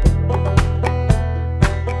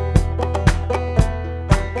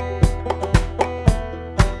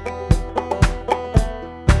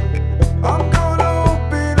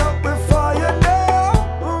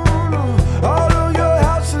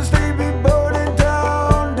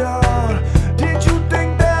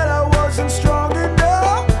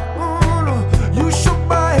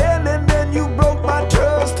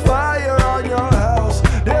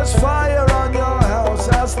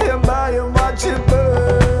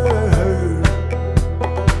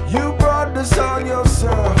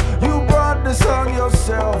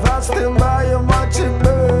 Yourself.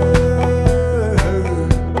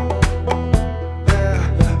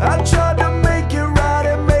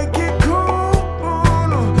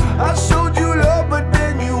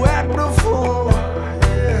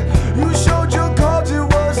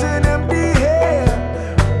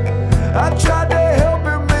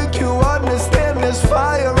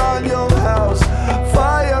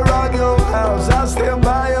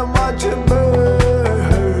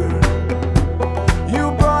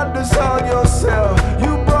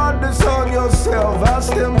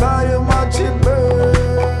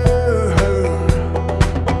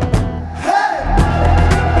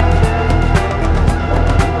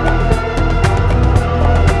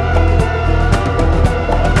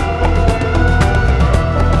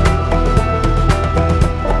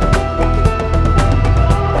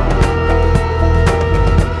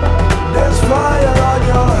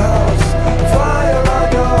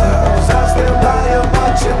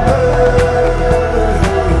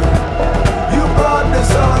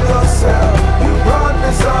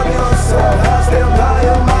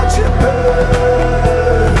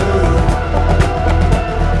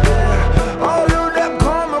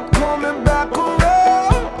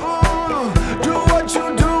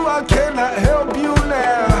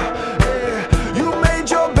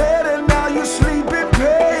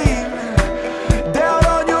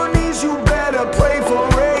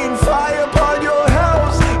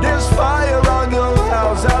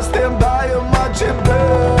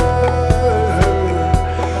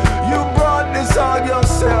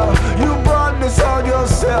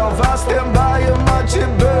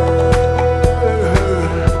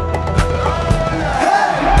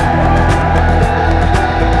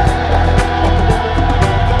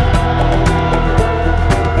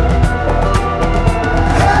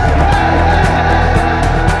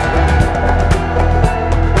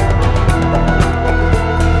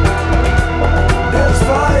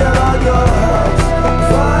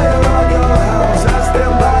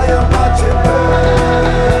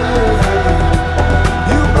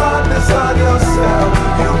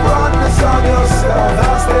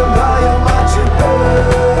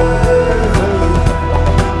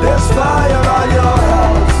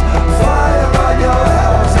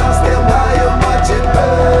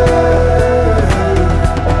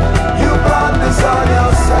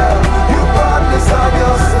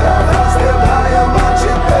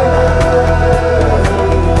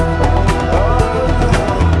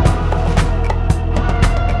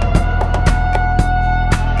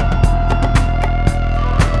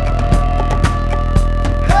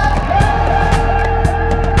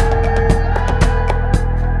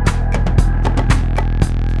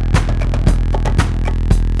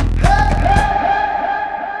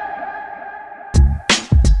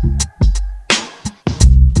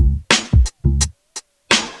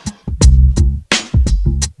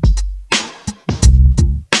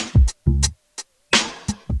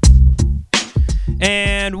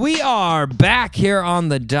 are back here on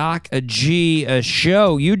the Doc G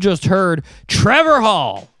show. You just heard Trevor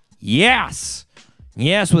Hall. Yes,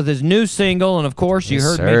 with his new single, and of course you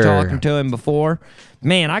heard me talking to him before.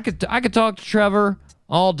 Man, I could talk to Trevor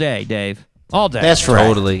all day, Dave. All day. That's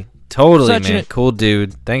right. Totally, Such man. Cool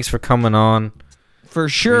dude. Thanks for coming on. For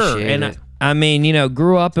sure. Appreciate And it. I mean,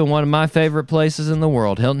 grew up in one of my favorite places in the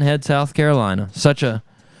world, Hilton Head, South Carolina. Such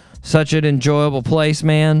an enjoyable place,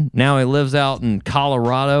 man. Now he lives out in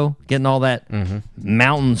Colorado, getting all that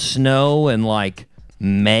mountain snow and like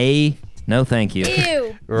May. No, thank you.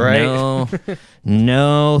 Ew. Right?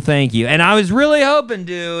 No, thank you. And I was really hoping,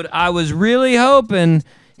 dude.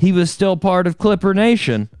 He was still part of Clipper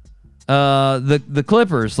Nation. The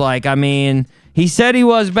Clippers. Like, I mean, he said he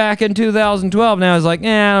was back in 2012. Now he's like,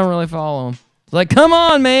 I don't really follow him. It's like, come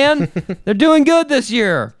on, man. They're doing good this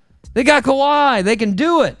year. They got Kawhi. They can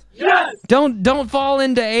do it. Yes! Don't fall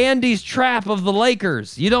into Andy's trap of the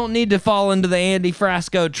Lakers. You don't need to fall into the Andy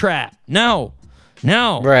Frasco trap. No.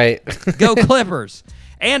 Right. Go Clippers.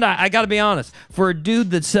 And I got to be honest, for a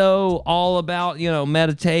dude that's so all about,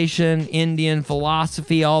 meditation, Indian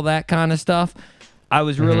philosophy, all that kind of stuff, I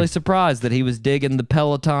was really surprised that he was digging the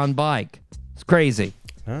Peloton bike. It's crazy.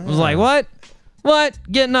 I was like, what? What?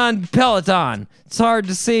 Getting on Peloton. It's hard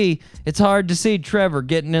to see Trevor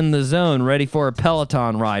getting in the zone ready for a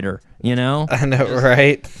Peloton rider, I know,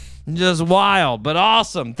 right? Just wild, but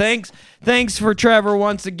awesome. Thanks for Trevor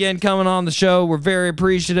once again coming on the show. We're very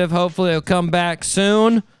appreciative. Hopefully he'll come back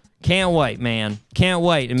soon. Can't wait, man. Can't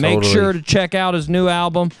wait. And make sure to check out his new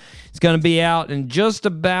album. It's going to be out in just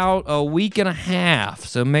about a week and a half.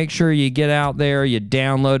 So make sure you get out there, you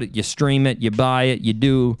download it, you stream it, you buy it, you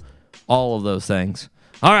do all of those things.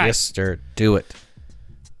 All right. Yes, sir. Do it.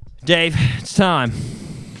 Dave, it's time.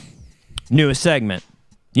 Newest segment.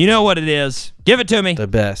 You know what it is. Give it to me. The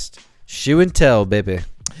best. Shoe and tell, baby.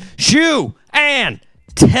 Shoe and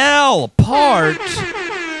tell part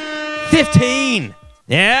 15.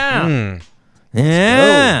 Yeah.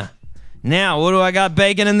 Yeah. Now, what do I got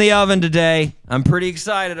baking in the oven today? I'm pretty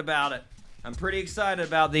excited about it. I'm pretty excited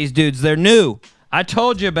about these dudes. They're new. I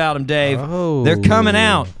told you about them, Dave. Oh. They're coming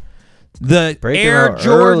out. The Breaking Air out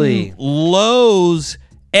Jordan early. Lows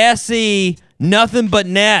SE Nothing But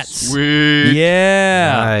Nets. Sweet.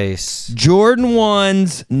 Yeah. Nice. Jordan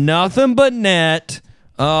 1s, Nothing But Net.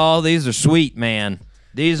 Oh, these are sweet, man.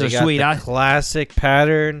 These They are got sweet. the classic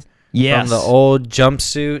pattern Yes. from the old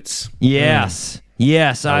jumpsuits. Yes.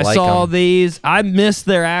 Yes, I like saw 'em. these. I missed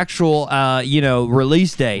their actual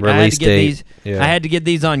release date. I had Release to get date, these. yeah. I had to get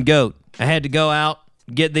these on GOAT. I had to go out,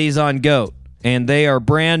 get these on GOAT. And they are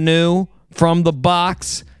brand new from the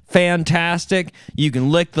box. Fantastic. You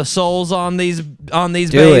can lick the soles on these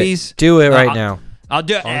babies. Do it right now. I'll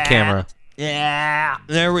do it On camera. Yeah,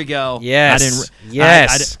 there we go. Yes.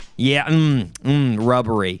 Yes.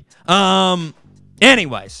 Rubbery.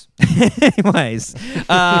 Anyways,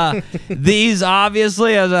 these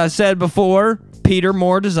obviously, as I said before, Peter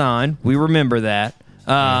Moore design. We remember that.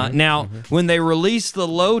 Now, when they released the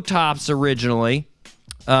low tops originally,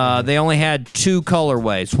 they only had two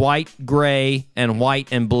colorways: white, gray, and white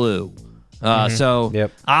and blue. So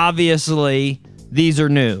Yep. obviously, these are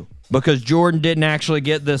new because Jordan didn't actually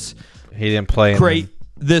get this He didn't play in them.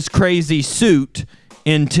 this crazy suit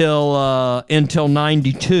until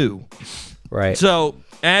 92. Right. So,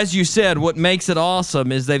 as you said, what makes it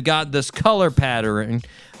awesome is they've got this color pattern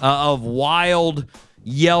of wild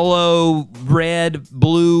yellow, red,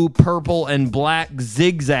 blue, purple, and black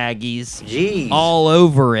zigzaggies all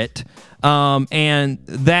over it. And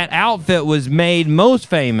that outfit was made most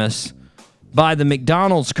famous by the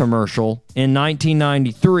McDonald's commercial in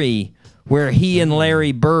 1993, where he and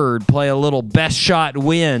Larry Bird play a little best shot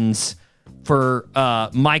wins for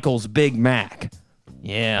Michael's Big Mac.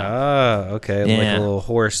 Yeah. Ah, okay. Like Yeah. a little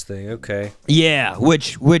horse thing. Okay. Yeah,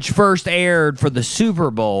 which first aired for the Super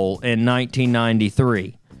Bowl in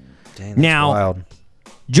 1993. Dang, that's Now, wild.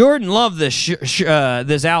 Jordan loved this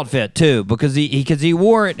this outfit too because he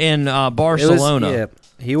wore it in Barcelona. Yeah,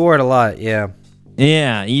 he wore it a lot. Yeah.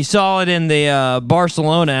 Yeah, you saw it in the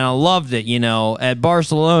Barcelona, and I loved it. At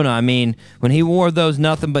Barcelona, I mean, when he wore those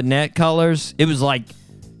Nothing But Net colors, it's like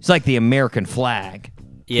the American flag.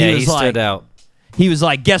 Yeah, he was stood out. He was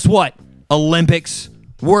like, guess what? Olympics,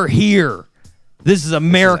 we're here. This is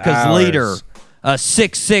America's ours. leader. A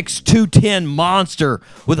 6'6", 210 monster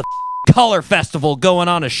with a color festival going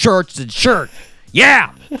on a shirts and shirt.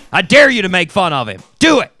 Yeah, I dare you to make fun of him.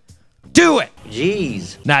 Do it. Do it.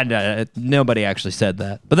 Jeez. Nobody actually said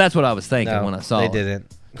that, but that's what I was thinking No, when I saw they it.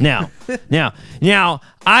 didn't. Now,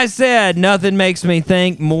 I said nothing makes me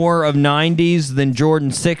think more of 90s than Jordan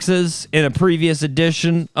 6s in a previous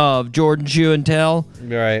edition of Jordan Shoe and Tell.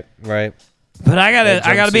 Right. But I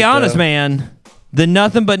gotta be honest, man. The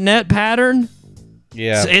nothing but net pattern.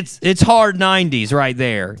 Yeah, it's hard 90s right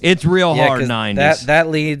there. It's real hard 90s. That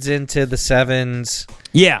leads into the 7s.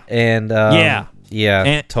 Yeah, and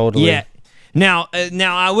totally. Yeah. Now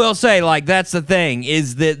I will say, like, that's the thing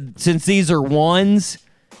is that since these are ones,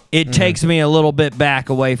 it takes me a little bit back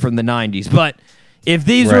away from the 90s. But if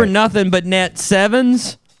these were nothing but net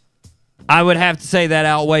 7s, I would have to say that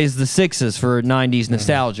outweighs the 6s for 90s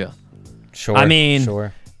nostalgia. Sure. I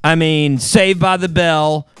mean, Saved by the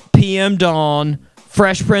Bell, PM Dawn,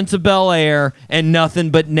 Fresh Prince of Bel-Air, and nothing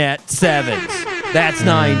but net 7s. That's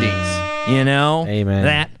 90s, you know? Amen.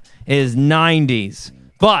 That is 90s.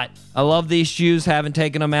 But I love these shoes. Haven't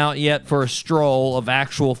taken them out yet for a stroll of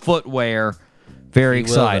actual footwear. Very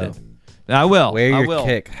excited. I will. Wear your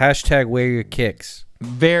kick. Hashtag wear your kicks.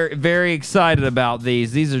 Very, very excited about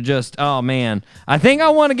these. These are just, oh, man. I think I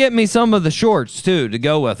want to get me some of the shorts, too, to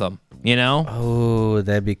go with them, you know? Oh,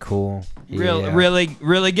 that'd be cool. Yeah.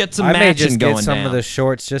 Really get some I may matching just going get some down. of the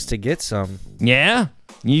shorts just to get some. Yeah,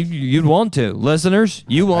 you'd want to. Listeners,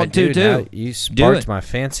 you want to, too. Now you sparked my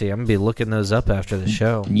fancy. I'm going to be looking those up after the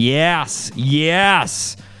show. Yes.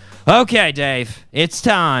 Okay, Dave, it's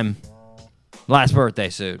time. Last birthday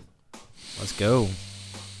suit. Let's go.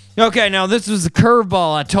 Okay, now this was the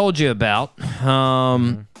curveball I told you about.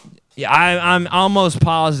 I'm almost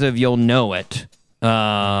positive you'll know it,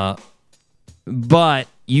 but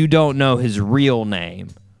you don't know his real name.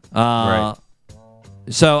 Right.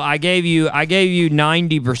 So I gave you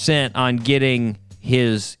 90% on getting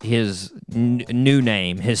his new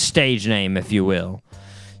name, his stage name, if you will.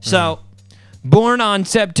 So, born on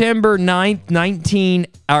September 9th,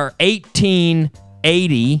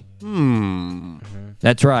 1880.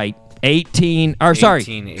 That's right.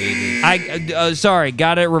 1880. Sorry,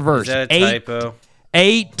 got it reversed. Is that a typo?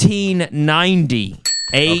 1890.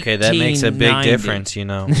 Okay, that makes a big difference, you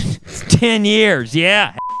know. 10 years,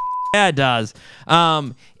 yeah. Yeah, it does.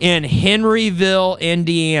 In Henryville,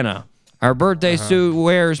 Indiana. Our birthday suit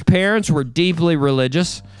wearer's parents were deeply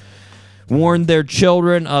religious, warned their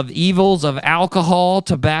children of evils of alcohol,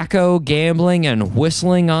 tobacco, gambling, and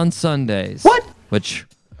whistling on Sundays. What? Which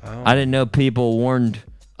I didn't know people warned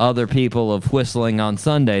other people of whistling on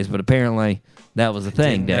Sundays, but apparently that was a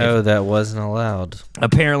thing, Dave. No, that wasn't allowed.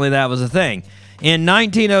 Apparently that was a thing. In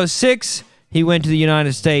 1906, he went to the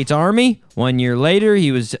United States Army. 1 year later,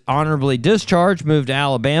 he was honorably discharged, moved to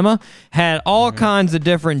Alabama, had all kinds of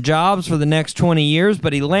different jobs for the next 20 years,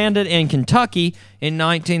 but he landed in Kentucky in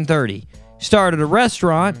 1930. Started a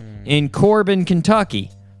restaurant in Corbin, Kentucky,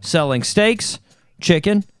 selling steaks,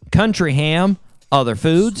 chicken, country ham, other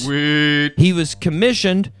foods. Sweet. He was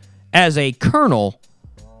commissioned as a colonel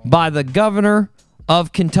by the governor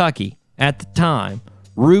of Kentucky at the time,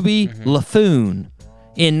 Ruby Laffoon.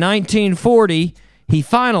 In 1940, he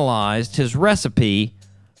finalized his recipe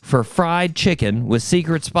for fried chicken with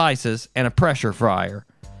secret spices and a pressure fryer.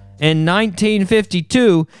 In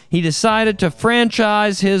 1952, he decided to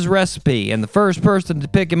franchise his recipe, and the first person to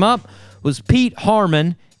pick him up was Pete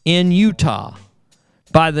Harmon in Utah.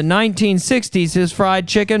 By the 1960s, his fried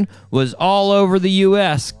chicken was all over the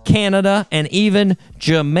U.S., Canada, and even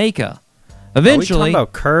Jamaica. Eventually, Are we talking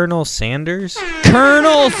about Colonel Sanders?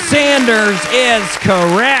 Colonel Sanders is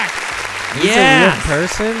correct. He's a real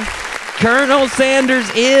person? Colonel Sanders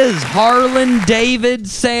is Harlan David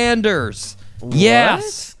Sanders. What?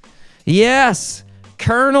 Yes.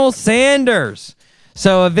 Colonel Sanders.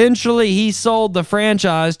 So eventually he sold the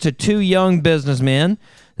franchise to two young businessmen.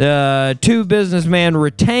 The two businessmen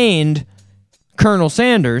retained Colonel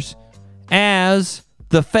Sanders as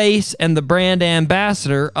the face and the brand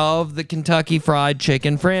ambassador of the Kentucky Fried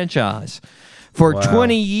Chicken franchise. For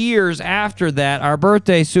 20 years after that, our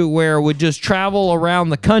birthday suit wearer would just travel around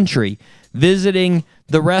the country, visiting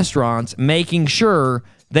the restaurants, making sure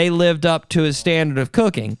they lived up to his standard of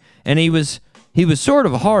cooking. And he was sort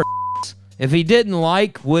of a hard If he didn't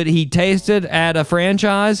like what he tasted at a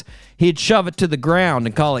franchise, he'd shove it to the ground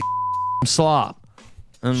and call it slop.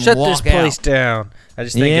 And Shut walk this place out. down. I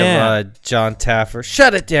just think of John Taffer.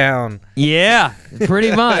 Shut it down. Yeah,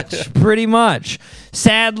 pretty much.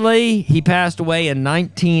 Sadly, he passed away in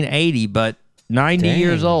 1980, but 90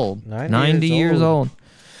 years old. 90 years old.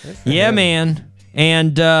 Yeah, man.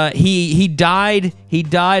 And he dyed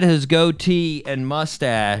his goatee and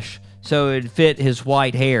mustache so it fit his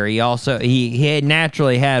white hair. He had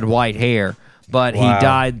naturally had white hair, but he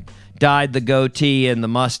dyed the goatee and the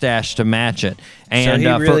mustache to match it. And so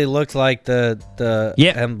he really looked like the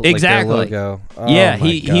emblem, exactly. like their logo. Oh, yeah, my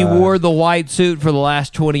he God. wore the white suit for the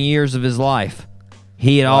last 20 years of his life.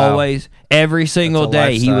 He had always, every single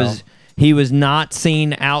day, he was not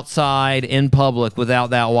seen outside in public without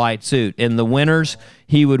that white suit. In the winters,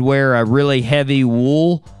 he would wear a really heavy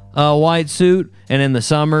wool white suit, and in the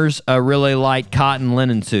summers, a really light cotton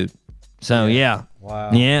linen suit. So yeah.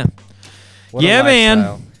 Wow. Yeah. What a Yeah, man.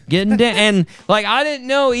 lifestyle. Getting down, and like I didn't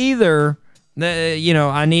know either.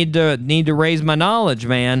 I need to raise my knowledge,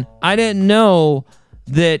 man. I didn't know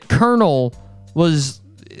that Colonel was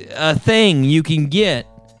a thing you can get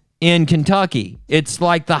in Kentucky. It's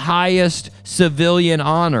like the highest civilian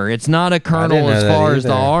honor. It's not a colonel as far as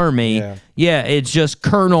the army. Yeah, it's just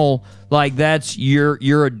colonel. Like that's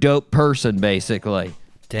you're a dope person, basically.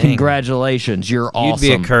 Dang. Congratulations, you're awesome.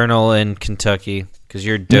 You'd be a colonel in Kentucky because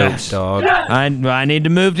you're dope, dog. I need to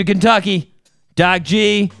move to Kentucky. Doc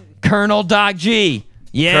G, Colonel Doc G.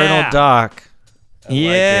 Yeah. Colonel Doc. I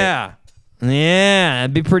yeah. Yeah,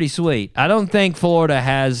 that'd be pretty sweet. I don't think Florida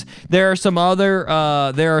has. There are some other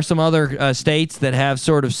states that have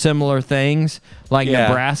sort of similar things. Like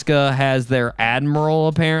Nebraska has their admiral.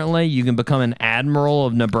 Apparently, you can become an admiral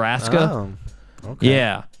of Nebraska. Oh, okay.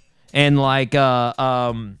 Yeah, and like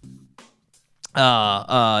South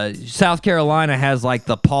Carolina has like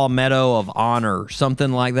the Palmetto of Honor,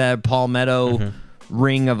 something like that. Palmetto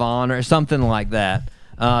Ring of Honor, something like that.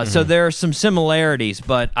 So there are some similarities,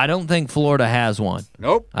 but I don't think Florida has one.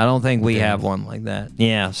 Nope. I don't think we have one like that.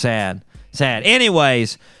 Yeah, sad.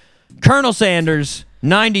 Anyways, Colonel Sanders,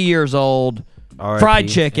 90 years old, fried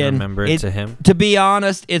chicken. Remembrance to him. To be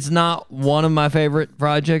honest, it's not one of my favorite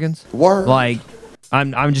fried chickens. Word. Like,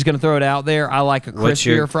 I'm just gonna throw it out there. I like a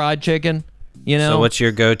crispier fried chicken. You know. So what's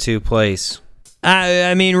your go-to place?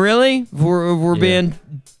 I mean, really, if we're being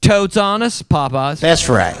totes honest, Popeyes. That's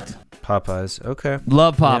right. Popeyes. Okay.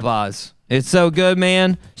 Love Popeyes. It's so good,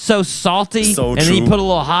 man. So salty. So and then you true. put a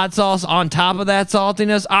little hot sauce on top of that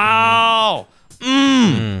saltiness. Oh,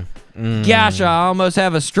 gosh, I almost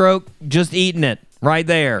have a stroke just eating it right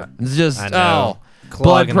there. It's just I know.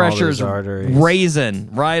 blood Clogging all pressure's those arteries.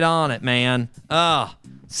 raising right on it, man. Oh,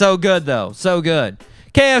 so good though, so good.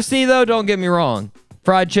 KFC though, don't get me wrong.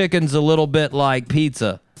 Fried chicken's a little bit like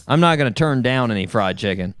pizza. I'm not gonna turn down any fried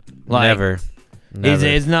chicken. Like, Never.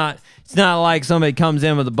 It's not like somebody comes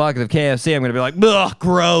in with a bucket of KFC. I'm going to be like, ugh,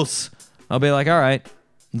 gross. I'll be like, all right,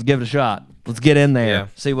 let's give it a shot. Let's get in there,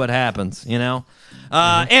 see what happens, you know?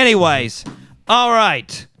 Anyways, all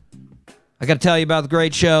right. I got to tell you about the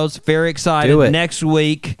great shows. Very excited. Do it. Next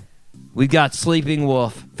week, we've got Sleeping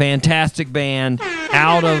Wolf. Fantastic band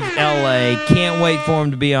out of L.A. Can't wait for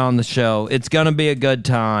them to be on the show. It's going to be a good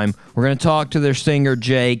time. We're going to talk to their singer,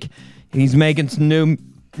 Jake. He's making some new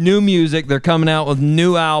music. They're coming out with a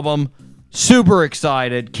new album. Super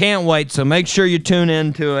excited. Can't wait. So make sure you tune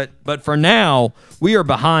into it. But for now, we are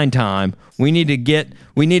behind time. We need to get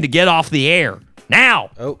off the air.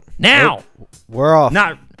 Now. Now. We're off.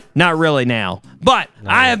 Not really now. But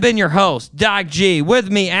I have been your host, Doc G. With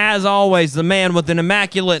me, as always, the man with an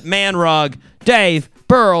immaculate man rug, Dave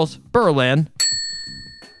Burles Berlin.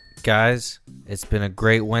 Guys, it's been a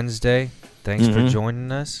great Wednesday. Thanks for joining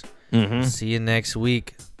us. See you next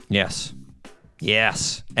week. Yes.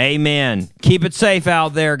 Amen. Keep it safe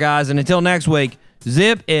out there, guys. And until next week,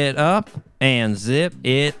 zip it up and zip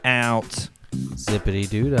it out.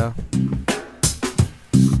 Zippity-doo-dah.